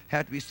to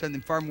have to be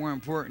something far more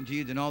important to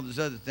you than all those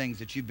other things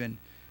that you've been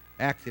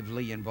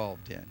actively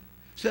involved in.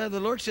 So the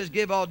Lord says,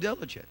 give all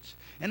diligence.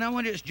 And I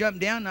want to just jump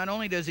down. Not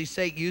only does he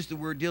say, use the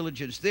word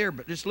diligence there,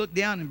 but just look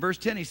down in verse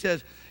 10. He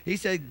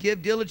said,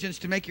 give diligence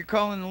to make your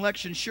call and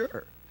election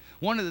sure.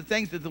 One of the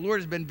things that the Lord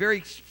has been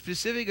very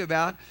specific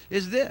about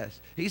is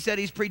this. He said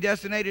he's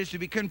predestinated us to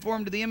be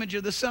conformed to the image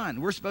of the Son.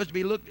 We're supposed to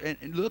be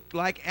look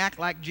like, act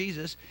like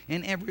Jesus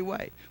in every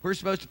way. We're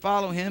supposed to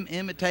follow him,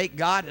 imitate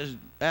God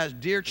as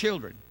dear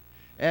children.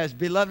 as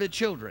beloved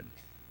children.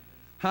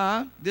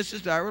 Huh? This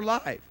is our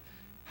life.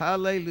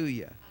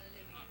 Hallelujah.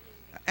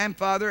 And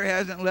Father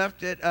hasn't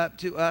left it up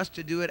to us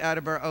to do it out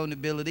of our own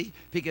ability,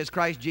 because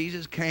Christ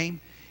Jesus came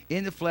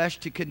in the flesh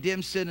to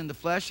condemn sin in the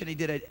flesh, and he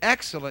did an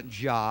excellent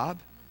job.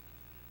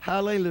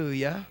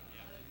 Hallelujah.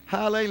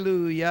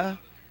 Hallelujah.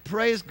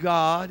 Praise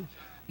God.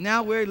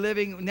 Now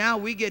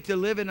we get to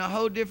live in a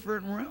whole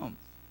different realm.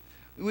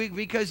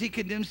 Because he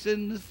condemns sin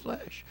in the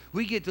flesh,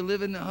 we get to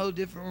live in a whole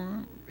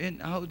different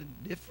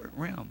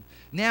realm.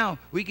 Now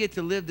we get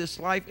to live this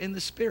life in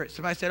the Spirit.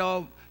 Somebody said,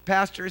 "Oh,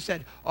 pastor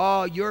said,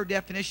 oh, your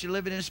definition of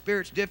living in the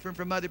Spirit is different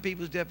from other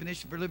people's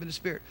definition for living in the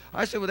Spirit."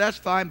 I said, "Well, that's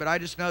fine, but I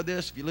just know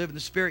this: if you live in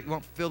the Spirit, you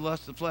won't fulfill the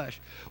lust of the flesh."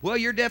 "Well,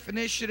 your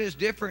definition is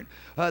different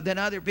than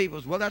other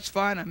people's." "Well, that's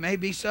fine. It may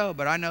be so,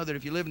 but I know that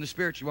if you live in the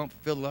Spirit, you won't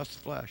fulfill the lust of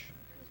the flesh."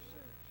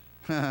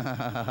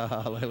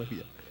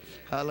 Hallelujah.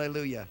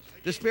 Hallelujah.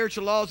 The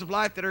spiritual laws of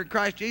life that are in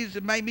Christ Jesus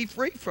have made me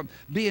free from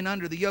being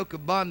under the yoke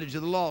of bondage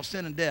of the law of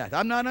sin and death.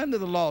 I'm not under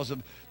the laws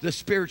of the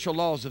spiritual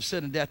laws of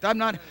sin and death. I'm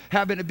not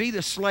having to be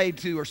the slave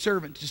to or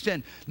servant to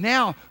sin.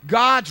 Now,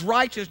 God's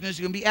righteousness is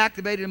going to be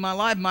activated in my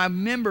life. My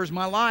members,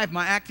 my life,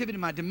 my activity,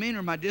 my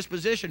demeanor, my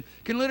disposition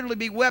can literally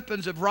be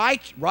weapons of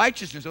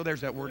righteousness. Oh,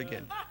 there's that word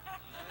again.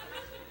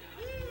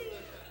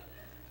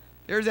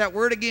 There's that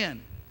word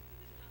again.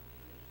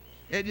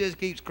 It just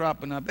keeps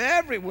cropping up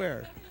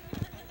everywhere.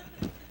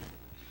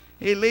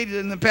 He leads us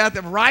in the path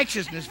of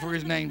righteousness for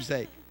his name's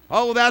sake.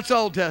 Oh, that's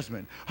Old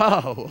Testament.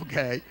 Oh,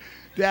 okay.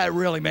 That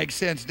really makes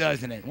sense,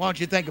 doesn't it? Why don't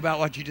you think about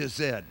what you just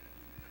said?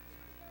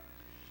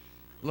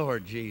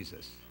 Lord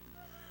Jesus.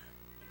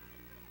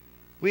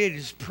 We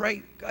just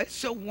pray. It's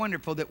so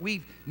wonderful that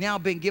we've now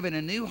been given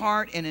a new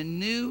heart and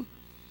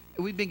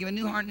we've been given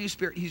a new heart and a new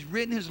spirit. He's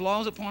written his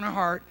laws upon our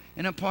heart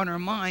and upon our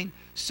mind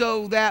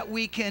so that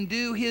we can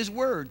do his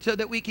word, so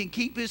that we can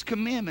keep his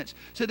commandments,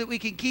 so that we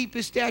can keep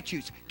his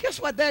statutes. Guess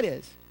what that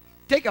is?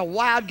 Take a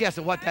wild guess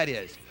at what that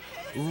is.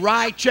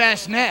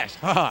 Righteousness.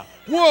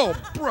 Whoa,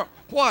 bro.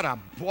 What a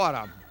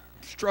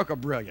stroke of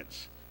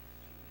brilliance.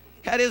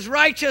 That is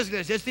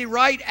righteousness. It's the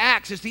right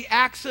acts. It's the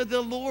acts of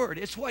the Lord.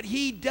 It's what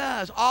he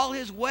does. All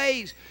his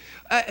ways,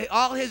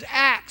 all his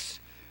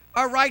acts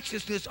are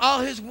righteousness.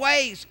 All his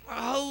ways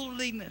are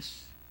holiness.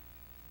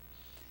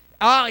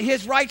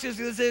 His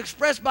righteousness is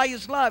expressed by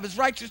his love. His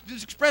righteousness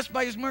is expressed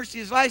by his mercy.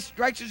 His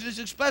righteousness is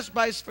expressed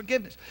by his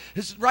forgiveness.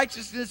 His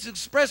righteousness is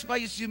expressed by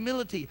his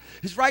humility.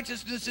 His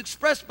righteousness is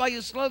expressed by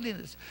his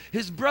lowliness,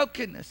 his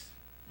brokenness,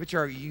 which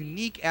are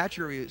unique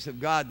attributes of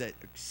God that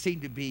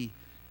seem to be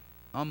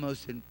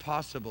almost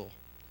impossible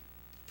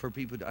for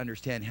people to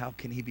understand. How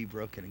can he be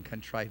broken and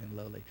contrite and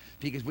lowly?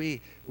 Because we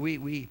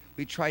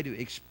try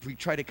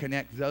to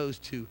connect those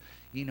to,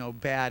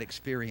 bad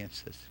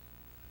experiences,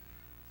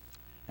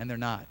 and they're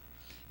not.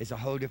 It's a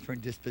whole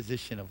different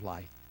disposition of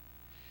life.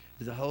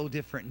 It's a whole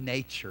different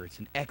nature. It's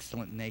an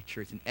excellent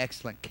nature. It's an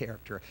excellent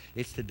character.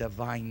 It's the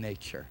divine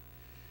nature.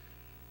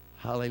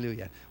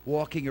 Hallelujah.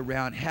 Walking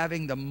around,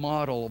 having the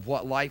model of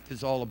what life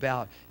is all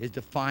about is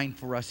defined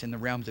for us in the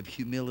realms of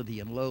humility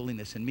and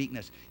lowliness and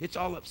meekness. It's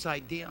all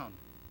upside down,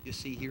 you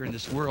see, here in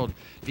this world,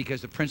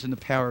 because the prince and the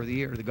power of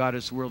the air, the God of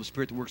this world, the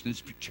spirit that works in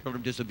the children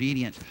of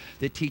disobedience,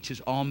 that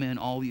teaches all men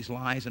all these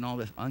lies and all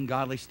this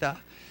ungodly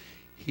stuff.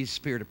 He's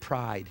spirit of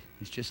pride.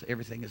 It's just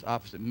everything is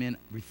opposite. Men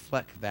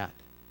reflect that.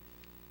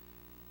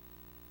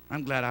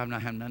 I'm glad I'm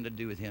not having nothing to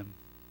do with him.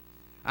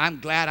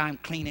 I'm glad I'm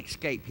clean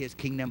escape his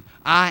kingdom.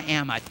 I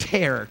am a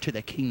terror to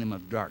the kingdom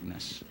of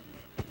darkness.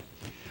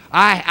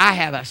 I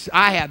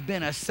have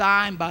been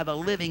assigned by the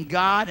living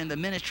God and the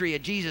ministry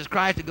of Jesus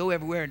Christ to go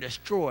everywhere and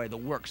destroy the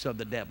works of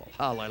the devil.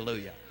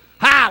 Hallelujah.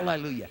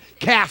 Hallelujah.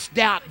 Cast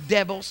out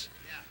devils.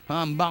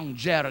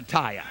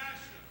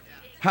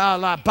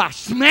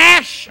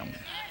 Smash them.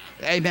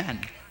 Amen.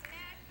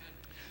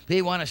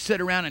 They want to sit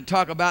around and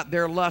talk about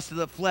their lust of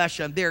the flesh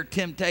and their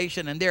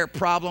temptation and their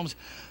problems.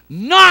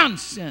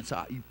 Nonsense.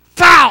 You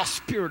foul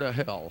spirit of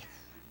hell.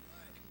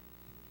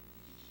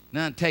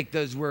 Now take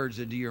those words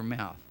into your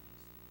mouth.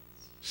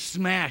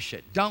 Smash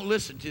it. Don't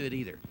listen to it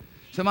either.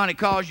 Somebody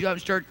calls you up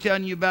and starts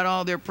telling you about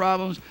all their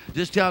problems,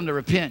 just tell them to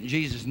repent in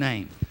Jesus'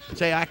 name.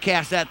 Say, I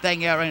cast that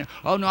thing out right now.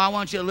 Oh, no, I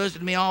want you to listen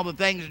to me, all the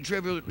things and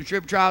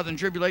trials and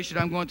tribulation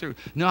I'm going through.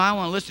 No, I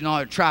want to listen to all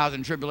the trials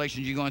and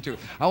tribulations you're going through.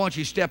 I want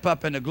you to step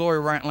up in the glory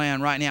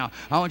land right now.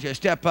 I want you to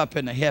step up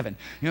into heaven.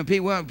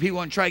 People want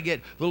to try to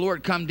get the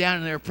Lord come down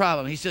in their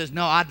problem. He says,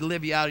 no, I'd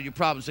deliver you out of your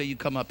problem so you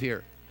come up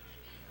here.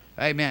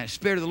 Amen. The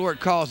Spirit of the Lord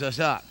calls us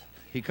up.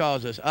 He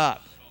calls us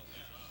up.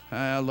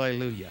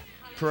 Hallelujah.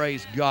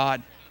 Praise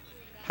God.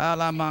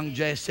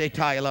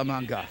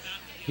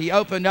 He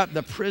opened up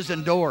the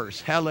prison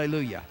doors.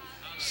 Hallelujah.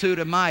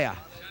 Sudamaya,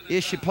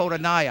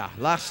 Ishipodanaya,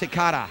 La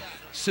Sikara,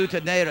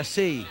 Sutanera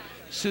Si,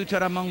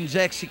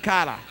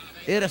 Sutaramonzexikara,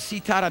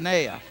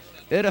 Irasitaranea,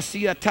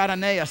 Irasia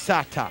Taranea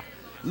Sata,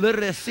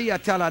 Lirasia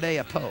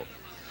Taladea Po.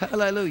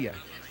 Hallelujah.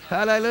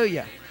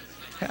 Hallelujah.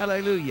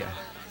 Hallelujah.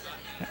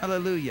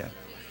 Hallelujah.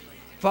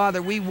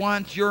 Father, we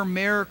want your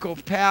miracle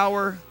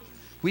power.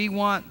 We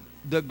want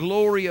the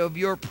glory of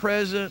your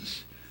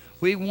presence.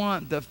 We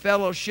want the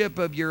fellowship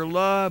of your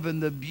love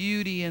and the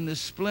beauty and the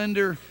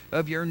splendor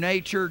of your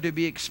nature to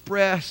be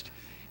expressed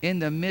in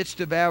the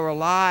midst of our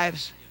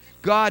lives.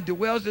 God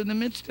dwells in the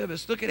midst of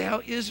us. Look at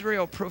how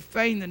Israel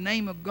profaned the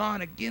name of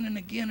God again and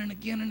again and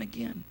again and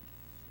again.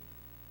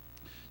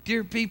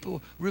 Dear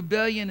people,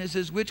 rebellion is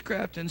as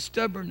witchcraft and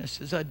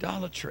stubbornness is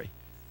idolatry.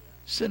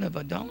 Sin of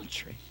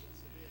idolatry.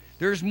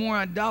 There's more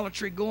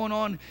idolatry going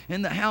on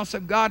in the house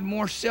of God,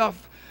 more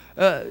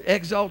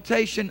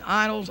exaltation,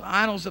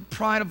 idols of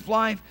pride of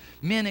life,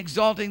 men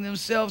exalting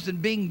themselves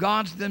and being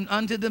gods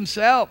unto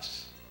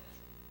themselves.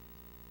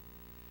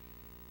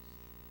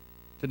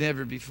 Than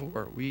ever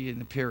before, we in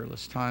the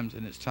perilous times,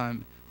 and it's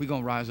time, we're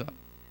going to rise up.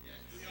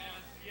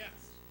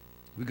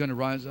 We're going to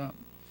rise up.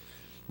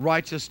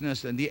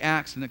 Righteousness and the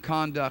acts and the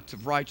conduct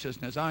of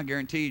righteousness. I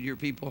guarantee you, dear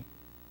people,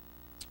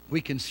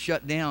 we can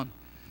shut down.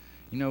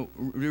 You know,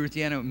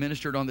 Ruthiana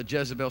ministered on the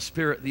Jezebel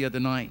spirit the other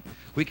night.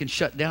 We can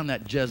shut down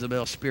that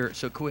Jezebel spirit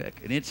so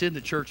quick. And it's in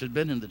the church. It's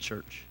been in the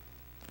church.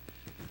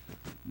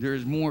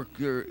 There's more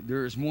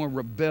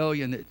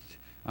rebellion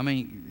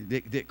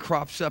that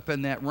crops up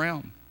in that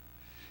realm.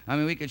 I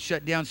mean, we could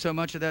shut down so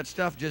much of that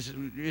stuff just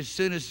as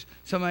soon as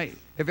somebody,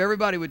 if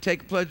everybody would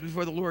take a pledge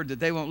before the Lord that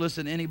they won't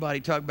listen to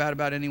anybody talk bad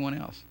about anyone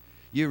else.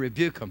 You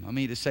rebuke them. I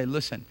mean, to say,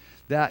 listen,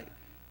 that,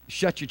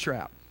 shut your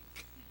trap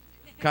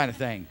kind of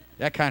thing.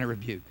 That kind of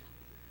rebuke.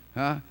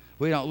 Huh?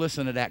 We don't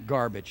listen to that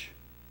garbage.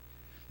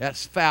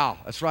 That's foul.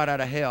 That's right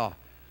out of hell.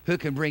 Who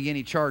can bring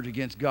any charge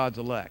against God's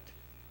elect?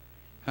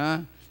 Huh?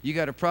 You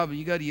got a problem,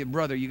 you go to your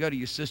brother, you go to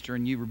your sister,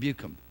 and you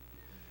rebuke them.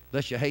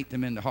 Unless you hate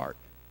them in the heart.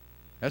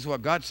 That's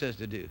what God says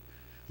to do.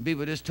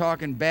 People just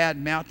talking bad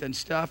mouth and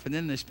stuff, and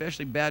then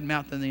especially bad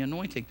mouth and the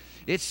anointing.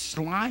 It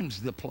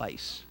slimes the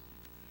place.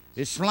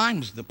 It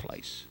slimes the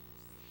place.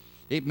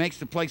 It makes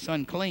the place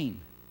unclean.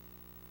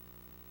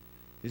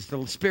 It's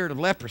the spirit of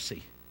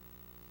leprosy.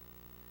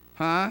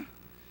 Huh?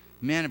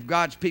 Man, if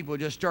God's people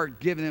just start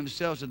giving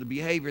themselves to the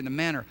behavior and the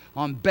manner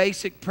on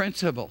basic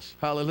principles,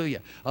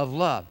 hallelujah, of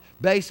love.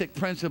 Basic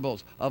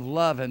principles of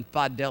love and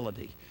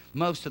fidelity.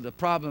 Most of the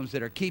problems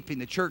that are keeping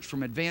the church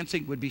from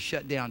advancing would be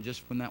shut down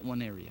just from that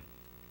one area.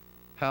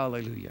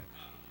 Hallelujah.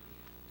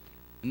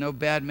 No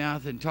bad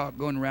mouth and talk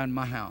going around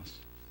my house.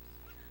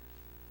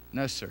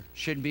 No, sir.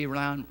 Shouldn't be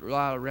around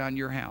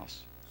your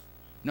house.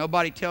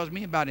 Nobody tells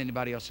me about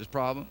anybody else's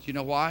problems. You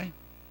know why?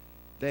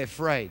 They're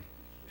afraid.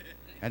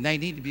 And they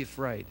need to be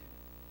afraid.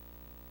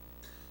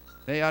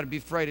 They ought to be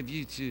afraid of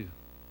you too.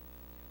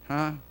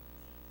 Huh?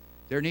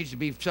 There needs to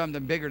be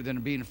something bigger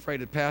than being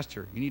afraid of the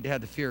pastor. You need to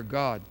have the fear of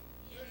God.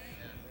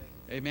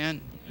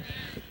 Amen.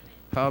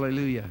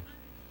 Hallelujah.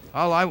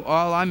 All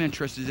I'm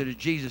interested in is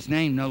Jesus'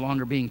 name no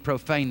longer being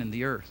profaned in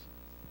the earth.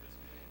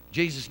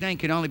 Jesus' name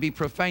can only be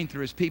profaned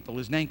through his people.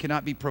 His name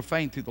cannot be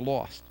profaned through the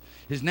lost.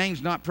 His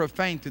name's not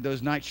profaned through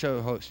those night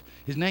show hosts.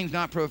 His name's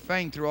not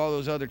profaned through all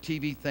those other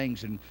TV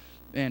things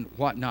and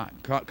whatnot,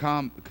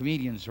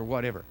 comedians or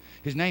whatever.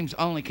 His name's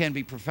only can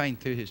be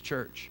profaned through his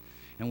church.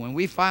 And when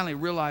we finally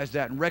realize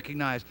that and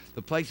recognize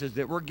the places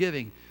that we're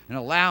giving an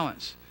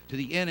allowance to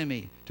the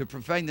enemy to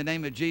profane the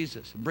name of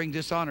Jesus and bring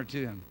dishonor to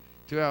him,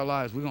 to our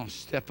lives, we're going to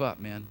step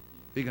up, man.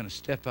 We're going to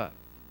step up.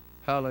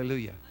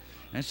 Hallelujah.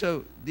 And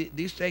so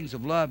these things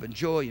of love and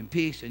joy and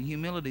peace and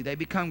humility, they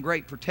become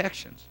great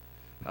protections.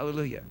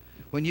 Hallelujah.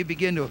 When you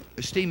begin to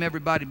esteem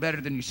everybody better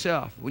than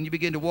yourself, when you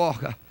begin to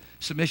walk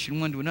submission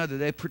one to another,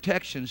 they're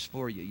protections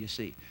for you, you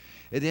see.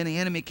 And then the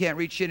enemy can't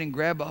reach in and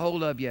grab a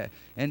hold of you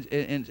and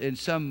in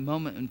some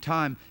moment in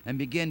time and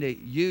begin to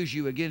use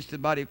you against the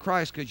body of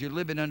Christ because you're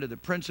living under the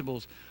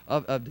principles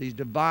of these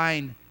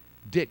divine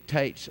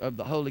dictates of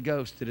the Holy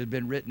Ghost that have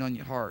been written on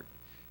your heart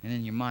and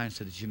in your mind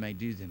so that you may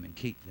do them and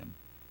keep them.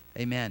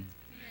 Amen.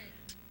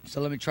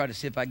 So let me try to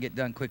see if I get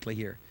done quickly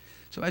here.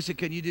 Somebody said,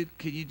 can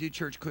you do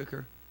church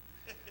quicker?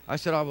 I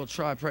said, I will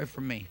try. Pray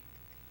for me.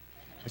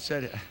 I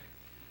said,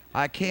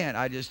 I can't.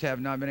 I just have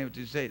not been able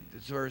to say it.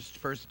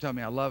 First to tell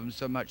me I love him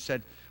so much.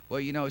 Said, well,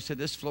 you know, he said,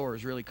 this floor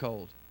is really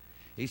cold.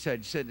 He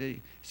said,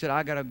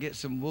 I got to get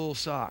some wool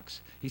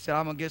socks. He said,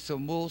 I'm going to get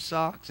some wool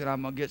socks and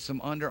I'm going to get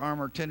some Under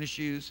Armour tennis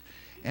shoes.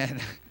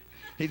 And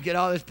he'd get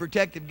all this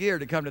protective gear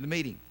to come to the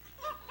meeting.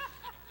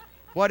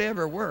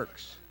 Whatever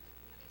works.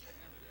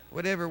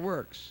 Whatever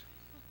works.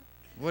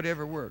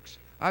 Whatever works.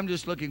 I'm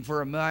just looking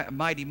for a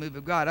mighty move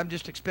of God. I'm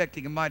just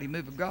expecting a mighty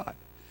move of God.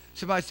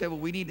 Somebody said, well,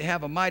 we need to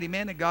have a mighty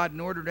man of God in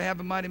order to have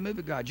a mighty move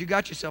of God. You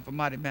got yourself a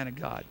mighty man of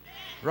God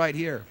right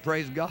here.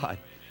 Praise God.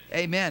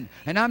 Amen.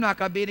 And I'm not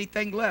going to be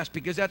anything less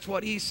because that's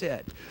what he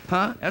said.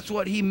 Huh? That's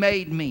what he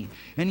made me.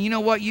 And you know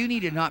what? You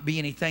need to not be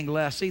anything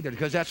less either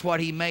because that's what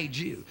he made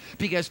you.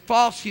 Because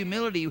false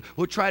humility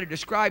will try to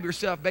describe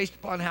yourself based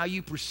upon how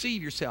you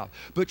perceive yourself.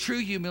 But true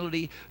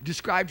humility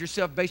describes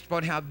yourself based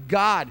upon how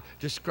God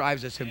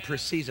describes us and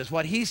perceives us.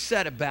 What he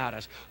said about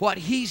us. What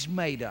he's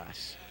made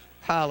us.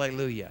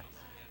 Hallelujah.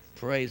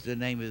 Praise the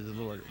name of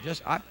the Lord.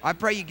 I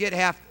pray you get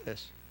half of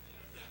this.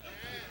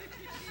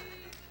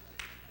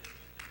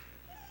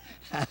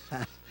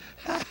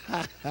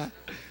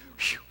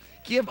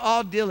 Give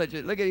all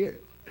diligence. Look at here.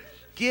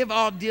 give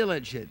all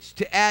diligence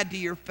to add to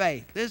your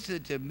faith.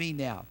 Listen to me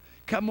now.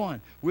 Come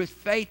on. With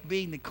faith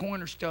being the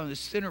cornerstone, the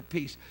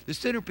centerpiece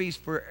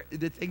for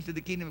the things of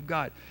the kingdom of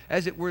God.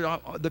 As it were,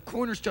 the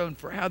cornerstone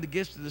for how the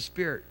gifts of the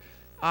Spirit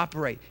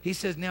operate. He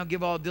says, now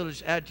give all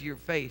diligence, add to your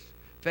faith,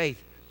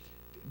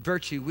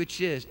 virtue, which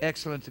is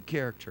excellence of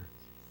character.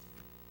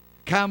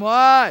 Come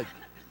on.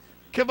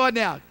 Come on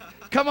now.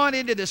 Come on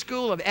into the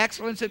school of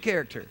excellence of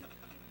character.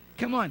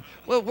 Come on.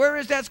 Well, where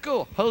is that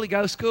school? Holy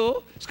Ghost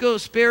school? School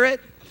of Spirit?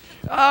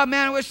 Oh,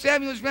 man, I wish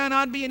Samuel was around.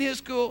 I'd be in his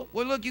school.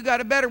 Well, look, you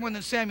got a better one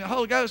than Samuel.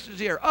 Holy Ghost is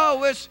here. Oh,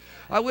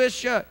 I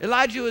wish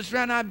Elijah was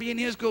around. I'd be in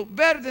his school.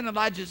 Better than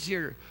Elijah's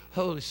here.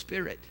 Holy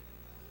Spirit.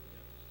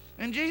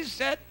 And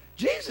Jesus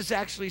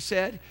actually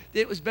said that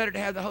it was better to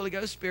have the Holy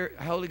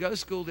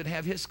Ghost school than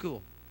have his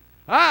school.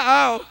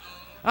 Uh-oh.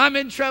 I'm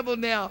in trouble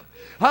now.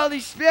 Holy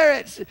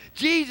Spirit,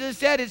 Jesus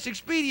said it's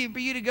expedient for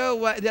you to go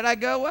away, that I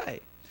go away.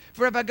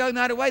 For if I go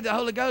not away, the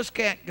Holy Ghost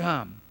can't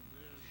come.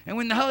 And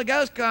when the Holy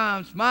Ghost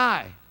comes,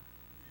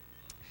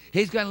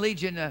 He's going to lead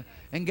you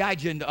and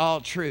guide you into all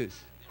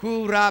truth.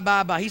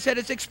 He said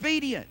it's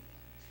expedient.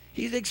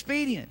 He's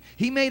expedient.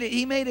 He made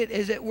it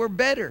as it were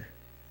better.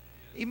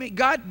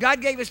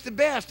 God gave us the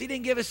best. He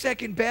didn't give us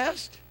second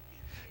best.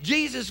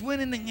 Jesus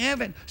went into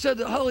heaven so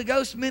the Holy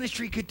Ghost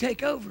ministry could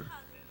take over.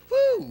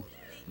 Woo!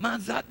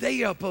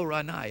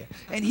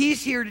 And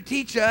He's here to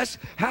teach us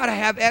how to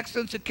have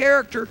excellence of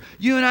character.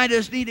 You and I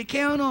just need to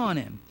count on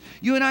Him.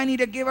 You and I need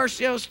to give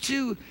ourselves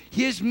to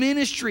His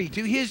ministry,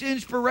 to His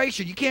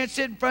inspiration. You can't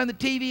sit in front of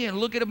the TV and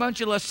look at a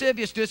bunch of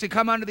lasciviousness and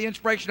come under the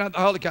inspiration of the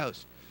Holy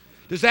Ghost.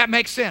 Does that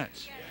make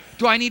sense? Yes.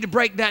 Do I need to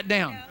break that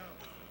down? No.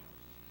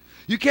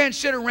 You can't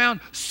sit around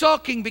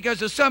sulking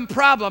because of some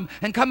problem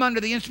and come under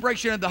the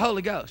inspiration of the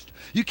Holy Ghost.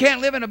 You can't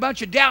live in a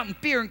bunch of doubt and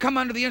fear and come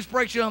under the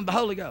inspiration of the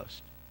Holy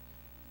Ghost.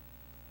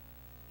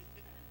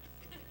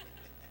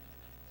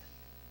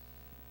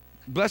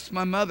 Bless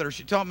my mother.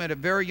 She taught me at a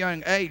very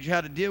young age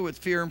how to deal with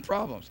fear and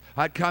problems.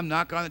 I'd come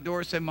knock on the door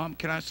and say, Mom,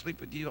 can I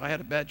sleep with you? I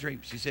had a bad dream.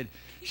 She said,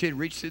 she'd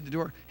reach through the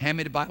door, hand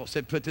me the Bible,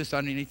 said, put this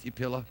underneath your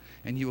pillow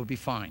and you will be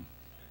fine.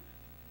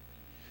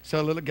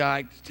 So a little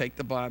guy, take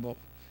the Bible,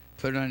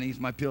 put it underneath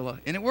my pillow,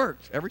 and it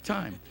worked every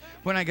time.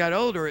 When I got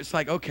older, it's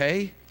like,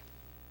 okay,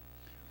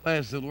 what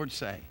does the Lord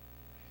say?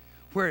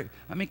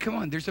 Come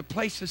on, there's a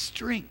place of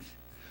strength.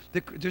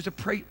 There's a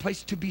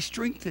place to be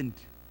strengthened.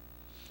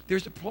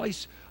 There's a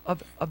place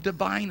of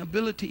divine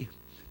ability.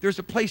 There's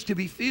a place to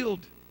be filled.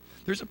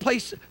 There's a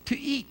place to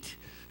eat.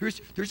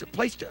 There's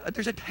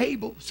a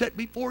table set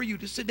before you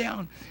to sit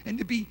down and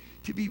to be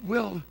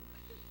well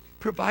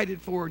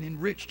provided for and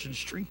enriched and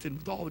strengthened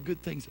with all the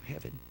good things of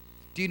heaven.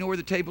 Do you know where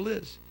the table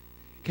is?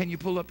 Can you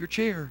pull up your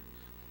chair?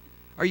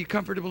 Are you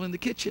comfortable in the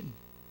kitchen?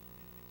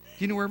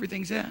 Do you know where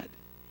everything's at?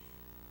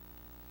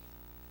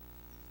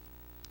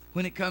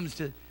 When it comes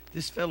to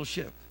this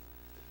fellowship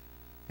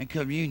and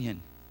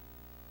communion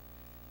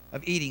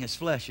of eating His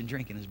flesh and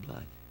drinking His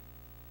blood.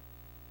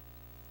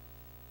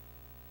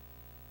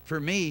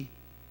 For me,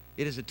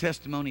 it is a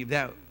testimony of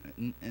that,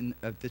 and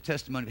of the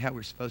testimony of how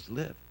we're supposed to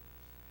live.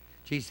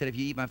 Jesus said, if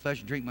you eat my flesh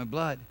and drink my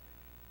blood,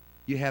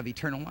 you have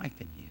eternal life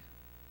in you.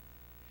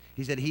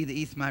 He said, he that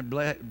eats my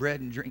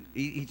bread and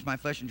eats my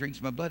flesh and drinks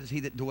my blood is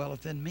he that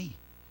dwelleth in me.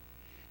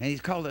 And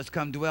He's called us to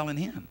come dwell in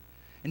Him.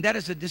 And that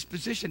is a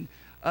disposition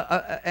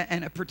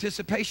and a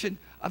participation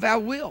of our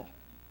will.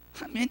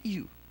 I'm in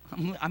you.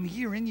 I'm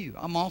here in you.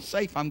 I'm all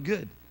safe. I'm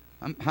good.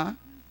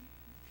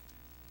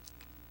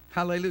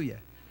 Hallelujah.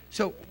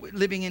 So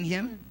living in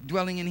Him,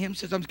 dwelling in Him,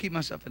 says I'm to keep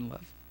myself in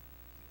love.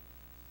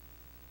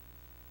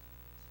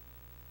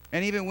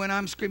 And even when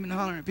I'm screaming and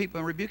hollering at people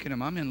and rebuking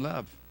them, I'm in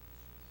love.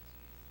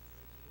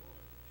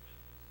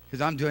 Because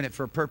I'm doing it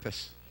for a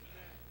purpose.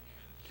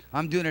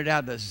 I'm doing it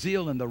out of the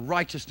zeal and the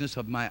righteousness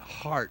of my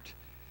heart.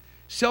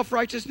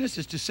 Self-righteousness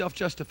is to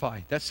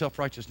self-justify. That's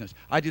self-righteousness.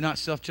 I do not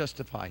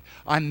self-justify.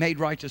 I'm made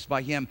righteous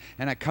by Him,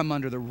 and I come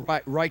under the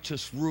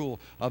righteous rule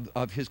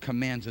of His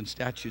commands and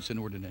statutes and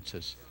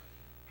ordinances.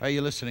 Are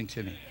you listening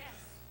to me? Yes.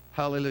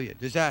 Hallelujah.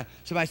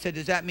 Somebody said,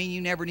 does that mean you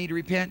never need to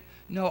repent?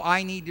 No,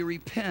 I need to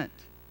repent.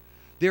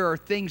 There are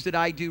things that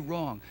I do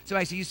wrong.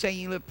 Somebody said, you saying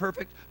you live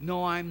perfect?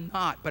 No, I'm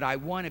not, but I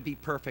want to be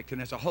perfect,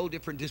 and it's a whole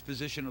different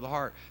disposition of the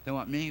heart than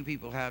what many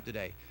people have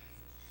today.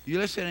 You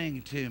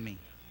listening to me?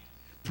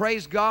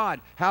 Praise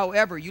God.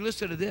 However, you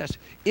listen to this.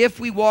 If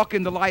we walk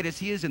in the light as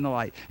He is in the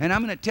light, and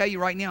I'm going to tell you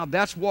right now,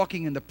 that's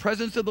walking in the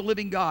presence of the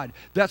living God.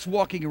 That's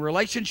walking in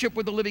relationship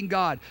with the living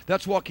God.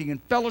 That's walking in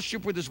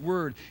fellowship with His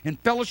Word, in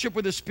fellowship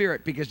with His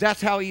Spirit, because that's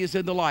how He is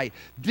in the light.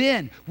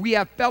 Then we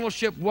have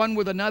fellowship one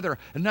with another.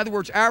 In other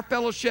words, our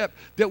fellowship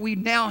that we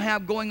now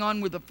have going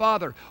on with the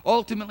Father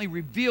ultimately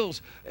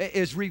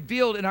is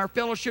revealed in our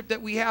fellowship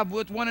that we have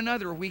with one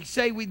another. We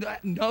say we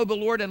know the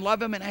Lord and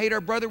love Him and hate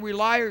our brother. We're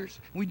liars.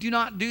 We do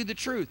not do the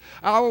truth. truth.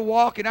 Our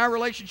walk and our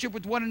relationship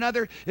with one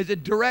another is a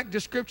direct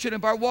description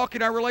of our walk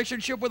in our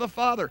relationship with the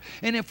Father.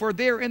 And if we're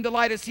there in the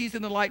light as He's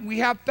in the light, and we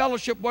have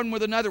fellowship one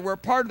with another, we're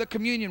part of the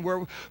communion,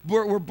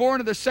 we're born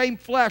of the same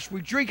flesh,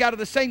 we drink out of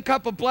the same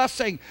cup of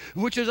blessing,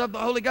 which is of the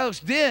Holy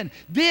Ghost, then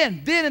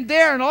and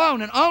there and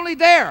alone, and only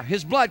there,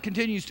 His blood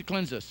continues to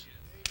cleanse us.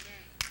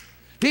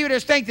 People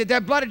just think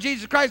that blood of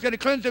Jesus Christ is going to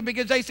cleanse them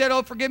because they said,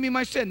 oh, forgive me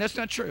my sin. That's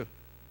not true.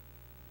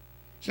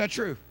 It's not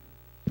true.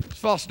 It's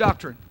false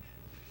doctrine.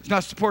 It's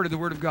not supported the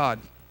Word of God.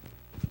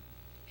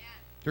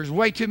 There's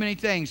way too many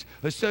things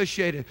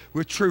associated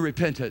with true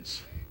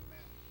repentance.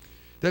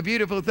 The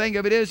beautiful thing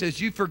of it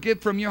is you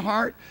forgive from your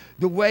heart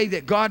the way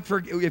that God,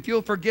 if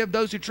you'll forgive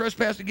those who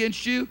trespass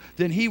against you,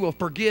 then He will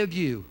forgive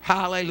you.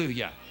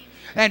 Hallelujah.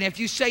 And if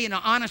you say in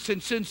an honest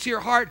and sincere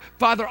heart,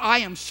 Father, I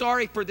am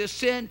sorry for this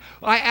sin,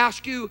 I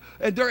ask you,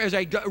 there is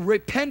a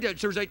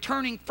repentance, there's a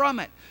turning from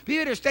it.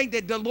 People just think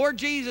that the Lord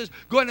Jesus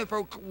going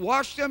to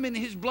wash them in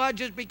His blood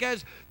just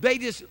because they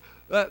just,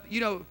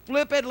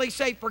 flippantly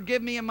say,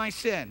 forgive me of my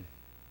sin.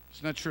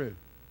 It's not true.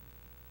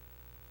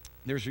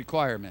 There's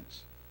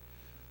requirements.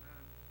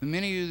 And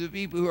many of the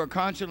people who are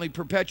constantly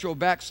perpetual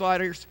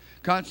backsliders,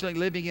 constantly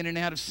living in and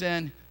out of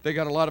sin, they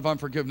got a lot of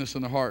unforgiveness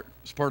in their heart.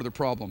 It's part of the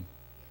problem.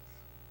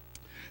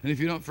 And if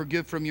you don't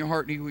forgive from your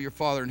heart, neither will your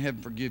Father in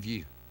heaven forgive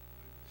you.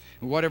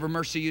 And whatever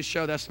mercy you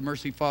show, that's the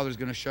mercy Father's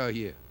going to show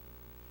you.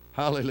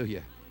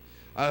 Hallelujah.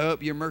 I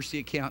hope your mercy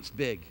account's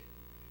big.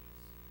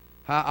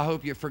 I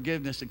hope your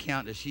forgiveness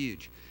account is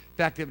huge.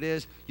 Fact of it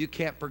is, you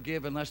can't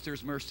forgive unless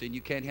there's mercy, and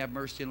you can't have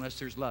mercy unless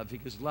there's love,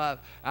 because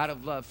out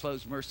of love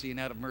flows mercy, and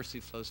out of mercy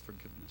flows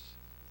forgiveness.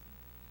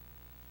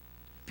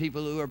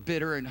 People who are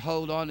bitter and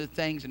hold on to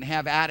things and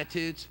have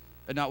attitudes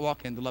and not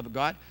walk in the love of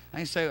God.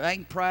 I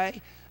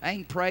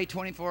can pray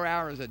 24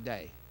 hours a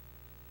day.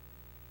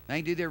 They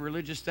can do their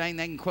religious thing.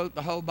 They can quote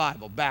the whole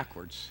Bible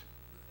backwards.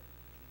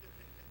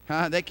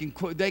 They can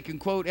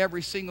quote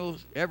every single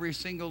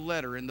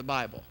letter in the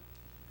Bible.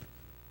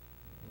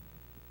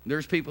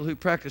 There's people who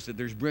practice it.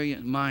 There's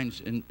brilliant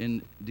minds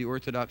in the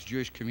Orthodox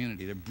Jewish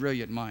community. They're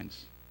brilliant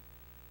minds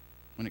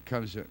when it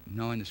comes to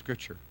knowing the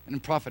Scripture. And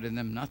it profited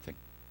them nothing.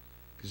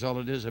 Because all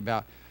it is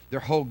about their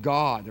whole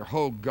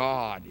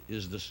God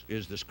is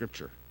the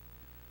Scripture.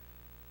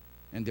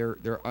 And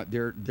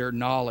their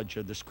knowledge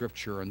of the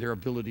Scripture and their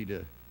ability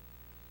to,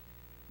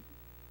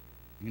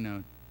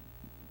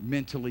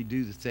 mentally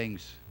do the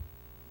things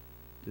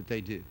that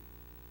they do.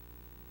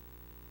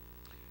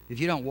 If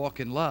you don't walk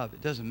in love,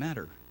 it doesn't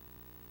matter.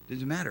 It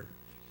doesn't matter.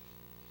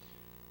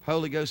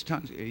 Holy Ghost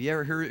tongues. You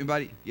ever hear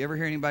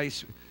anybody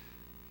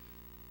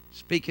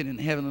speaking in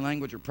heavenly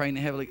language or praying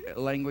in heavenly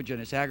language and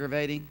it's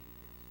aggravating?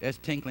 That's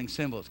tinkling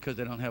cymbals because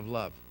they don't have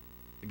love.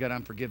 They got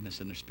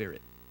unforgiveness in their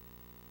spirit.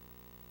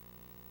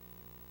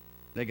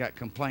 They got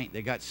complaint.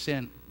 They got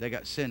sin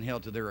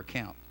held to their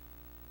account.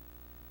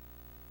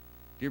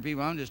 Dear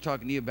people, I'm just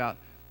talking to you about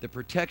the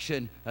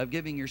protection of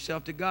giving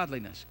yourself to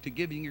godliness, to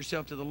giving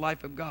yourself to the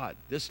life of God.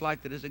 This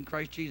life that is in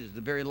Christ Jesus, the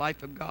very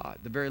life of God,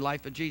 the very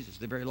life of Jesus,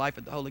 the very life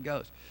of the Holy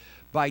Ghost.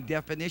 By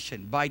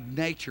definition, by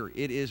nature,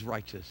 it is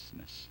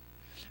righteousness.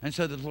 And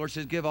so the Lord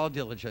says, give all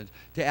diligence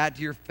to add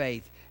to your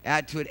faith,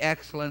 add to it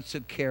excellence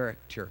of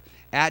character,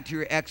 add to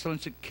your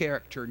excellence of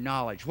character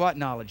knowledge. What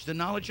knowledge? The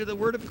knowledge of the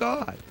Word of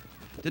God,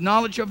 the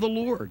knowledge of the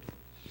Lord.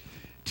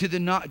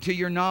 To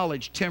your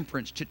knowledge,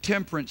 temperance, to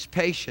temperance,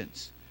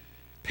 patience.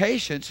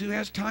 Patience, who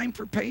has time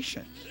for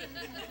patience?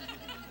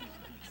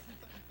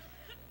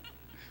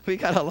 We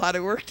got a lot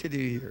of work to do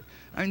here.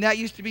 I mean, that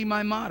used to be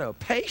my motto.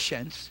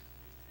 Patience?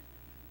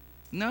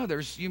 No,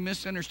 you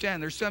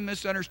misunderstand. There's some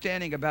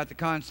misunderstanding about the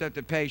concept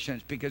of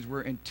patience because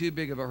we're in too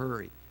big of a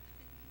hurry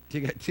to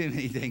get too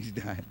many things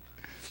done.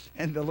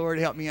 And the Lord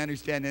helped me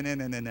understand,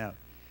 no.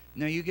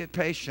 No, you get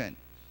patient.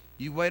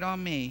 You wait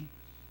on me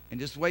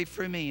and just wait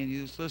for me and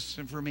you just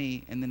listen for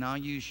me and then I'll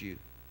use you.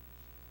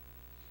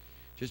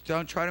 Just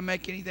don't try to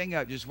make anything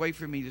up. Just wait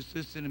for me. Just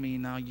listen to me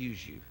and I'll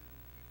use you.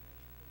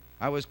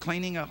 I was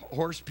cleaning a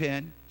horse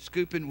pen,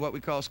 scooping what we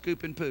call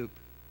scooping poop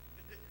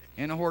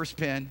in a horse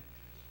pen.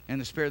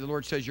 And the Spirit of the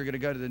Lord says, you're going to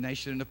go to the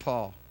nation of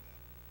Nepal.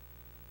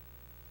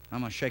 I'm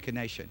going to shake a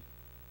nation.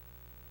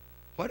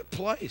 What a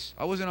place.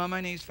 I wasn't on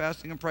my knees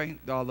fasting and praying,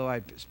 although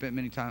I spent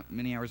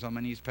many hours on my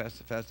knees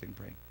fasting and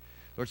praying.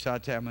 Lord said, I'll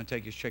tell you, I'm going to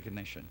take you to shake a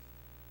nation.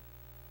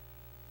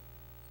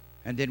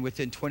 And then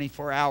within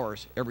 24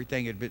 hours,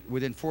 everything had been,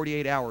 within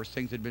 48 hours,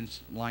 things had been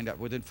lined up.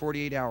 Within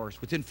 48 hours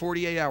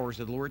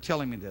of the Lord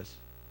telling me this,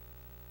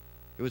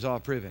 it was all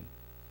proven.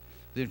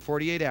 Within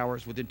 48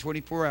 hours, within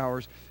 24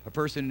 hours, a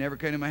person who never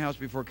came to my house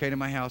before came to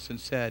my house and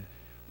said,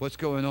 what's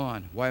going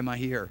on? Why am I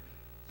here?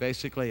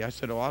 Basically, I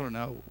said, oh, I don't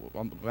know.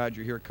 I'm glad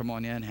you're here. Come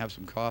on in, have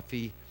some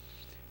coffee.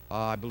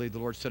 I believe the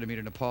Lord sent me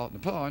to Nepal.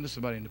 I know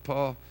somebody in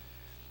Nepal.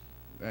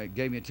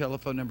 Gave me a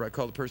telephone number. I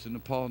called the person in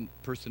Nepal, and the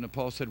person in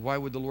Nepal said, why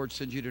would the Lord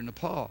send you to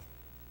Nepal?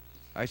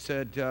 I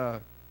said,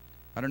 I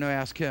don't know,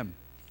 ask him.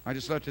 I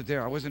just left it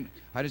there. I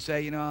didn't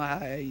say,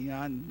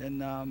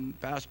 I'm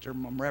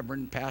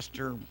Reverend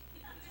Pastor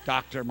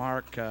Dr.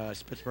 Mark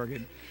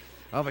Spitzbergen.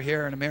 over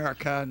here in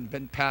America and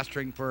been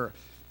pastoring for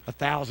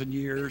 1,000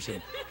 years.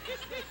 And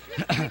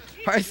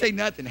I say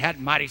nothing. Had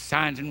mighty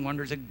signs and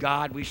wonders of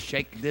God. We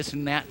shake this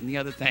and that and the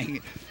other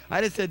thing.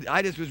 I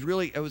just was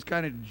really, it was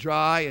kind of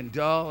dry and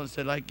dull and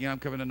said, like, I'm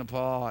coming to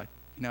Nepal.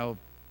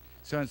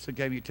 So-and-so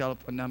gave me a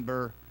telephone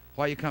number.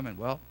 Why are you coming?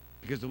 Well,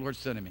 because the Lord's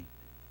sending me,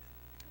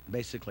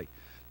 basically.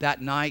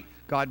 That night,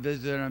 God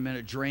visited him in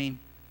a dream.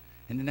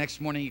 And the next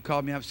morning, he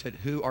called me up and said,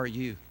 who are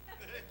you?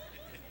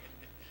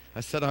 I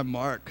said, I'm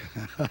Mark.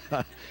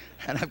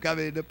 And I'm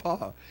coming to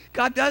Nepal.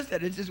 God does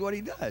that. It's just what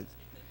he does.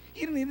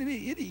 You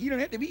don't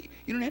have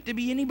to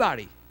be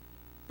anybody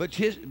but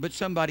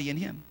somebody in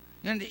him.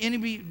 You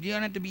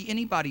don't have to be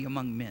anybody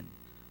among men.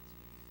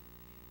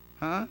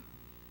 Huh?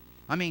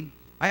 I mean,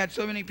 I had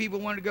so many people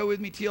wanted to go with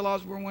me. T.L.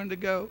 Osborne wanted to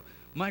go.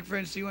 Mike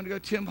Francis wanted to go.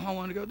 Tim Hall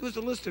wanted to go. There was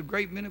a list of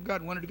great men of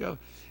God wanted to go.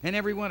 And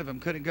every one of them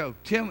couldn't go.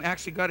 Tim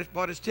actually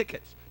bought his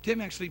tickets. Tim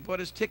actually bought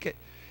his ticket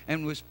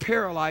and was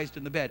paralyzed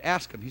in the bed.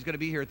 Ask him. He's going to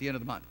be here at the end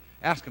of the month.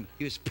 Ask him.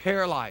 He was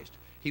paralyzed.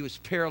 He was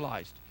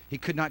paralyzed. He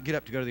could not get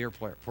up to go to the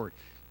airport.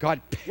 God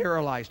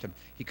paralyzed him.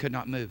 He could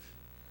not move.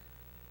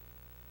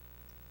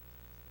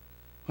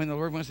 When the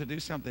Lord wants to do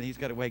something, he's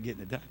got a way of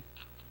getting it done.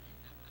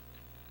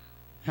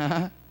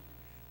 Huh?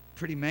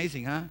 Pretty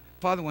amazing, huh?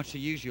 Father wants to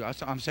use you.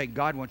 I'm saying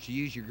God wants to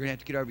use you. You're going to have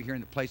to get over here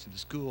in the place of the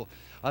school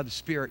of the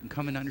Spirit and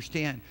come and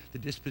understand the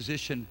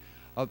disposition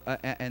of,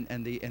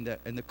 and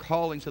the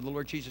callings of the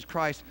Lord Jesus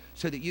Christ,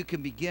 so that you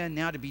can begin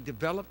now to be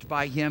developed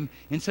by him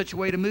in such a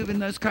way to move in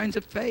those kinds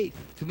of faith,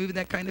 to move in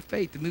that kind of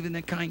faith, to move in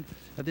that kind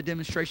of the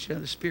demonstration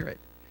of the Spirit.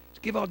 So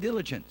give all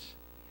diligence.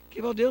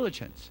 Give all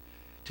diligence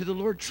to the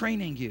Lord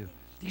training you.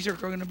 These are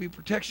going to be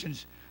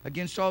protections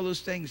against all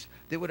those things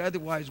that would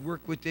otherwise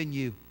work within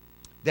you,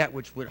 that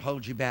which would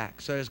hold you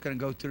back. So it's going to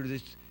go through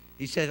this.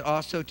 He says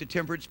also to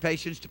temperance,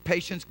 patience, to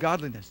patience,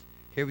 godliness.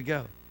 Here we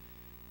go.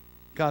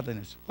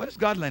 Godliness. What is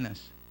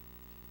godliness?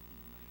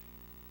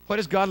 What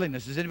is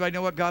godliness? Does anybody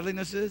know what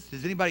godliness is?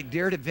 Does anybody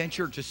dare to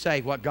venture to say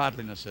what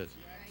godliness is?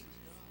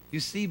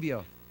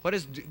 Eusebio.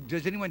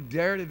 Does anyone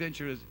dare to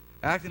venture to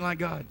acting like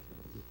God?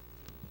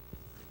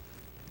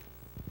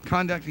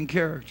 Conduct and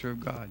character of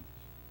God.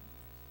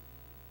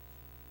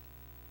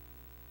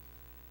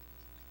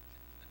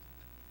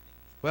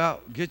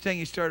 Well, good thing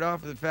he started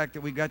off with the fact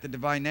that we got the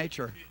divine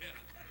nature.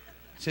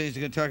 So he's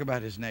going to talk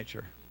about his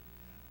nature.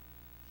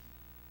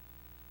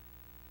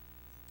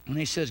 And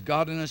he says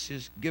godliness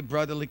is give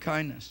brotherly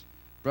kindness.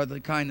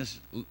 Brotherly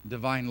kindness,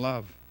 divine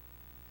love.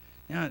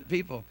 Now,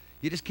 people,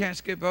 you just can't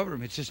skip over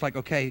them. It's just like,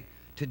 okay,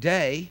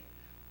 today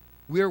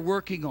we're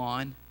working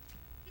on,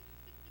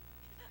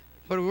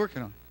 what are we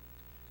working on?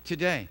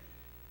 Today.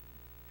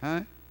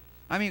 Huh?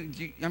 I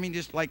mean,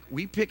 just like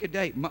we pick a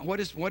day. What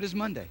is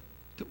Monday?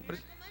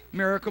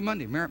 Miracle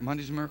Monday.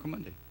 Monday's a Miracle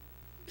Monday.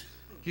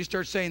 You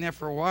start saying that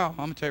for a while, I'm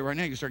going to tell you right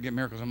now, you start getting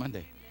miracles on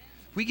Monday.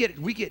 We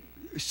get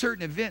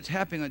certain events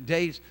happening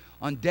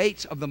on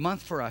dates of the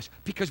month for us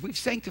because we've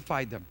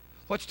sanctified them.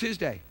 What's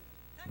Tuesday?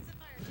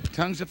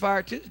 Tongues of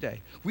Fire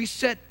Tuesday. We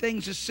set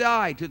things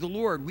aside to the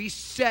Lord. We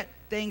set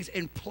things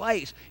in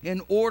place,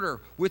 in order,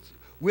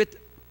 with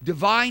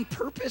divine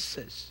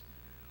purposes.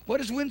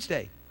 What is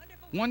Wednesday?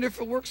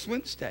 Wonderful Works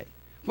Wednesday.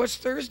 What's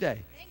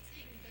Thursday?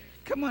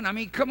 Come on,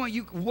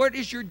 what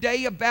is your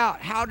day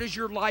about? How does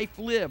your life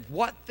live?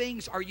 What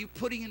things are you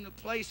putting into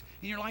place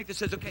in your life that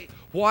says, okay,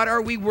 what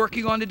are we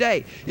working on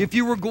today? If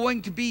you were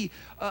going to be,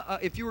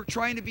 if you were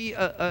trying to be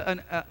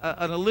an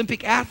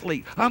Olympic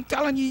athlete, I'm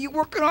telling you, you're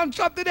working on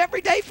something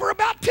every day for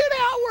about 10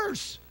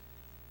 hours.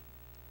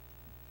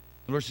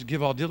 The Lord says,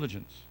 give all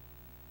diligence.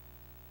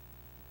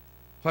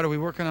 What are we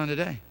working on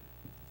today?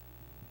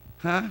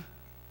 Huh?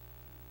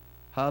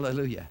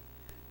 Hallelujah.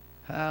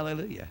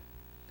 Hallelujah.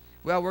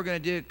 Well, we're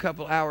going to do a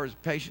couple hours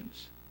of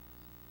patience.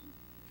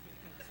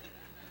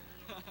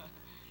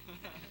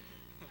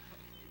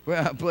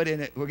 Well,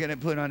 we're going to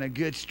put on a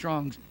good,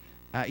 strong,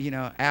 hour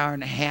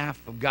and a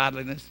half of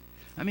godliness.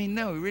 I mean,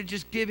 no, we're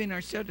just giving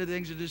ourselves to the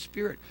things of the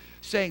Spirit,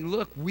 saying,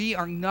 look, we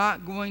are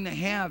not going to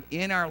have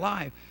in our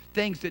life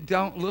things that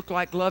don't look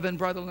like love and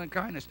brotherly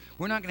kindness.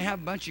 We're not going to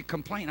have a bunch of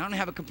complaint. I don't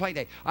have a complaint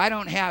day. I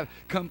don't have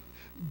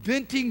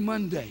venting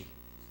Monday.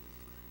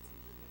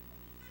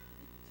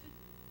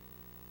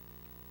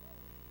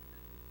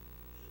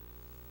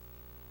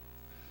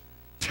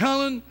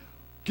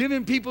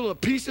 Giving people a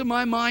piece of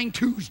my mind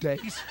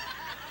Tuesdays.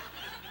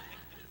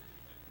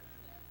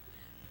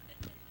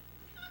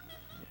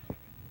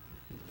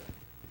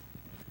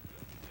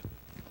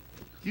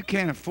 You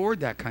can't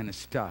afford that kind of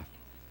stuff.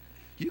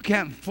 You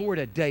can't afford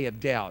a day of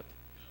doubt.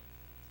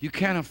 You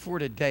can't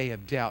afford a day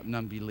of doubt and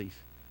unbelief.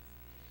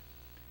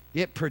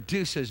 It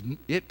produces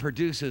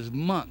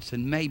months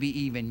and maybe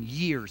even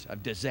years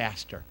of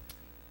disaster.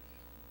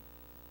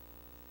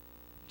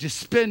 Just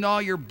spend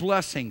all your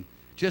blessing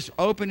just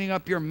opening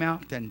up your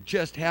mouth and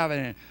just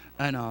having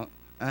an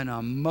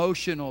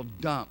emotional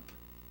dump.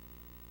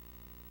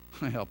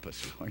 Help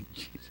us, Lord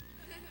Jesus.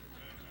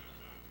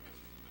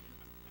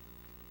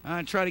 I'm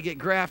going to try to get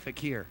graphic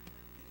here.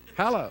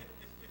 Hello.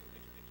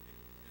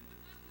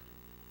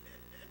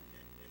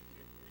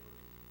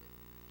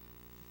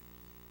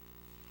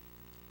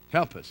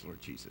 Help us,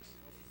 Lord Jesus.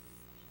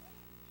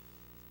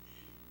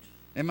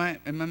 Am I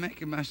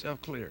making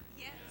myself clear?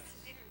 Yes,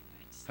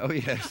 very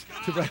much. Oh, yes.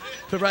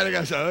 The brother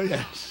goes, oh,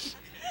 yes.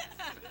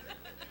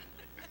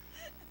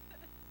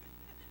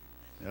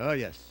 Oh,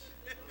 yes.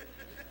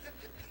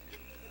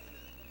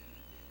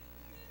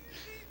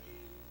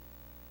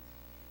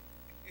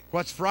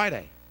 What's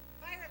Friday?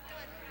 Fire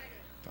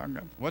of God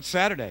Friday. What's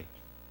Saturday?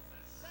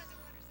 Sons of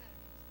Wonder Saturday.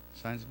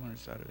 Signs of Wonder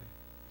Saturday.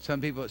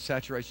 Some people it's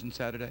Saturation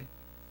Saturday.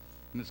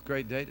 And it's a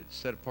great day to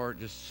set apart,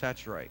 just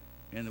saturate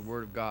in the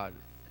Word of God,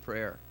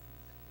 prayer.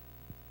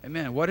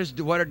 Amen. What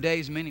are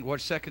days meaning? What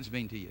seconds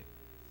mean to you?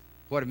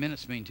 What do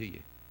minutes mean to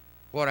you?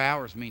 What do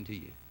hours mean to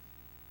you?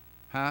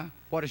 Huh?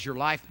 What does your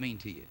life mean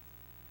to you?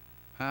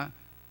 Huh?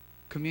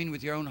 Commune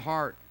with your own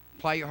heart.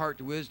 Apply your heart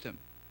to wisdom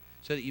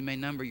so that you may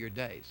number your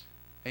days.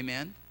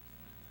 Amen?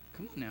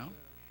 Come on now.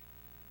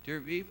 Dear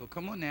people,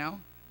 come on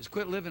now. Let's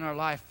quit living our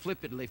life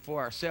flippantly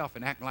for ourselves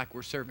and acting like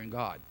we're serving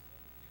God.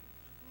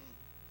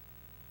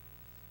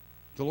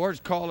 The Lord's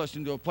called us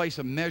into a place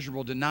of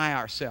measurable deny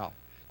ourselves.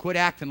 Quit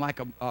acting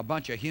like a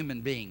bunch of human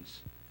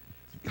beings.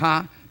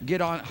 Huh? Get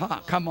on,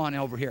 come on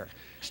over here.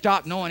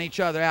 Stop knowing each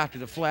other after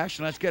the flesh,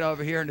 and let's get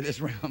over here into this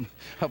realm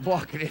of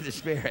walking in the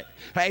Spirit.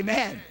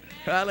 Amen.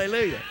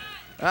 Hallelujah.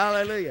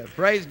 Hallelujah.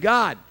 Praise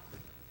God.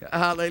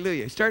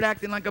 Hallelujah. Start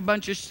acting like a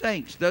bunch of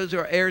saints. Those who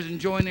are heirs and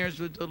joint heirs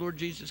with the Lord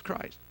Jesus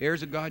Christ.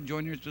 Heirs of God,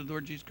 joint heirs with the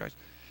Lord Jesus Christ.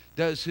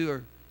 Those who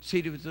are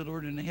seated with the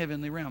Lord in the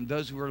heavenly realm.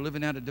 Those who are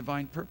living out a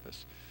divine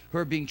purpose. Who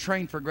are being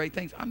trained for great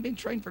things. I'm being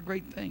trained for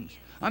great things.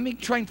 I'm being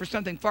trained for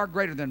something far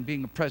greater than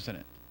being a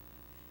president.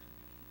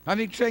 I'm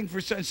being trained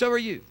for, and so are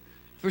you,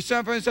 for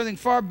something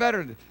far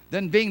better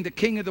than being the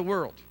king of the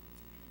world.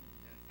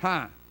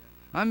 Huh?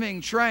 I'm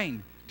being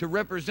trained to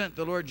represent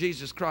the Lord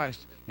Jesus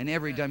Christ in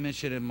every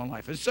dimension of my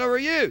life. And so are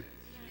you.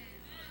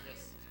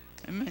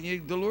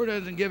 Amen. The Lord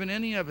hasn't given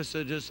any of us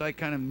just like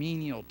kind of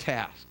menial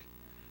task.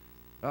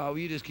 Oh,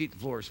 you just keep the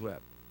floor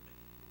swept.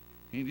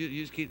 You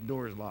just keep the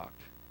doors locked.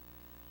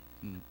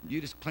 You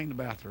just clean the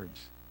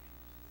bathrooms.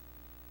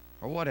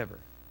 Or whatever.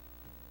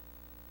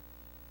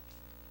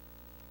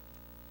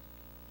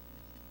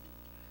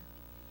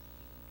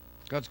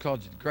 God's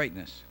called you to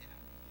greatness.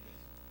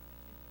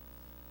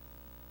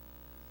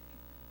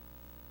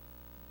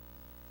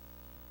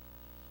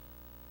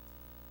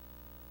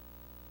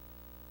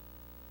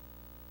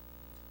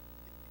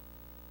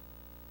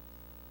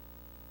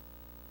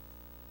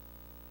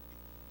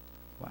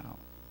 Wow.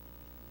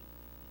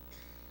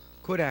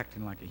 Quit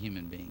acting like a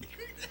human being.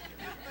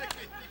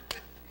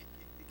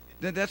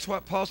 That's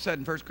what Paul said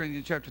in 1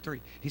 Corinthians chapter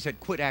 3. He said,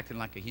 quit acting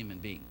like a human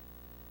being.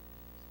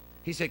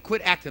 He said,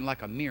 quit acting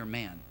like a mere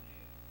man.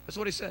 That's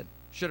what he said.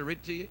 Should I read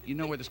it to you? You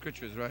know where the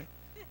scripture is, right?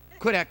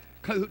 Quit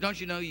acting.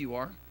 Don't you know you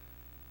are?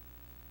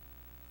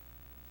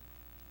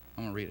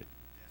 I'm going to read it.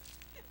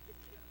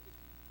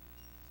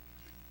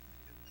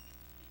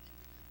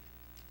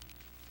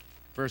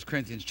 First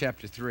Corinthians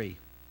chapter 3.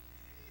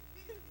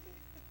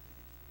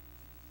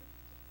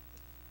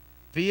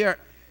 For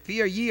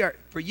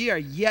ye are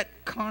yet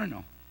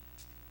carnal.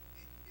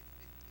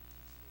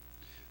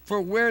 For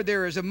where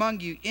there is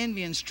among you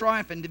envy and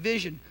strife and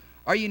division,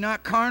 are you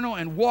not carnal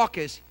and walk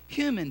as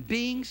human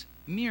beings,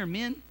 mere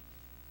men?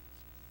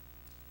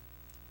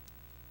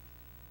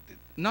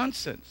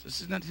 Nonsense.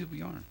 This is not who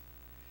we are.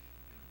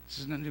 This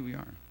is not who we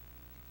are.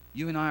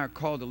 You and I are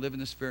called to live in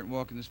the Spirit and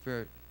walk in the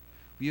Spirit.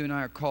 You and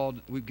I are called,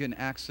 we've given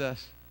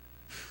access,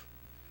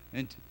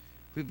 and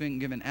we've been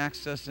given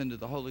access into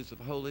the holies of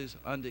holies,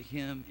 unto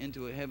Him,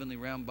 into a heavenly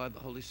realm by the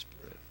Holy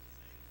Spirit.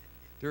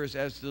 There is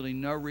absolutely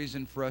no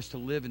reason for us to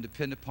live and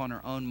depend upon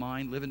our own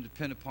mind, live and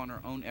depend upon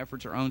our own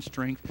efforts, our own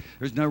strength.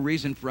 There's no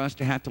reason for us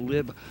to have to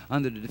live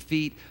under the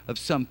defeat of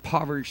some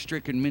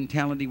poverty-stricken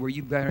mentality where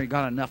you've already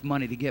got enough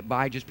money to get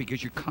by just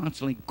because you're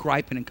constantly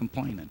griping and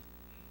complaining.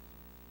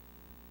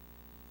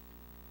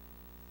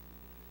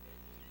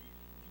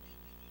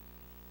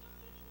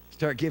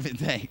 Start giving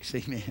thanks,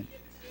 amen.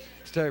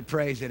 Start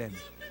praising Him.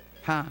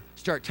 Huh?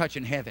 Start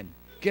touching heaven.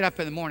 Get up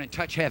in the morning,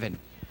 touch heaven.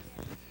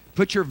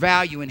 Put your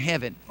value in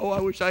heaven. Oh, I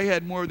wish I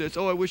had more of this.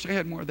 Oh, I wish I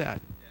had more of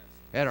that.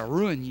 That'll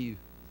ruin you.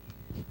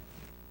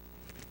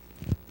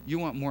 You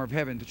want more of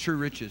heaven, the true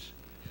riches.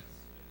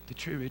 The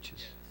true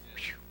riches.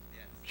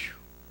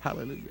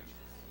 Hallelujah.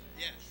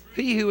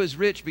 He who is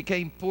rich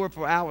became poor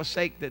for our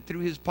sake, that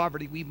through His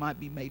poverty we might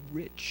be made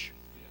rich.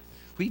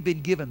 We've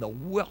been given the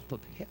wealth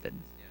of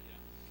heaven.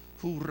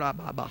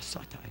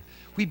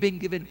 We've been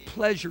given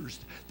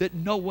pleasures that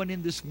no one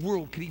in this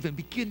world can even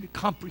begin to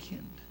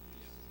comprehend,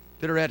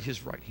 that are at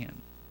His right hand.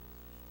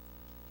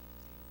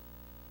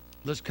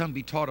 Let's come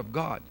be taught of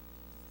God.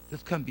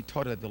 Let's come be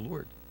taught of the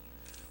Lord.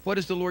 What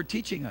is the Lord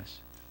teaching us?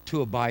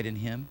 To abide in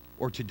Him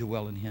or to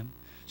dwell in Him.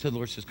 So the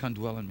Lord says, come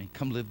dwell in me.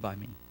 Come live by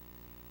me.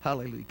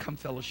 Hallelujah. Come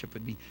fellowship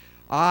with me.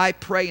 I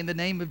pray in the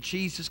name of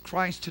Jesus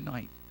Christ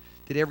tonight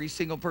that every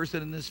single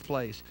person in this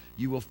place,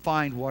 you will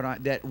find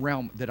that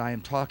realm that I am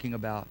talking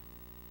about,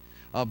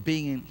 of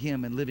being in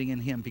Him and living in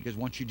Him, because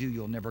once you do,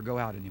 you'll never go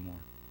out anymore.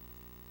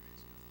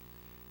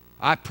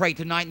 I pray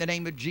tonight in the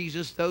name of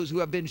Jesus, those who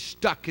have been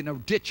stuck in a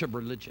ditch of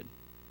religion,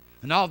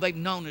 and all they've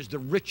known is the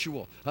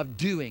ritual of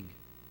doing,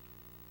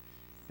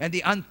 and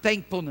the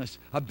unthankfulness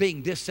of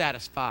being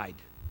dissatisfied.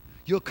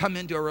 You'll come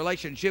into a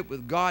relationship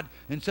with God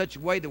in such a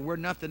way that where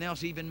nothing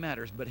else even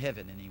matters but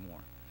heaven anymore.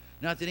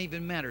 Nothing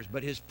even matters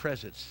but His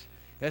presence.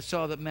 That's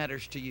all that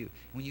matters to you.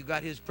 When you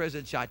got His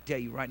presence, I tell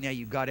you right now,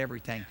 you got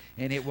everything.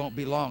 And it won't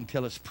be long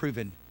till it's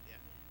proven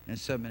in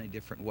so many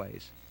different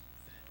ways.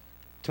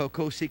 I'm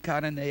going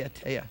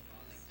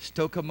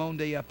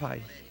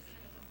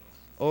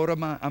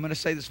to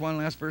say this one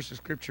last verse of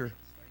Scripture.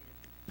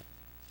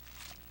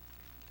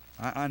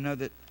 I know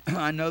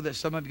that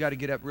some of you got to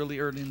get up really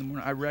early in the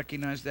morning. I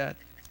recognize that.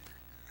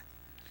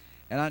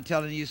 And I'm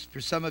telling you, for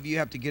some of you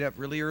have to get up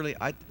really early.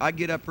 I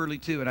get up early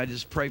too, and I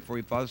just pray for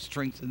you. Father,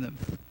 strengthen them.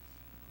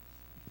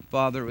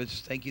 Father, we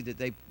just thank you that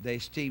they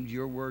esteemed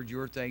your word,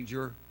 your things,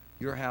 your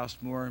house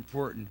more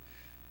important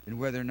than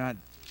whether or not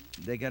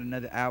they got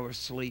another hour's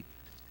sleep.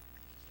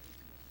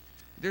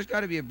 There's got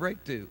to be a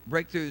breakthrough.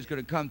 Breakthrough is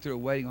going to come through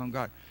waiting on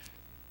God.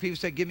 People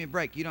say, give me a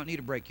break. You don't need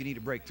a break. You need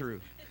a breakthrough.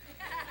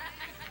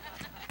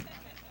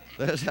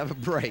 Let us have a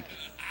break.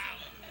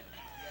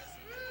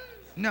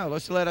 No,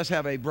 let us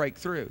have a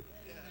breakthrough.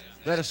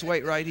 Let us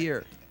wait right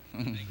here.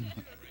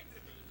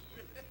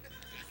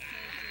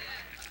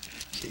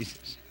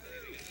 Jesus.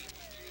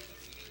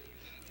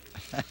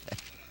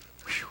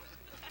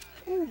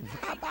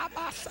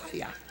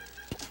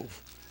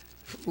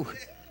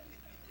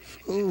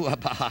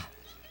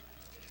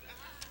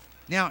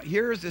 Now,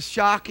 here's a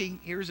shocking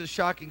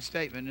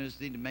statement. I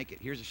just need to make it.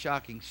 Here's a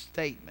shocking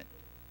statement.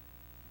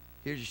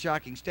 Here's a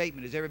shocking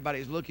statement as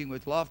everybody's looking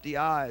with lofty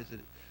eyes at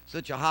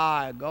such a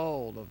high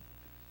goal of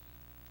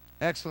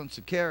excellence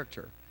of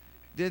character.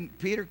 Then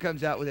Peter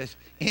comes out with this.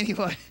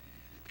 Anyway,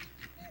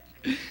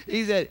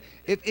 he said,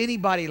 if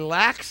anybody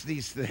lacks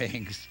these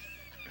things,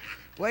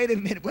 wait a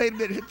minute,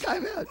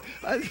 time out.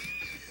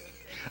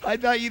 I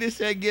thought you just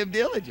said give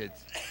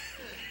diligence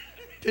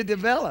to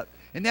develop.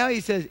 And now he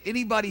says,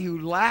 anybody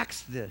who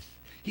lacks this,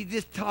 he's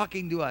just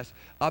talking to us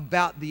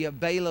about the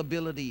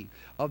availability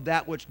of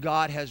that which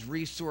God has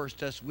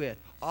resourced us with.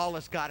 All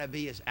it's got to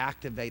be is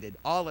activated.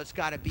 All it's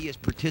got to be is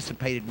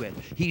participated with.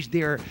 He's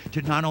there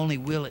to not only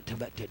will it,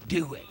 but to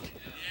do it.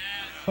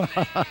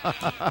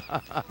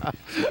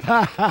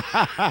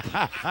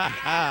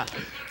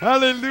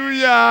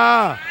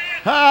 Hallelujah!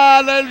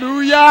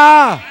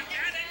 Hallelujah!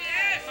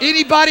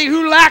 Anybody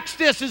who lacks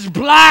this is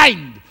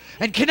blind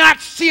and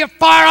cannot see it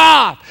far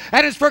off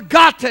and has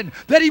forgotten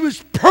that he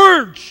was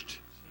purged.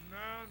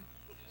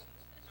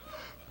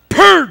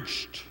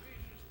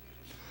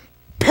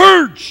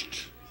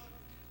 Purged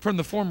from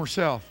the former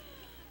self.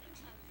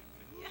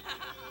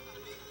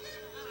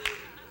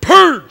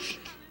 Purged.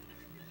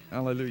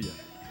 Hallelujah.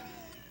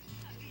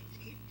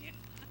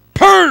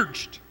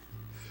 Purged.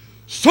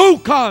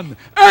 Sukan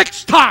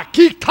exta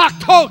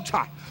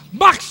kitatota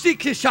maxi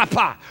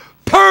kishapa.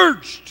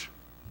 Purged.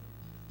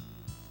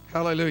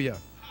 Hallelujah.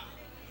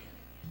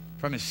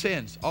 From his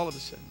sins, all of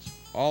his sins,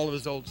 all of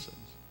his old sins.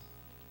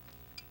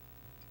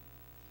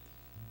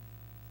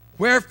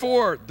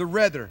 Wherefore, the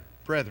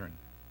brethren,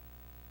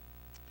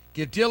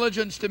 give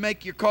diligence to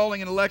make your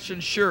calling and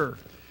election sure.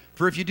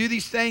 For if you do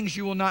these things,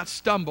 you will not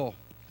stumble.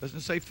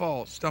 Doesn't say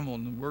fall, stumble.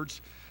 And the words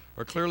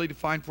are clearly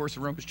defined for us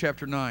in Romans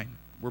chapter 9,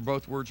 where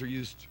both words are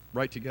used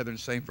right together in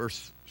the same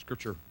verse of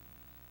Scripture.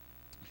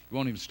 You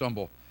won't even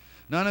stumble.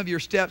 None of your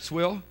steps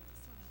will. You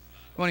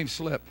won't even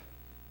slip.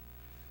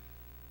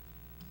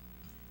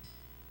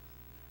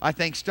 I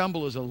think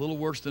stumble is a little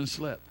worse than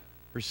slip.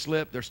 There's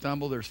slip, there's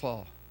stumble, there's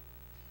fall.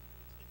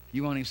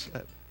 You won't even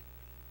slip.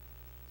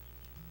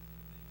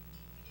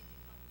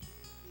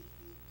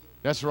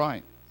 That's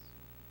right.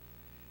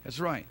 That's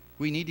right.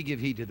 We need to give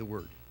heed to the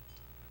word.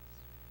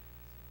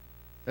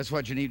 That's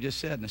what Geneva just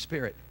said in the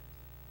Spirit.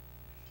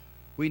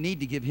 We need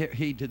to give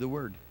heed to the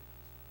word.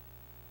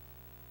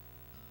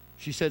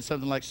 She said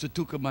something like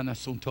Satuka mana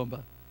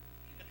suntomba.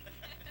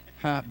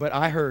 But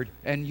I heard,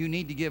 and you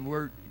need to give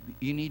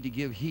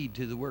heed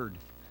to the word.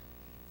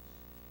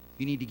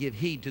 You need to give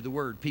heed to the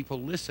word.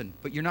 People listen,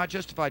 but you're not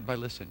justified by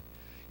listen.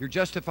 You're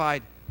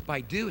justified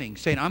by doing,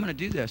 saying, I'm going to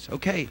do this.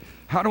 Okay,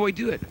 how do I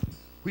do it?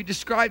 We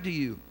describe to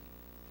you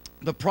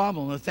the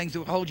problem, the things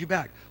that hold you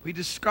back. We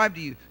describe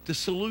to you the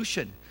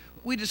solution.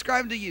 We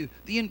describe to you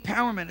the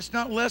empowerment. It's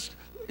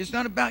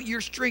not about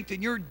your strength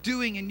and your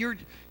doing and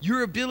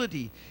your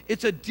ability.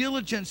 It's a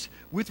diligence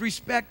with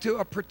respect to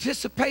a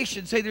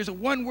participation. Say there's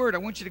one word I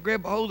want you to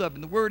grab a hold of,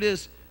 and the word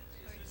is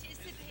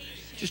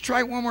participation. Just try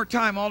it one more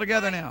time all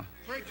together now.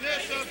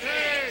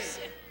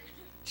 Participate.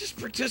 Just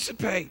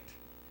participate.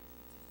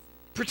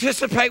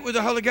 Participate with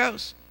the Holy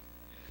Ghost.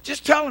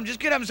 Just tell him, just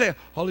get up and say,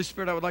 Holy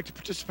Spirit, I would like to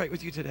participate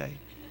with you today.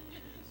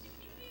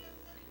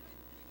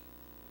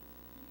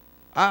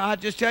 I'll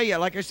just tell you,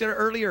 like I said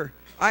earlier,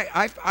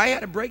 I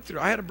had a breakthrough.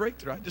 I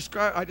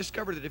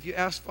discovered that if you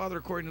ask Father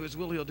according to His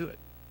will, He'll do it.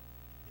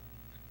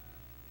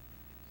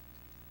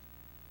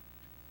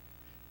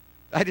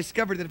 I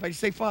discovered that if I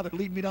say, Father,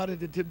 lead me not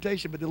into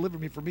temptation, but deliver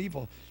me from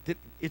evil, that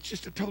it's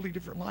just a totally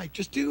different life.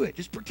 Just do it.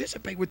 Just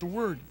participate with the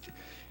Word.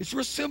 It's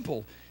real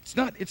simple.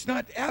 It's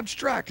not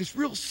abstract. It's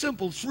real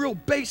simple. It's real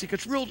basic.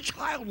 It's real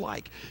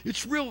childlike.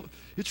 It's real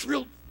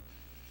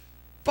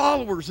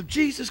followers of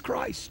Jesus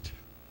Christ.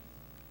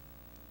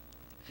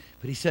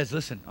 But he says,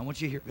 listen, I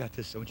want you to hear about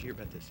this. I want you to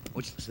hear about this. I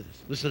want you to listen to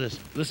this. Listen to this.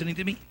 Listening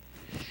to me?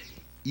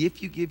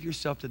 If you give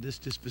yourself to this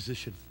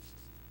disposition,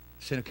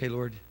 saying, okay,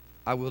 Lord,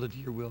 I will to do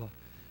your will.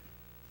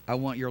 I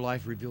want your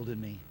life revealed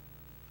in me.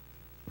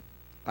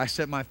 I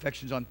set my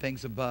affections on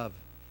things above,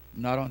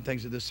 not on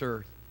things of this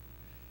earth.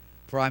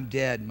 For I'm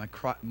dead.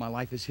 My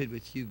life is hid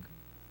with you,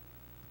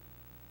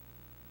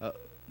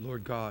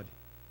 Lord God,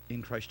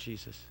 in Christ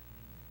Jesus.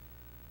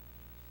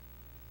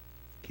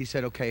 He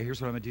said, okay,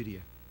 here's what I'm going to do to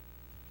you.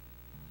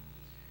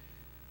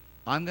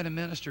 I'm going to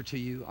minister to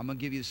you. I'm going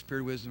to give you the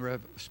spirit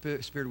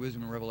of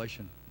wisdom and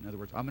revelation. In other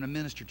words, I'm going to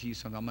minister to you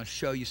something. I'm going to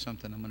show you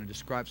something. I'm going to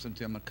describe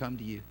something. I'm going to come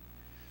to you,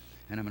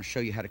 and I'm going to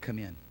show you how to come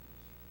in. I'm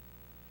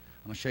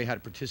going to show you how to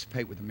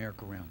participate with the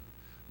miracle realm.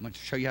 I'm going to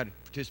show you how to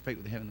participate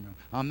with the heavenly realm.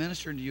 I'm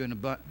ministering to you I'm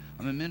going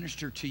to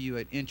minister to you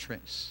at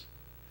entrance.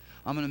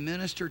 I'm going to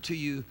minister to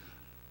you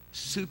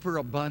super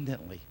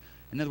abundantly.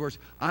 In other words,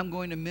 I'm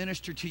going to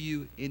minister to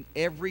you in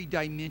every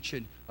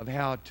dimension of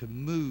how to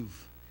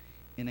move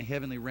in a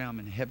heavenly realm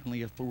and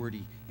heavenly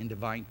authority and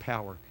divine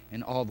power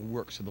and all the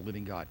works of the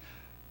living God.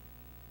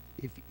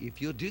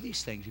 If you'll do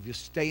these things, if you'll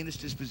stay in this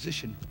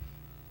disposition,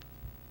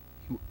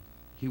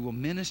 he will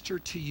minister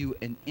to you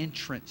an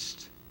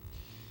entrance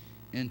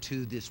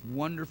into this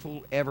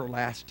wonderful,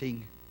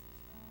 everlasting,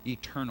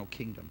 eternal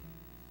kingdom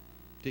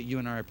that you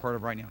and I are part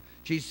of right now.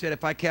 Jesus said,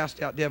 if I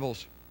cast out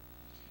devils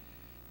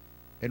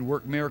and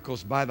work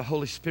miracles by the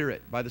Holy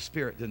Spirit, by the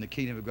Spirit, then the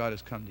kingdom of God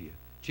has come to you.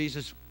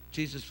 Jesus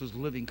was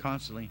living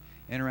constantly,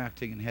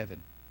 interacting in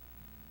heaven.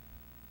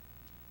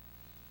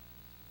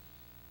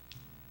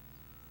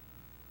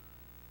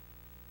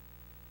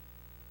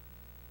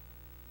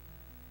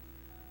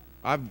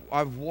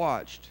 I've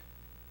watched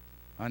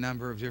a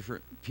number of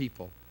different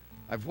people.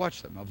 I've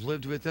watched them. I've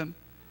lived with them,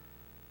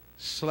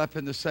 slept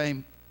in the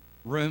same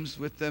rooms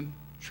with them,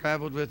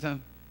 traveled with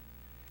them,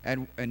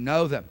 and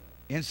know them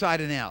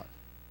inside and out.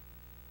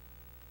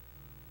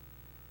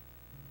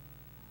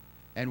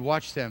 And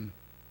watch them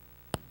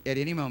at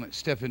any moment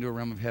step into a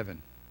realm of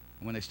heaven.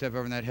 And when they step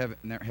over in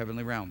that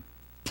heavenly realm,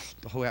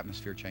 the whole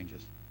atmosphere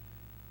changes.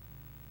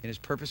 It is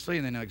purposely,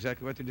 and they know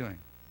exactly what they're doing.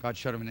 God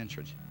showed them an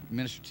entrance.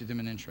 Minister to them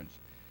an entrance.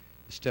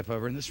 You step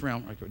over in this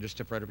realm, just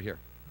step right over here.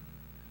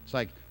 It's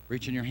like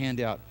reaching your hand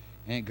out,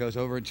 and it goes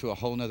over into a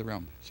whole other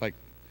realm. It's like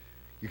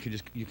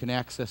you can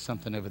access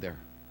something over there.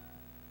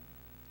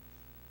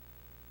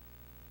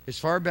 It's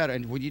far better,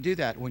 and when you do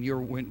that, when you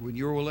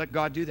will let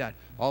God do that,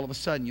 all of a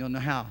sudden you'll know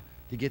how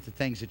to get the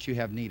things that you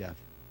have need of.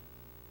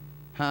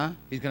 Huh?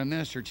 He's going to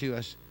minister to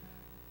us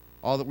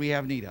all that we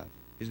have need of.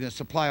 He's going to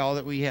supply all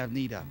that we have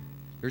need of.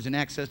 There's an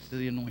access to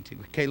the anointing.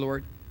 Okay,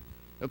 Lord.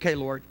 Okay,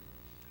 Lord.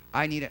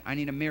 I need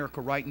a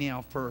miracle right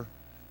now for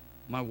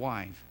my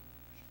wife.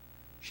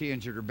 She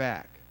injured her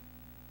back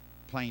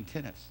playing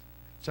tennis.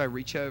 So I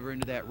reach over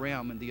into that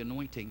realm and the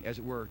anointing, as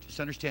it were. Just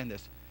understand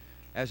this.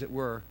 As it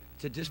were,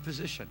 it's a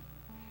disposition.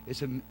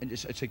 It's an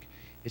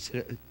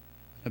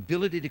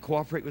ability to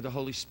cooperate with the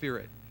Holy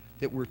Spirit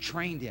that we're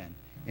trained in.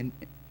 And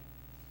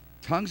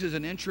tongues is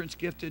an entrance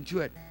gift into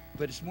it,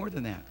 but it's more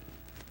than that.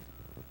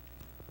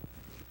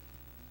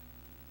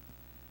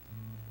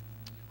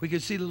 We can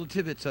see little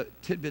tidbits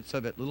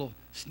of it, little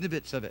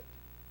snippets of it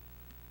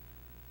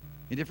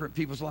in different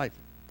people's life.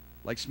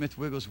 Like Smith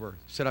Wigglesworth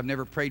said, I've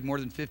never prayed more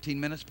than 15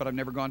 minutes, but I've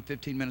never gone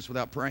 15 minutes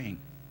without praying.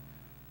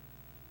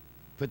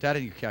 Put that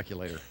in your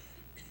calculator.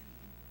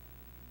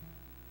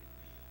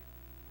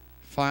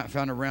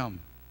 Found a realm.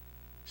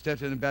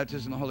 Stepped in the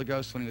baptism of the Holy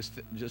Ghost when he was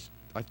just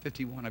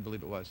 51, I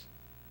believe it was.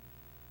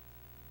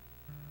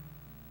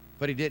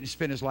 But he didn't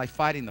spend his life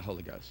fighting the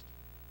Holy Ghost.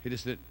 He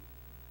didn't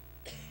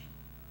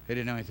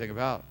know anything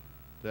about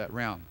that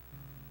realm.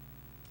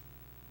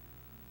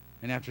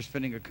 And after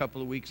spending a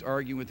couple of weeks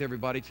arguing with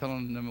everybody,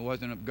 telling them it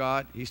wasn't of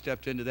God, he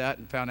stepped into that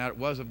and found out it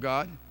was of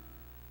God.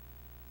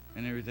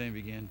 And everything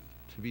began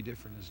to be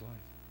different in his life.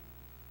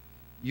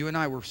 You and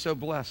I were so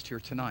blessed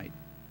here tonight.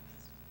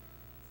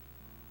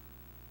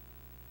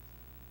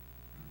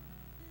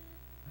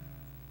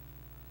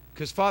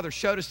 Because Father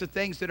showed us the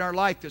things in our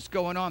life that's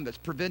going on, that's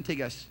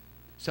preventing us.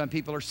 Some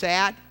people are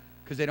sad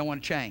because they don't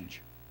want to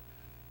change.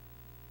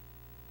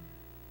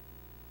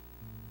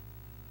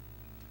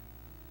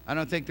 I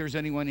don't think there's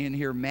anyone in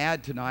here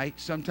mad tonight.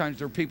 Sometimes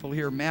there are people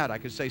here mad. I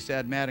could say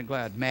sad, mad, and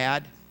glad.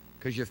 Mad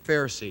because you're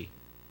Pharisee.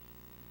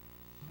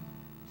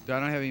 So I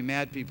don't have any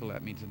mad people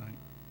at me tonight.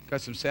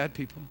 Got some sad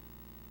people.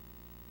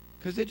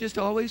 Because they're just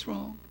always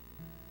wrong.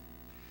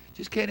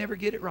 Just can't ever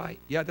get it right.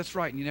 Yeah, that's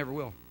right, and you never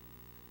will.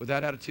 With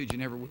that attitude, you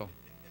never will.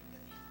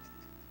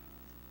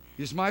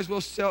 You just might as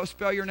well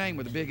spell your name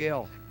with a big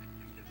L.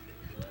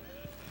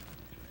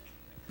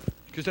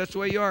 Because that's the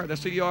way you are.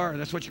 That's who you are. And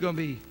that's what you're going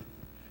to be.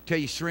 Till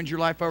you surrender your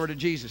life over to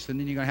Jesus, and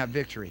then you're going to have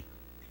victory.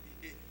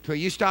 Till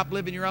you stop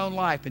living your own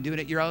life and doing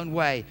it your own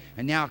way,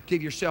 and now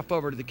give yourself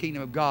over to the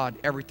kingdom of God,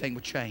 everything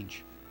will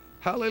change.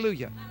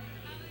 Hallelujah.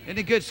 Isn't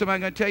it good?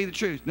 Somebody going to tell you the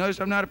truth. Notice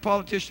I'm not a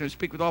politician. I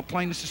speak with all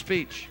plainness of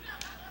speech.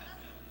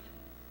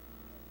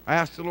 I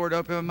asked the Lord to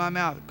open my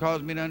mouth. It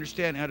caused me to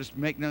understand how to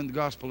make known the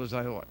gospel as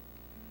I ought.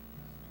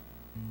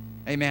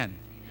 Amen.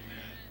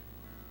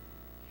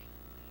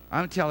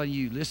 I'm telling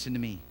you, listen to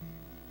me.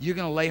 You're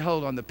going to lay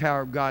hold on the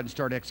power of God and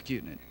start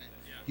executing it.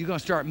 You're going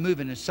to start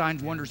moving in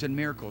signs, wonders, and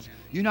miracles.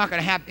 You're not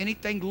going to have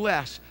anything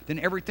less than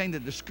everything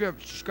that the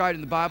script described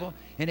in the Bible.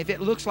 And if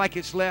it looks like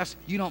it's less,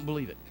 you don't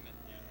believe it.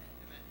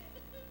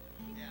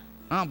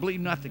 I don't believe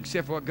nothing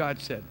except for what God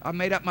said. I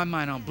made up my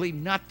mind. I don't believe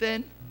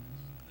nothing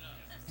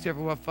except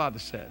for what Father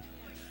said.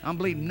 I don't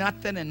believe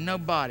nothing and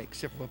nobody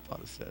except for what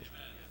Father says.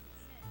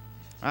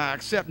 I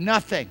accept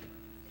nothing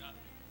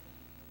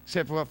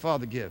except for what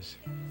Father gives.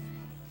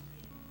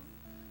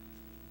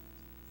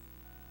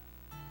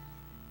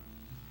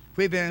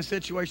 We've been in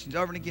situations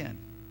over and again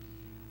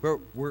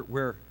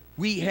where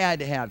we had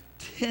to have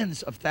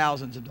tens of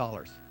thousands of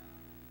dollars.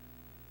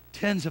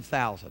 Tens of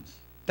thousands.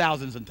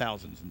 Thousands and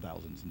thousands and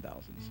thousands and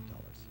thousands of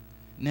dollars.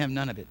 And have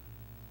none of it.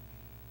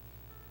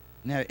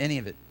 Didn't have any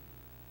of it.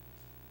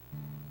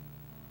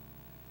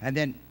 And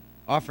then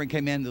offering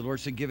came in, the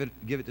Lord said, give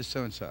it to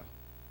so-and-so.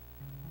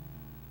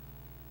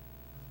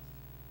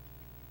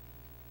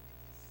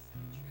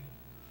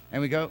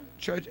 And we go,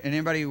 church, and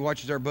anybody who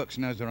watches our books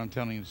knows that I'm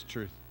telling you is the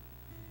truth.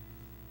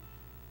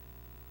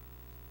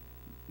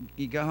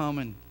 You go home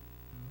and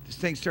this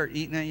thing start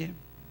eating at you.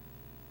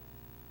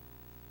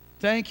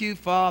 Thank you,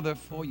 Father,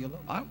 for your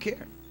love. I don't care.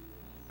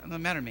 It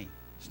doesn't matter to me.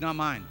 It's not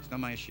mine. It's not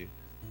my issue.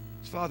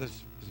 It's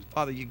Father's.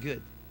 Father, you're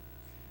good.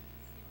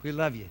 We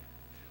love you.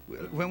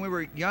 When we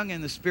were young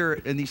in the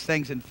Spirit and these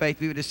things in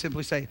faith, we would just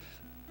simply say,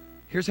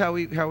 here's how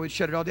we'd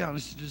shut it all down.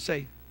 Let's just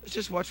say, let's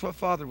just watch what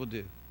Father will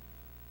do.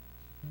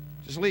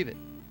 Just leave it.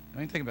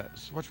 Don't even think about it.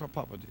 Just watch what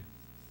Papa will do.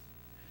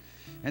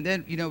 And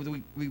then, you know,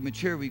 we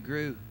matured, we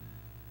grew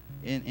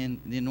in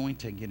the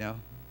anointing, you know,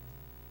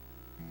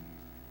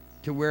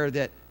 to where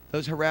that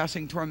those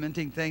harassing,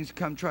 tormenting things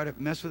come try to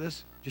mess with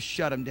us, just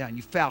shut them down.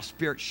 You foul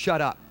spirit, shut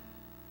up.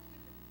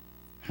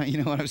 You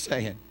know what I'm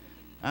saying?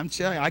 I'm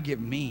telling you, I get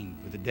mean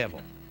with the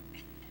devil.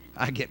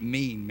 I get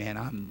mean,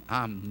 man.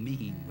 I'm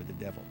mean with the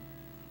devil.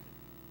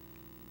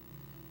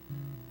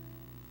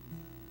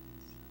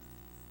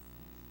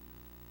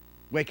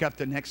 Wake up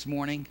the next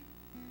morning.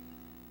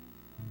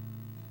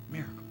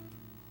 Miracle.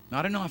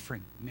 Not an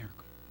offering, miracle.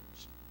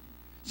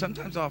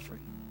 Sometimes offering.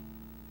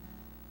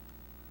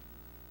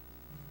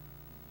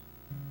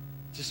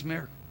 Just a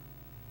miracle.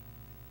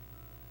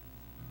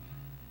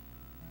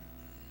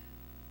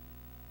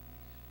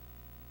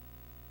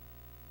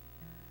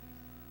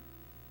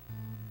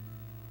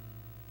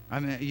 I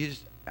mean,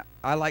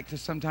 I like to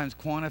sometimes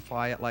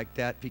quantify it like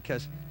that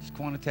because, just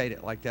quantitate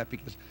it like that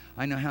because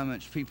I know how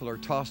much people are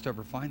tossed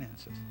over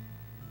finances.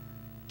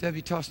 Don't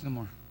be tossed no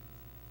more.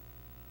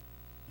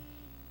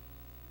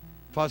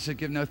 Father said,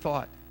 give no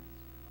thought.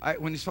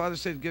 When his father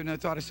said, give no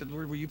thought, I said,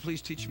 Lord, will you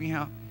please teach me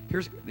how?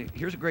 Here's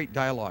a great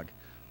dialogue.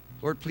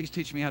 Lord, please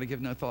teach me how to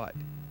give no thought.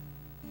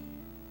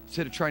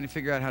 Instead of trying to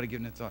figure out how to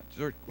give no thought.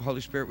 Lord,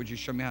 Holy Spirit, would you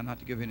show me how not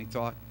to give any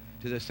thought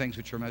to those things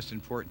which are most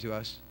important to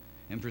us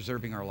in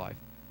preserving our life?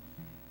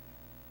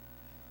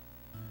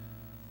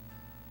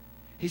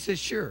 He says,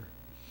 sure.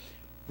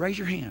 Raise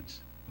your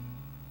hands.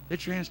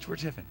 Lift your hands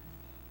towards heaven.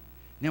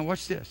 Now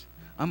watch this.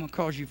 I'm going to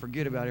cause you to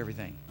forget about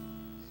everything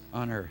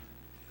on earth.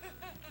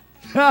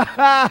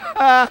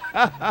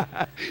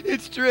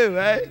 It's true,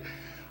 eh?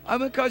 I'm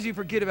going to cause you to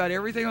forget about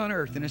everything on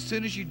earth. And as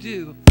soon as you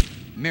do,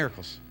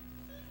 miracles.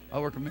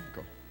 I'll work a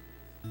miracle.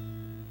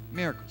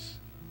 Miracles.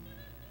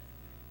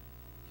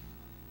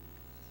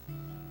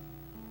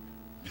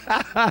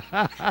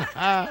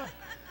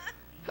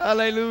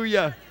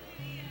 Hallelujah.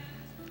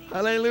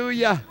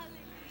 Hallelujah.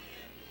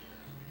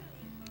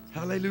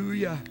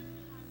 Hallelujah.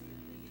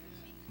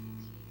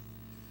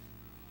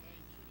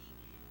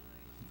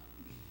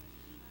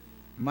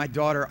 My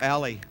daughter,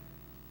 Allie,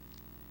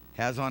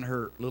 has on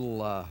her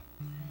little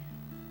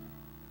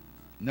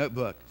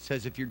notebook,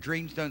 says, if your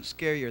dreams don't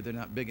scare you, they're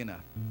not big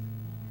enough.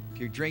 If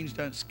your dreams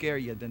don't scare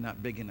you, they're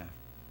not big enough.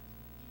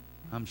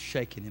 I'm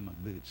shaking in my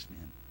boots,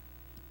 man.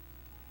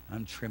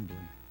 I'm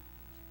trembling.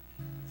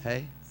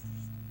 Hey?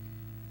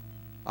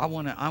 I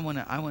want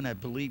to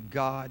believe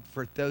God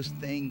for those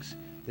things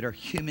that are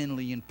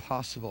humanly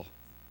impossible.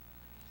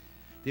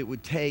 That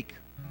would take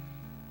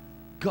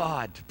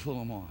God to pull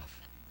them off.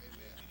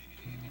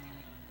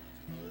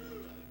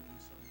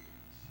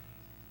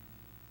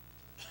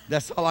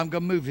 That's all I'm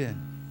going to move in.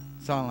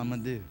 That's all I'm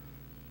going to do.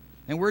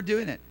 And we're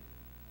doing it.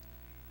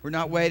 We're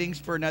not waiting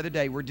for another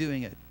day. We're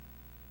doing it.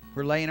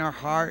 We're laying our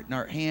heart and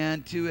our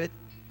hand to it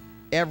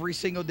every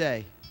single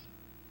day.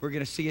 We're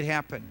going to see it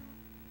happen.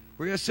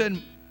 We're going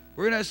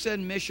to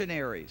send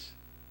missionaries.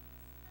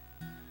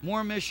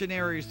 More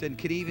missionaries than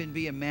could even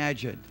be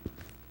imagined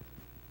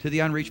to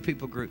the unreached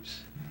people groups.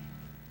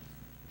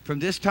 From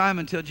this time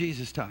until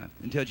Jesus' time,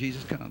 until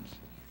Jesus comes.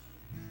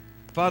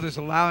 Father's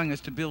allowing us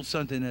to build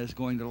something that is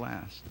going to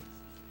last.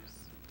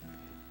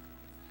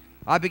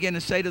 I began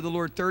to say to the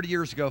Lord 30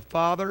 years ago,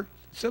 Father,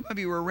 some of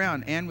you were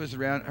around. Ann was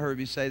around, heard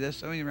me say this.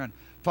 Some of you were around.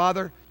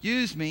 Father,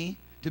 use me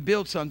to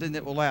build something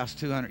that will last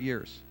 200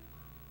 years.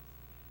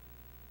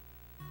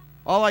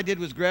 All I did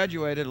was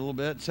graduate it a little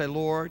bit and say,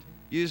 Lord,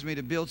 use me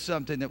to build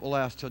something that will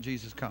last till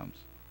Jesus comes.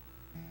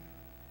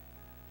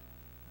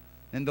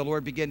 And the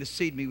Lord began to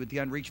seed me with the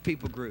unreached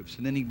people groups.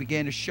 And then he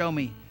began to show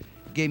me,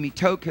 gave me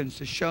tokens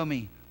to show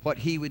me what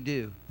he would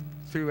do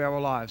through our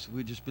lives.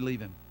 We just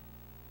believe him.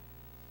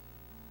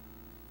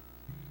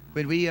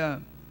 When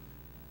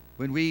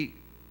we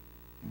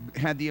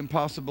had the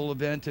impossible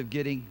event of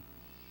getting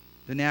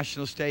the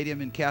National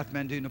Stadium in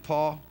Kathmandu,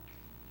 Nepal,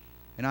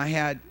 and I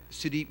had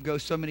Sudeep go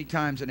so many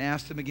times and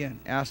ask them again,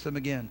 ask them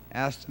again,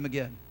 ask them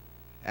again,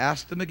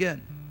 ask them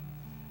again.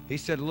 He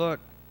said, look,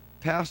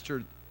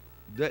 Pastor,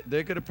 they're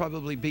going to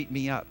probably beat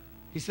me up.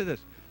 He said this,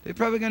 they're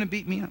probably going to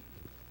beat me up.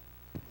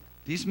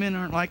 These men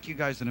aren't like you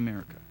guys in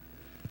America.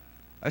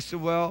 I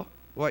said, well,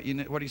 what are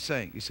you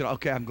saying? He said,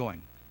 okay, I'm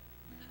going.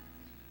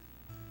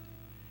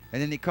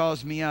 And then he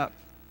calls me up,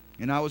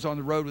 and I was on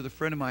the road with a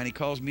friend of mine. He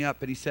calls me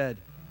up, and he said,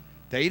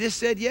 they just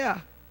said, yeah,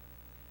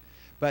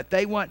 but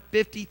they want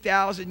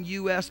 50,000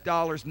 US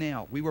dollars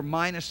now. We were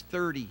minus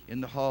 30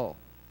 in the hall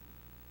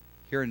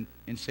here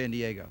in San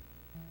Diego.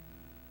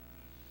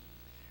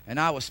 And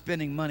I was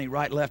spending money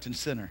right, left, and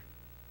center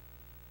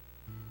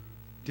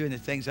doing the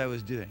things I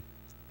was doing.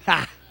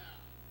 Ha!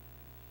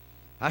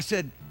 I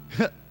said,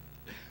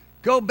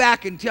 go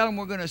back and tell them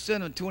we're going to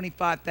send them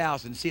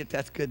 25,000. See if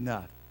that's good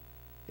enough.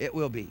 It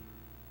will be.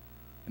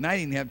 And I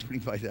didn't have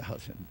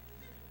 25,000.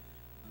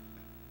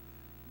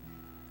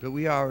 But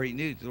we already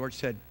knew. The Lord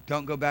said,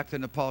 don't go back to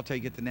Nepal till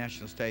you get the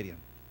National Stadium.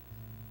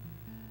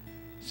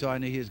 So I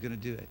knew he was going to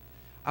do it.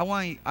 I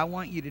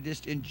want you to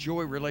just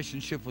enjoy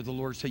relationship with the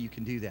Lord so you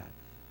can do that.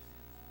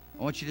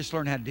 I want you to just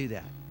learn how to do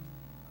that.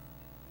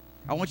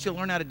 I want you to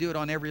learn how to do it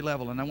on every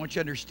level. And I want you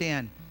to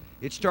understand,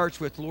 it starts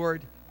with,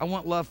 Lord, I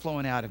want love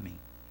flowing out of me.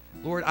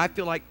 Lord, I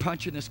feel like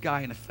punching this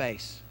guy in the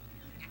face.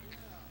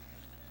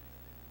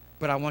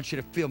 But I want you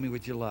to fill me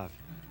with your love.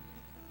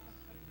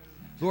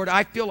 Lord,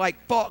 I feel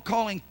like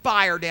calling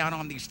fire down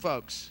on these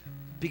folks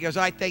because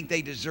I think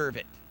they deserve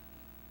it.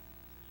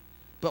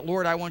 But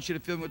Lord, I want you to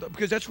fill me with love,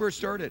 because that's where it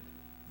started.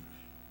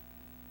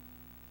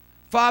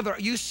 Father,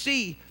 you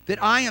see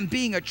that I am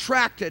being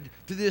attracted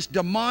to this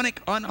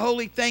demonic,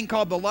 unholy thing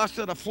called the lust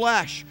of the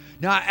flesh.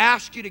 Now I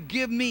ask you to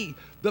give me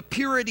the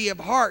purity of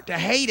heart to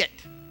hate it.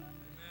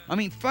 I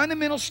mean,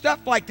 fundamental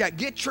stuff like that.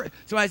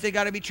 Somebody say,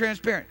 got to be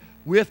transparent.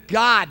 With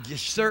God, you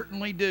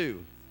certainly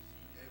do.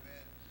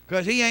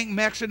 Because he ain't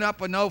mixing up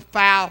with no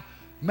foul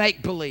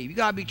make-believe. You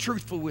got to be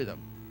truthful with him.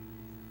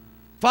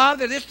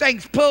 Father, this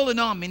thing's pulling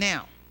on me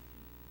now.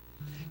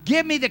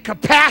 Give me the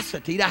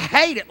capacity to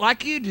hate it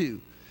like you do.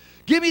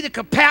 Give me the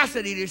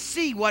capacity to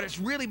see what is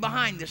really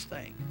behind this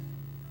thing.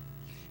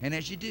 And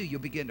as you do, you'll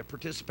begin to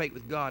participate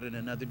with God in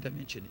another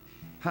dimension.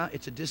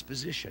 It's a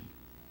disposition.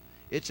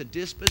 It's a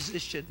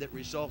disposition that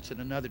results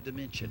in another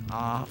dimension.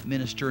 I'll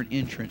minister an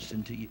entrance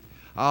into you.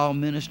 I'll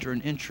minister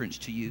an entrance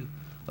to you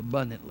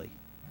abundantly.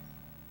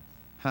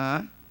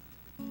 When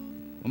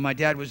my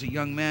dad was a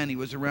young man, he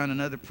was around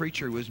another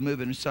preacher who was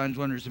moving in signs,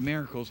 wonders, and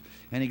miracles,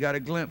 and he got a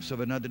glimpse of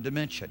another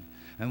dimension.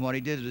 And what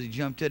he did was he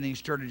jumped in and he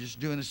started just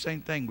doing the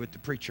same thing with the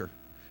preacher.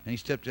 And he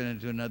stepped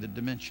into another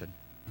dimension.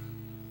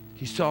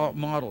 He saw it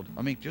modeled.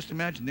 I mean, just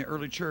imagine the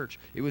early church.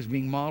 It was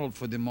being modeled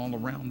for them all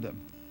around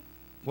them.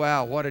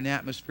 Wow, what an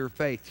atmosphere of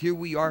faith. Here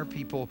we are,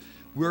 people.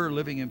 We're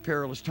living in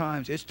perilous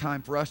times. It's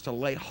time for us to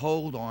lay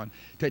hold on,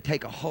 to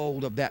take a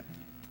hold of that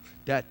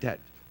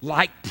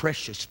light,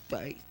 precious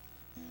faith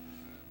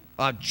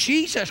of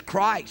Jesus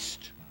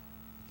Christ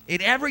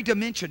in every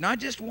dimension, not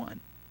just one.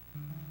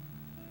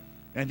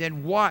 And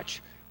then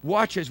watch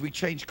as we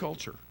change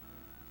culture.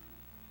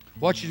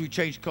 Watch as we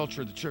change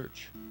culture of the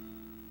church.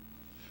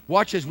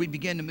 Watch as we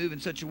begin to move in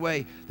such a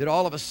way that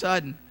all of a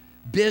sudden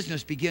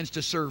business begins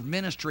to serve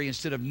ministry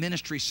instead of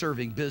ministry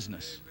serving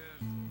business.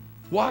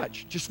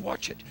 Watch. Just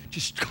watch it.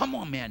 Just come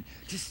on, man.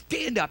 Just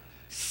stand up.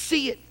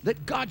 See it.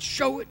 Let God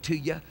show it to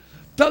you.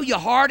 Throw your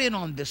heart in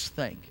on this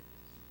thing.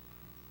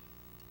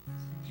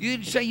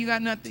 You say you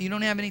got nothing, you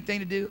don't have anything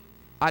to do?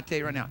 I tell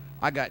you right now,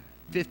 I got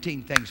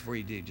 15 things for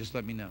you to do. Just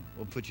let me know.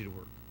 We'll put you to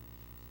work.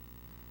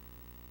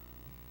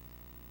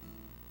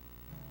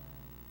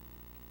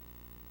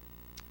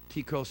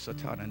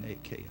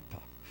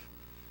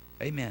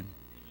 Amen.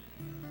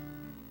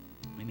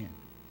 Amen.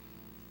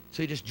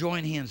 So you just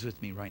join hands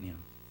with me right now.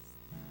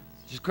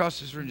 Just cross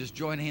this room, just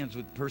join hands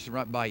with the person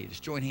right by you.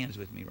 Just join hands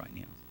with me right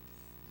now.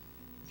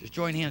 Just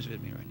join hands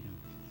with me right now.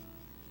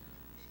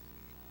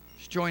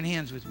 Just join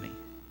hands with me.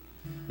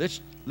 Let's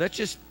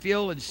just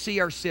feel and see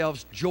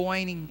ourselves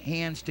joining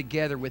hands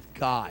together with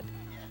God.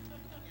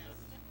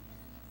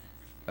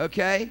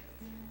 Okay?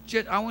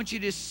 I want you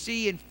to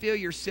see and feel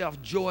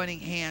yourself joining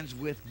hands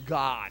with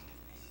God.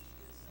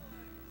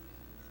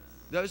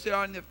 Those that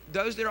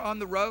are on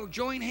the road,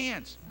 join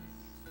hands.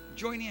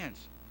 Join hands.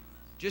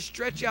 Just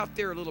stretch out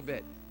there a little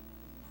bit.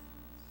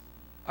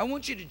 I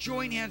want you to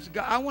join hands with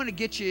God. I want to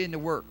get you into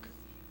work.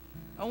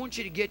 I want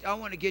to get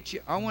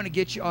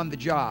you on the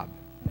job.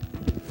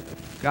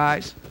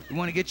 Guys, we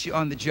want to get you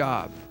on the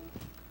job.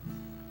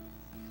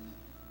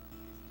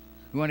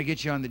 We want to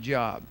get you on the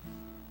job.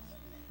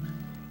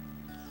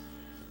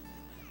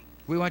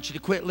 We want you to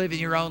quit living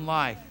your own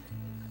life.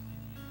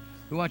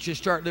 We want you to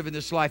start living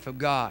this life of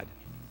God.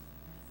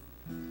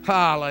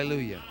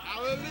 Hallelujah.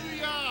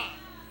 Hallelujah.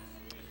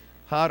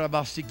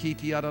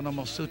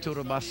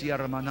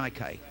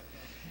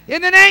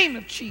 In the name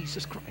of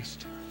Jesus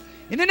Christ.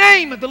 In the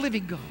name of the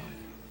living God.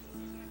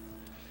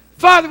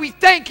 Father, we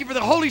thank you for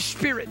the Holy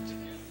Spirit.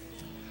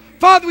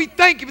 Father, we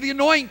thank you for the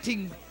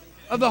anointing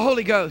of the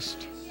Holy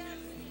Ghost.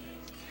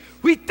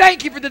 We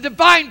thank you for the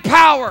divine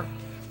power.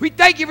 We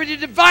thank you for the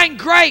divine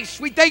grace.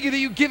 We thank you that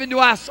you've given to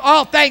us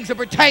all things that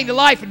pertain to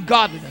life and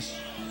godliness.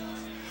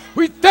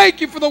 We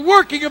thank you for the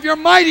working of your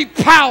mighty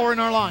power in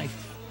our life.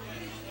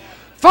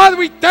 Father,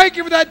 we thank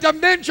you for that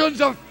dimensions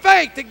of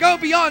faith that go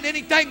beyond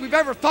anything we've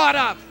ever thought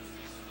of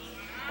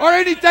or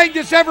anything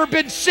that's ever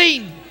been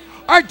seen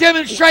or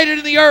demonstrated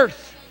in the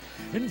earth.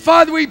 And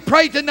Father, we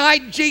pray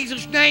tonight in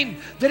Jesus'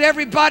 name that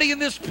everybody in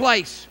this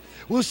place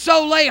will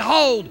so lay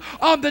hold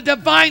on the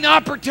divine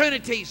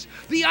opportunities,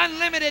 the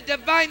unlimited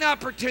divine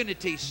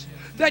opportunities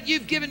that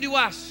you've given to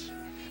us.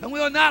 And we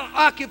will not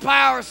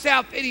occupy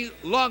ourselves any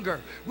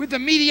longer with the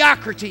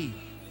mediocrity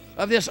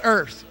of this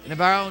earth and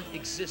of our own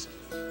existence,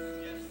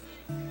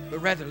 but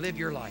rather live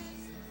your life.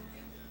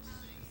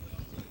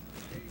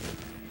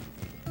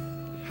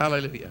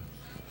 Hallelujah.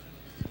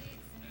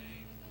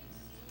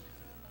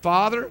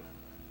 Father,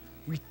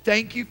 we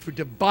thank you for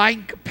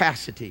divine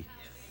capacity.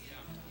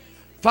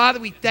 Father,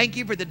 we thank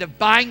you for the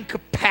divine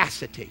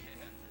capacity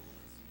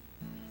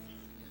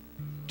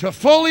to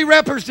fully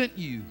represent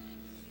you.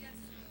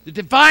 The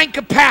divine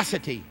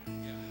capacity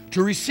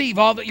to receive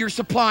all that you're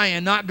supplying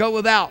and not go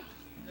without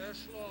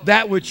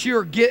that which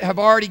you have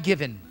already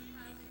given.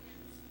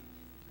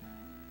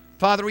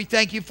 Father, we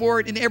thank you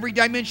for it in every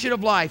dimension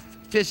of life.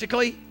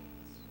 Physically,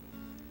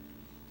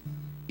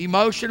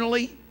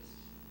 emotionally,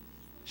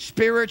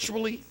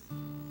 spiritually,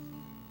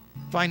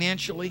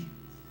 financially.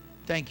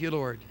 Thank you,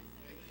 Lord.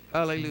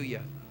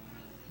 Hallelujah.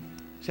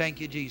 Thank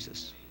you,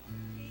 Jesus.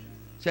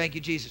 Thank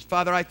you, Jesus.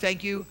 Father, I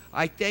thank you.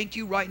 I thank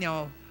you right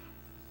now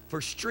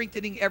for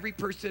strengthening every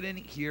person in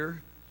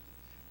here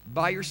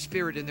by your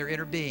Spirit in their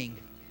inner being.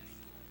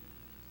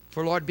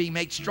 For, Lord, being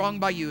made strong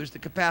by you is the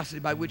capacity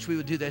by which we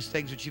will do those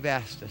things which you've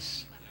asked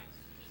us.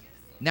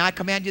 Now I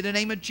command you in the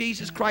name of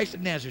Jesus Christ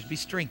of Nazareth, be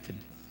strengthened.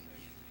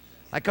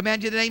 I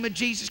command you in the name of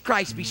Jesus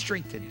Christ, be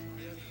strengthened.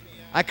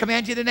 I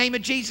command you in the name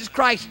of Jesus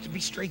Christ to be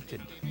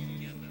strengthened.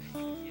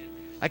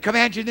 I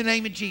command you in the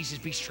name of Jesus,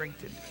 be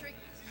strengthened.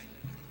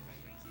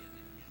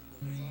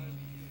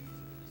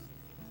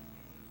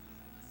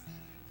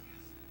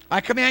 I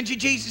command you in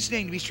Jesus'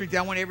 name to be strengthened.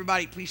 I want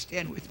everybody, please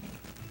stand with me.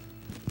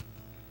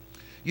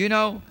 You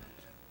know,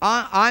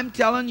 I'm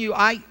telling you,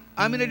 I'm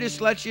going to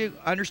just let you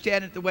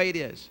understand it the way it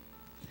is.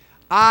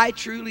 I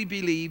truly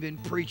believe in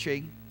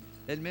preaching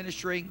and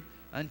ministering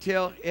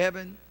until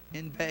heaven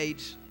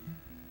invades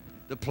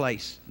the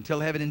place, until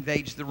heaven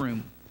invades the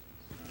room.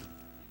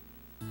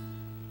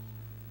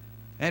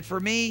 And for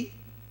me,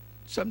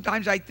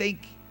 sometimes I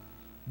think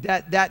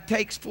that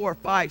takes 4,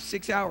 5,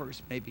 6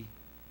 hours maybe.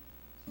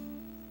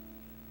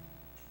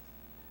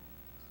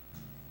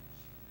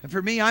 And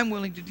for me, I'm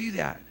willing to do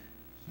that.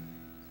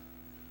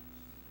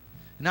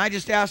 And I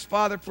just ask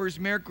Father for His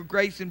miracle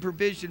grace and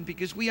provision,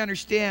 because we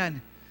understand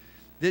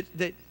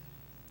that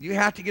you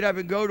have to get up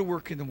and go to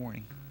work in the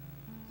morning.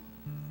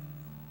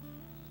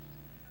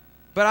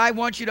 But I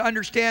want you to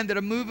understand that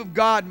a move of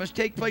God must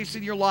take place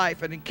in your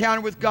life. An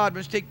encounter with God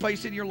must take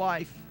place in your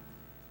life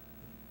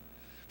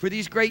for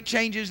these great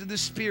changes in the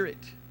Spirit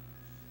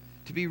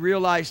to be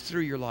realized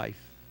through your life.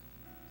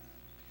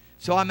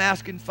 So I'm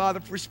asking,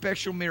 Father, for a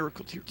special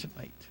miracle here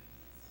tonight.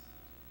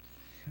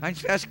 I'm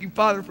just asking,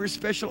 Father, for a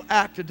special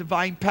act of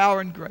divine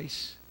power and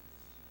grace.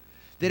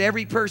 That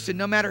every person,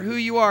 no matter who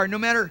you are, no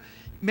matter,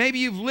 maybe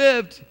you've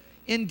lived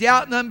in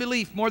doubt and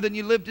unbelief more than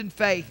you lived in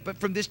faith, but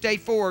from this day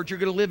forward, you're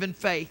going to live in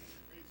faith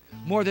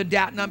more than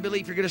doubt and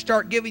unbelief. You're going to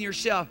start giving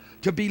yourself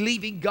to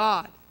believing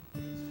God.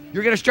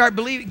 You're going to start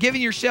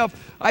giving yourself.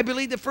 I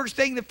believe the first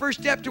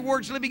step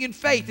towards living in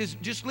faith is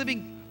just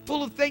living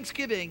full of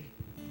thanksgiving.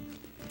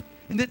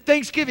 And that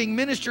thanksgiving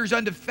ministers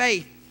unto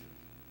faith.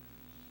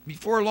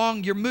 Before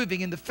long, you're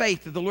moving in the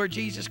faith of the Lord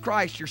Jesus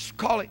Christ. You're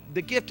calling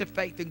the gift of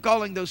faith and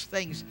calling those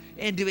things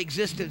into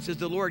existence as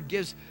the Lord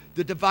gives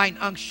the divine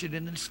unction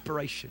and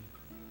inspiration.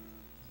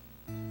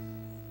 In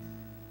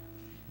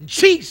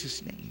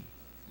Jesus' name,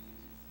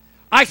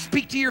 I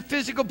speak to your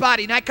physical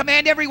body, and I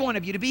command every one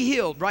of you to be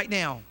healed right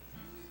now.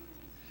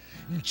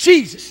 In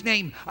Jesus'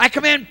 name, I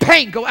command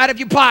pain go out of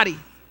your body.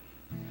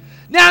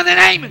 Now in the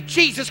name of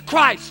Jesus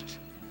Christ,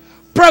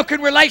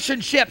 broken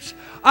relationships,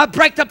 I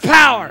break the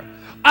power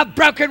of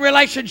broken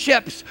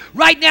relationships.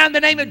 Right now in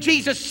the name of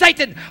Jesus,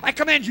 Satan, I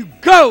command you,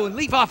 go and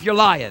leave off your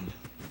lion.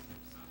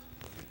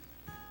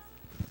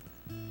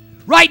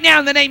 Right now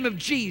in the name of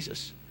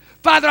Jesus,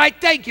 Father, I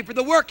thank you for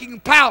the working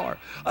power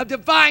of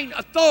divine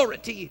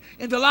authority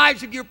in the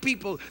lives of your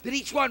people, that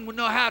each one will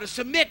know how to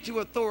submit to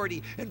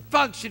authority and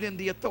function in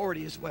the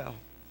authority as well.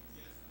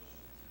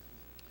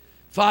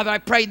 Father, I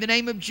pray in the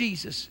name of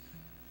Jesus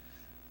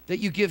that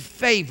you give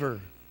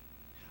favor.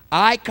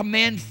 I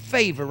command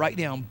favor right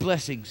now and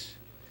blessings.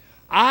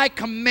 I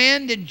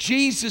command in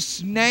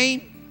Jesus'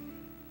 name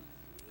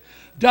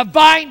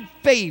divine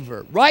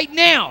favor right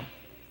now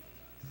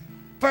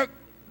for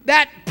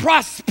that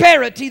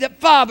prosperity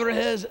that Father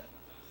has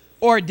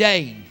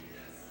ordained.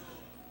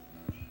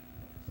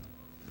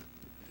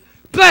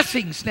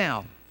 Blessings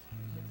now.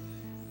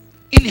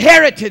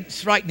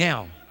 Inheritance right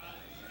now.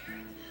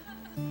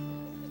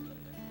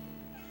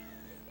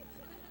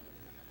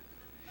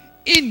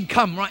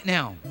 Income right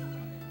now.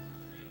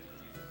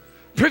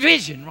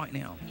 Provision right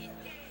now.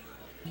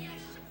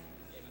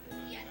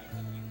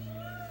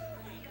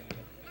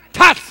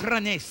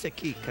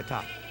 Tasraneseki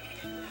kata.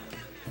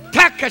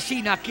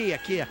 Takashina kia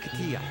kia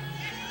katia.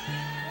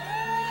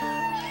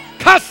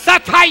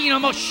 Kasataino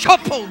mo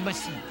shopo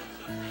masi.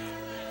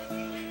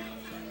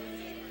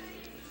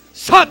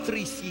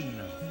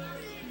 Satrisina.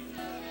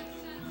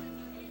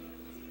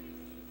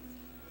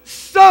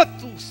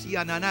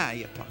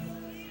 Satusiananayapa.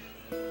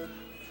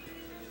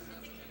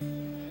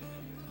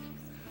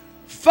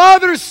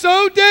 Father,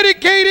 so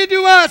dedicated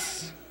to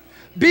us,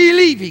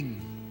 believing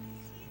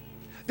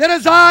that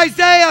as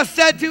Isaiah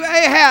said to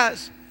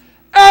Ahaz,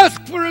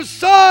 ask for a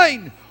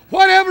sign,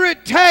 whatever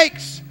it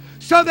takes,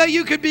 so that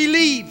you can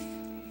believe.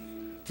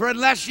 For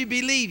unless you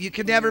believe, you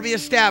can never be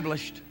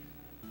established.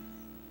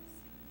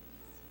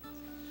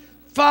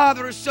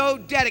 Father is so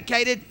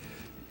dedicated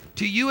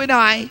to you and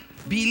I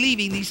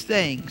believing these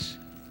things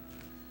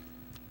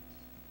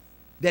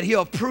that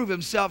He'll prove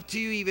Himself to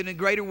you even in a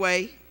greater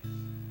way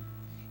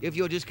if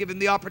you'll just give Him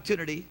the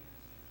opportunity,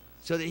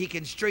 so that He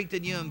can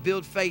strengthen you and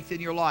build faith in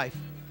your life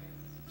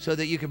so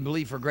that you can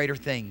believe for greater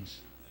things.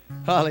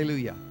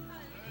 Hallelujah.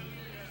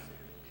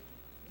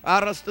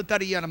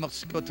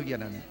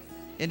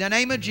 In the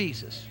name of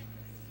Jesus.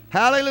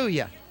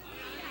 Hallelujah.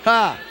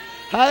 Ha.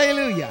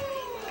 Hallelujah.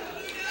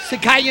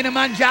 Sikaya na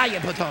manjaya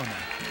patona.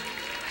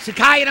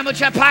 Sikaya na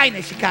machapay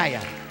na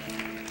sikaya.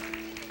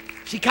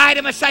 Sikaya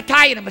na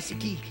masatay na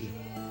masikiki.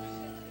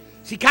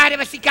 Sikaya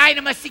na masikay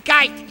na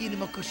masikay. Tigi na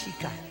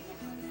makushika.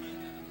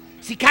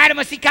 Sikaya na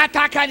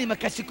masikataka ni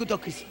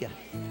makasikutokusiya.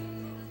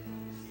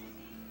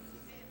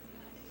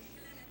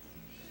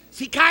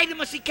 Sikaya na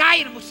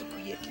masikaya na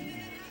musukuyaki.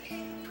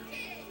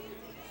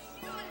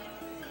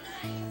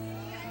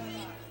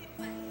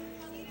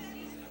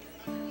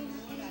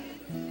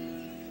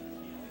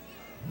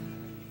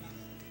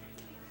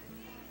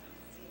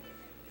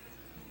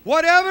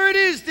 Whatever it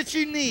is that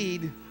you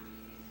need,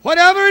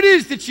 whatever it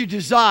is that you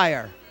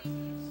desire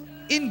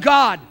in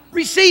God,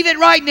 receive it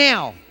right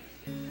now.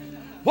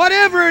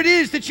 Whatever it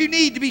is that you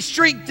need to be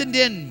strengthened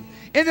in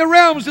the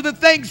realms of the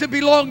things that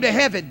belong to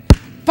heaven,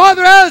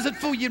 Father has it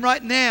for you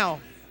right now.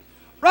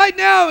 Right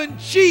now in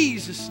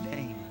Jesus' name.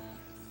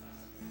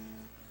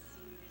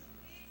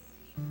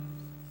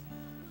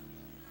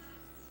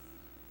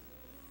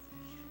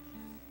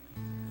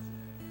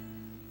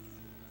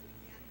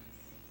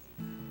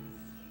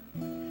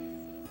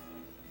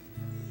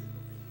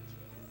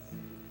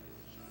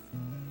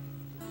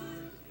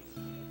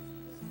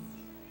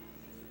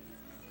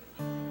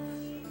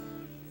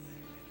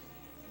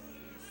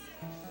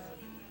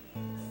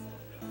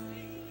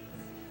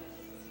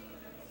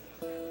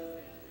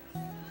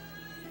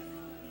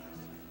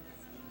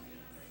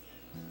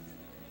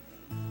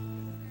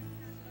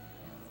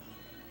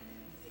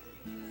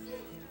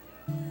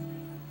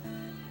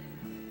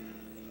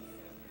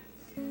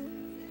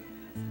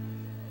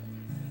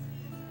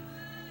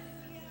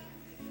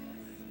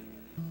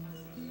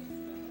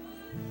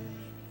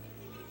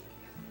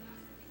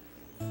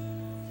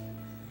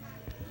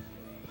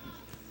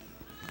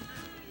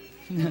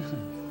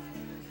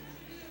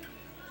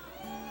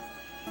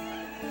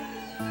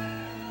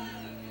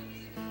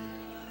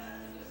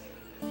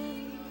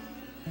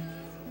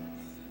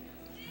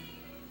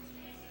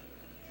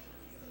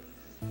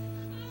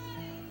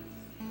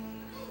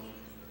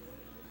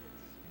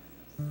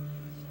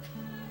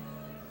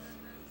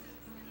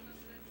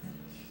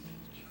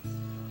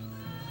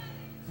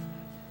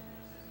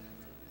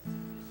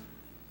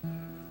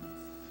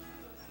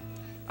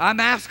 I'm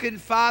asking,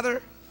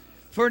 Father,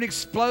 for an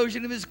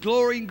explosion of His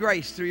glory and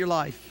grace through your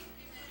life.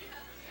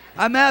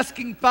 I'm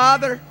asking,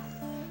 Father,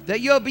 that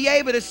you'll be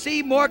able to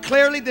see more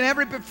clearly than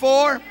ever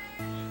before.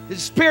 The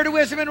Spirit of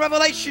wisdom and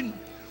revelation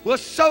will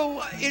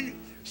so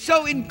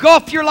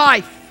engulf your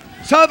life,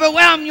 so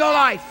overwhelm your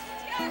life,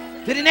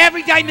 that in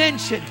every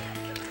dimension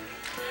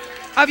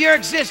of your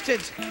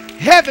existence,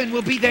 heaven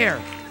will be there.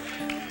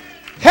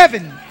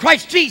 Heaven,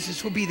 Christ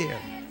Jesus, will be there.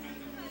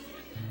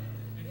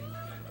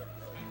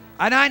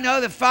 And I know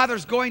the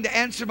Father's going to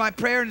answer my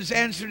prayer and has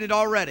answered it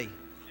already.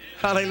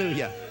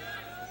 Hallelujah.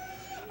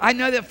 I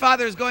know that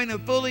Father is going to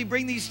fully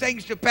bring these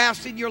things to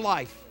pass in your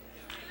life,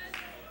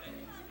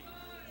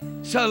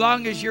 so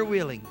long as you're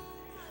willing.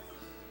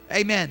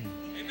 Amen.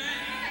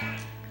 Amen.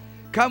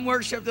 Come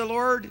worship the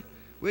Lord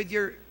with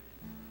your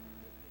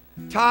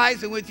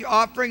tithes and with your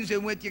offerings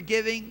and with your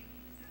giving.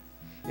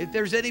 If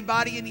there's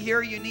anybody in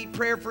here you need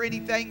prayer for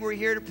anything, we're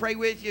here to pray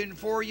with you and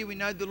for you. We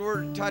know the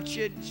Lord will touch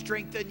you and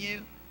strengthen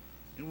you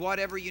in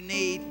whatever you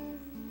need.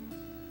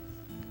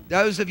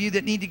 Those of you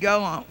that need to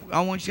go,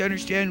 I want you to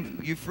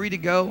understand you're free to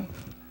go.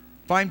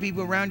 Find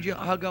people around you,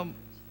 hug them,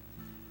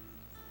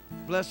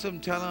 bless them,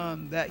 tell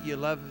them that you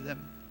love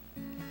them.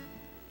 In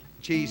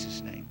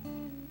Jesus' name.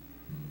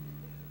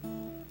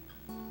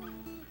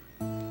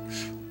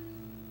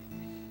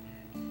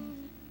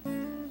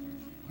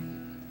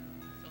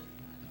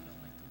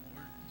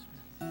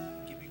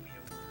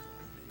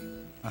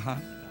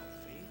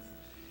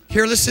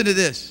 Here, listen to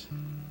this.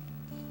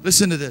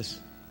 Listen to this.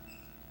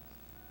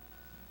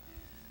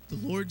 The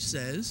Lord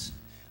says,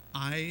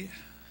 I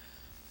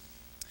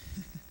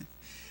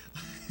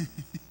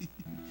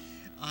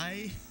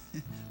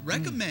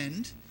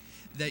recommend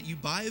that you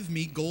buy of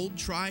me gold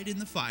tried in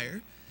the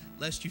fire,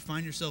 lest you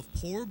find yourself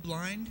poor,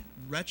 blind,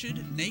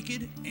 wretched,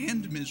 naked,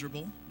 and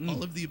miserable,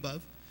 all of the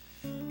above.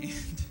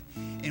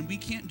 And we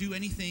can't do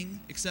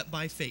anything except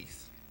by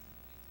faith.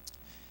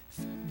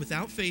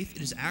 Without faith,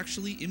 it is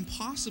actually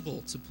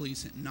impossible to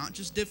please him, not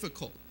just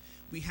difficult.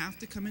 We have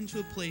to come into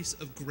a place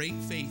of great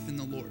faith in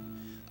the Lord.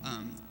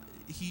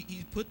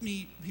 He put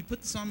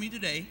this on me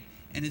today,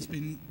 and it's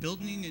been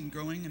building and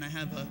growing, and I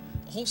have a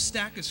whole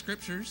stack of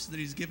scriptures that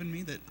he's given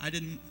me that I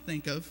didn't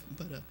think of,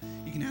 but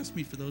you can ask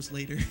me for those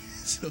later.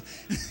 So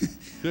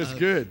That's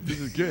good.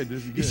 This is good.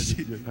 This is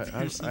good.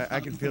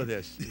 I can feel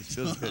this. It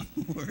feels good.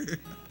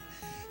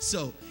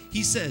 So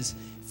he says,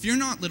 "Fear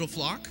not, little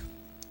flock,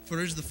 for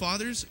it is the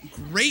Father's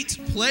great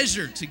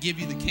pleasure to give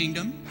you the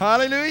kingdom."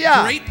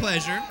 Hallelujah. Great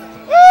pleasure.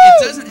 Woo!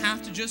 It doesn't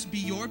have to just be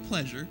your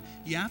pleasure.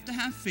 You have to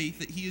have faith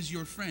that he is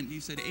your friend. He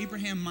said,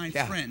 Abraham, my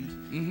friend.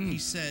 Mm-hmm. He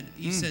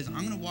says, I'm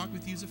going to walk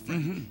with you as a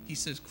friend. He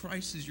says,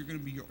 Christ is going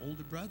to be your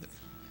older brother.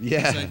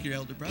 Yeah. He's like your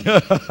elder brother.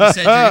 He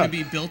said, you're going to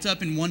be built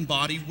up in one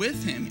body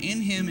with him,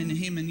 in him and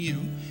him and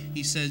you.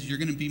 He says, you're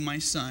going to be my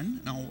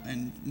son,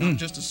 and not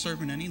just a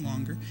servant any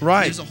longer.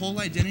 Right. There's a whole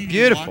identity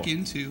Beautiful. to walk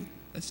into.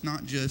 That's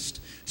not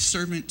just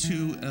servant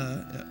to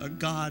a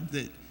God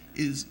that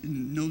is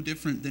no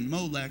different than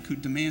Molech, who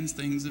demands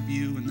things of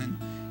you, and then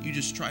you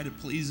just try to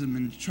please him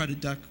and try to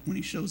duck when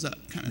he shows up,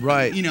 kind of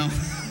right. thing. You know,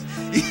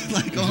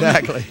 like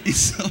exactly.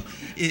 So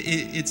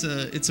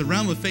it's a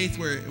realm of faith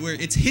where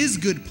it's his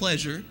good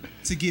pleasure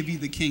to give you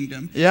the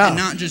kingdom, and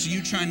not just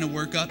you trying to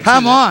work up.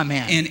 Come to on, it.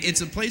 man. And it's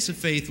a place of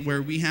faith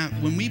where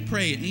when we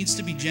pray, it needs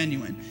to be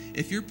genuine.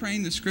 If you're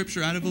praying the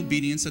scripture out of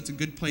obedience, that's a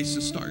good place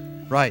to start.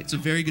 Right. It's a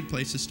very good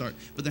place to start.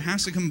 But there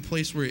has to come a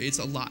place where it's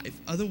alive.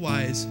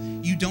 Otherwise,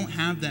 you don't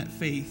have that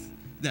faith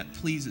that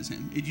pleases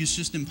him. It's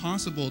just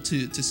impossible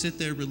to sit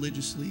there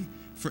religiously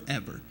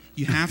forever.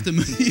 You have to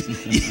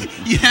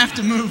you have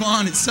to move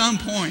on at some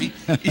point.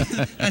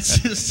 That's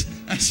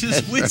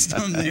just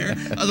wisdom there.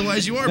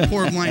 Otherwise, you are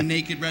poor, blind,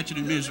 naked, wretched,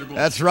 and miserable.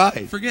 That's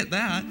right. Forget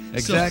that.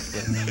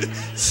 Exactly.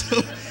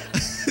 So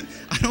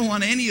I don't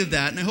want any of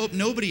that, and I hope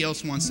nobody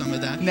else wants some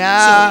of that.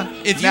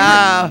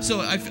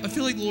 So I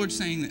feel like the Lord's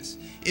saying this.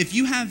 If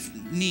you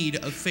have need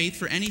of faith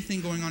for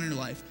anything going on in your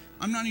life,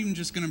 I'm not even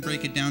just going to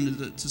break it down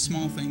to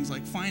small things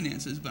like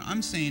finances, but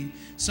I'm saying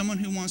someone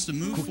who wants to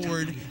move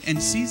forward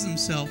and sees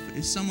themselves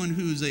as someone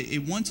who's a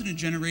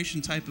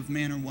once-in-a-generation type of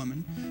man or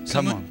woman.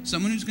 Someone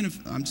who's going to...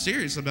 I'm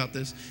serious about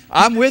this.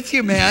 I'm with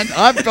you, man.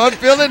 I'm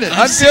feeling it.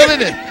 I'm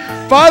feeling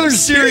it. Father's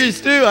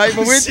serious, too. I'm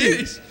with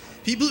you.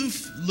 People who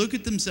look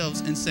at themselves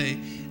and say,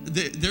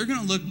 they're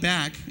going to look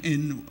back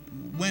in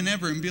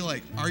whenever and be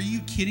like, are you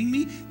kidding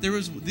me?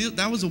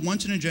 That was a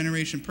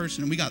once-in-a-generation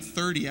person, and we got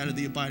 30 out of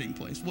the abiding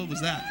place. What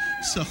was that?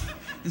 So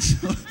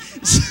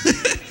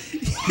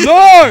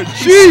Lord,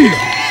 Jesus.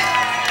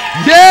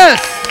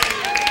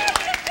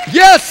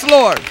 Yes,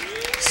 Lord.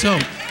 So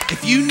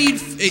if you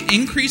need an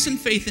increase in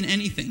faith in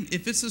anything,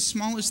 if it's the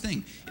smallest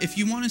thing, if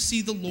you want to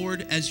see the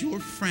Lord as your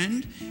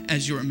friend,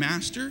 as your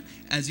master,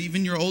 as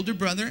even your older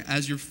brother,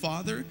 as your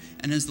father,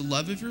 and as the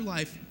love of your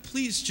life,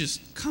 please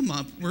just come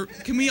up.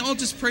 Can we all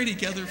just pray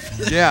together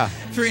for that?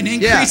 For an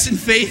increase in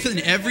faith in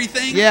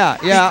everything?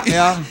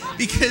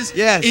 Because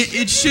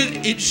it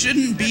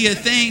shouldn't be a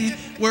thing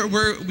where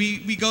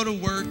we go to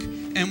work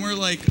and we're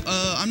like,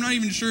 I'm not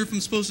even sure if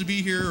I'm supposed to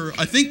be here, or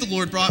I think the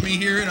Lord brought me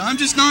here, and I'm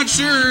just not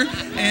sure.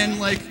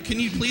 And like, can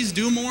you please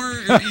do more?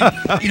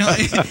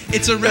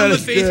 It's a realm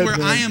of faith where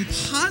I am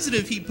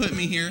positive He put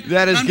me here.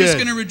 I'm just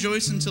going to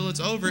rejoice until it's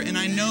over, and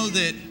I know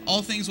that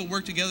all things will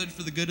work together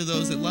for the good of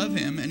those that love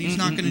Him, and He's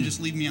not going to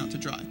just leave me out to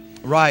dry.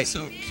 Right.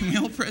 So can we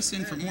all press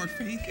in for more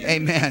faith?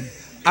 Amen.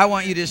 I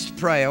want you to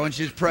pray. I want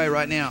you to pray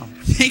right now.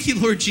 Thank you,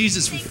 Lord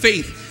Jesus, for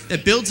faith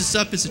that builds us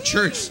up as a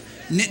church,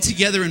 knit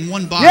together in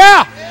one body.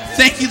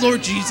 Thank you,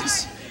 Lord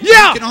Jesus. We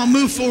can all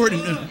move forward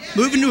and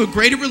move into a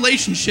greater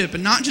relationship,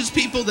 and not just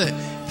people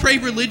that pray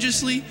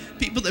religiously,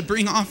 people that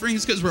bring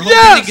offerings because we're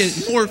hoping to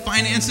get more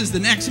finances the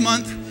next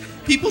month,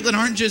 people that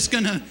aren't just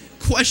going to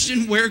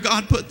question where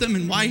God put them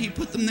and why He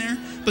put them there,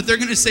 but they're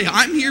going to say,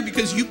 I'm here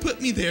because you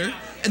put me there,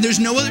 and there's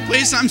no other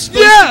place I'm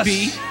supposed to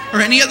be.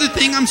 or any other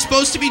thing I'm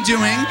supposed to be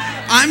doing.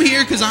 I'm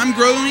here because I'm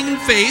growing in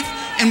faith.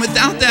 And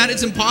without that,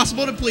 it's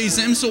impossible to please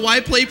Him. So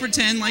why play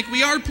pretend like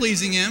we are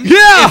pleasing Him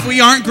if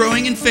we aren't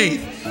growing in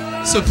faith?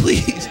 So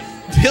please,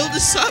 build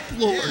us up,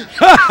 Lord.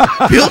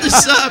 Build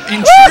us up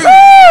in truth,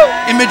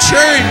 in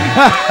maturity.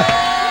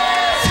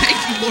 Thank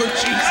you, Lord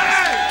Jesus.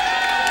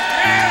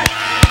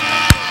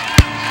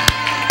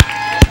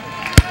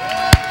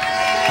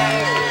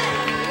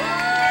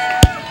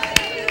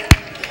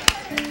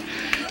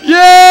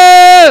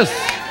 Yes!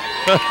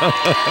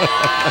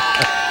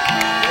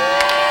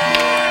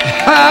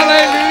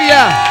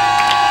 Hallelujah!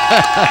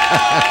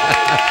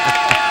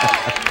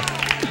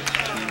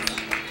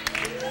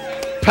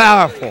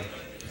 Powerful.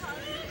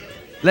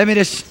 Let me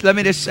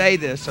just say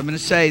this. I'm going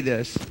to say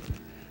this.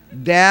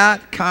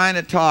 That kind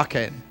of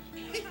talking,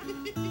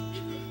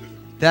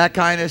 that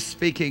kind of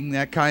speaking,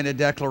 that kind of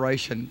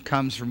declaration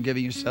comes from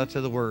giving yourself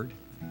to the Word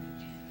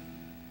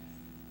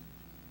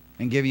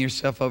and giving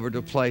yourself over to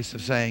a place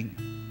of saying,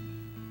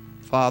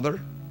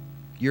 Father,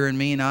 you're in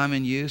me and I'm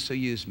in you, so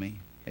use me.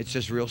 It's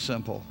just real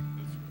simple.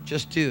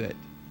 Just do it.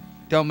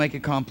 Don't make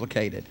it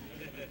complicated.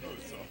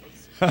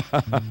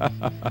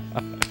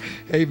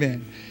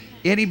 Amen.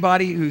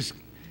 Anybody who's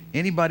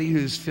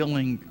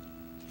feeling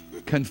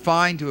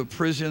confined to a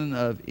prison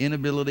of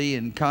inability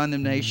and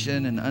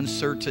condemnation and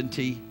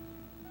uncertainty,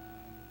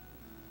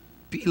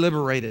 be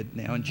liberated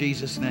now in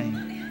Jesus'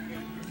 name.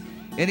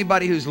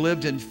 Anybody who's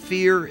lived in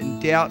fear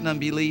and doubt and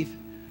unbelief,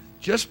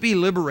 just be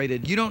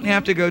liberated. You don't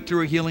have to go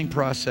through a healing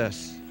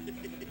process.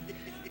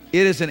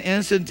 It is an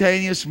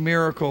instantaneous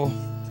miracle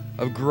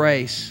of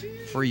grace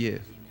for you.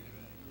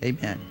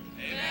 Amen.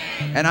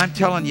 And I'm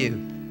telling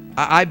you,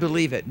 I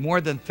believe it. More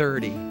than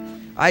 30.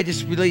 I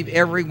just believe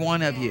every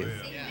one of you.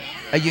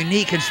 A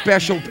unique and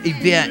special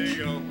event.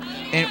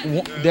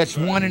 And that's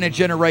one in a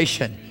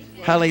generation.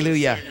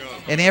 Hallelujah.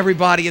 And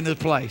everybody in the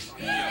place.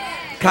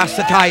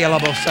 Kasataya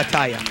labo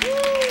sataya.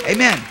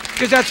 Amen.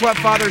 Because that's what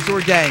Father's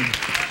ordained.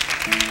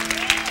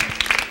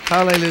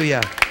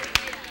 Hallelujah.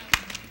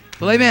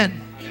 Well, amen.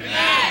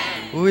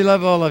 Well, we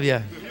love all of you.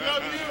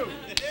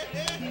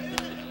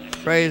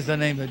 Praise the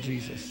name of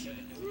Jesus.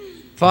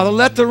 Father,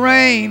 let the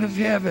rain of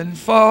heaven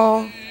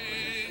fall.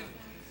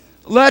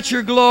 Let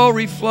your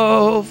glory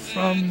flow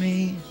from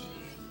me.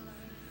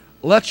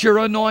 Let your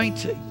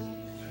anointing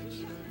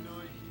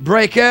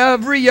break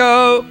every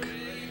yoke.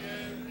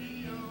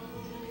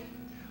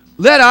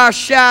 Let our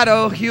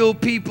shadow heal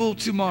people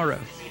tomorrow.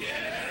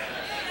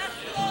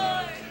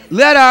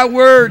 Let our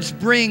words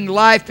bring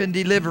life and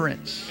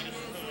deliverance.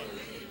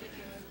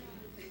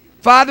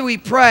 Father, we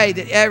pray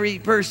that every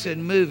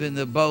person move in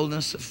the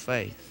boldness of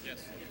faith.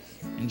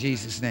 In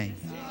Jesus' name.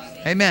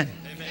 Amen.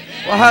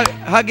 Well,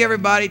 hug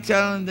everybody.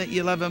 Tell them that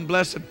you love them.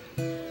 Bless them.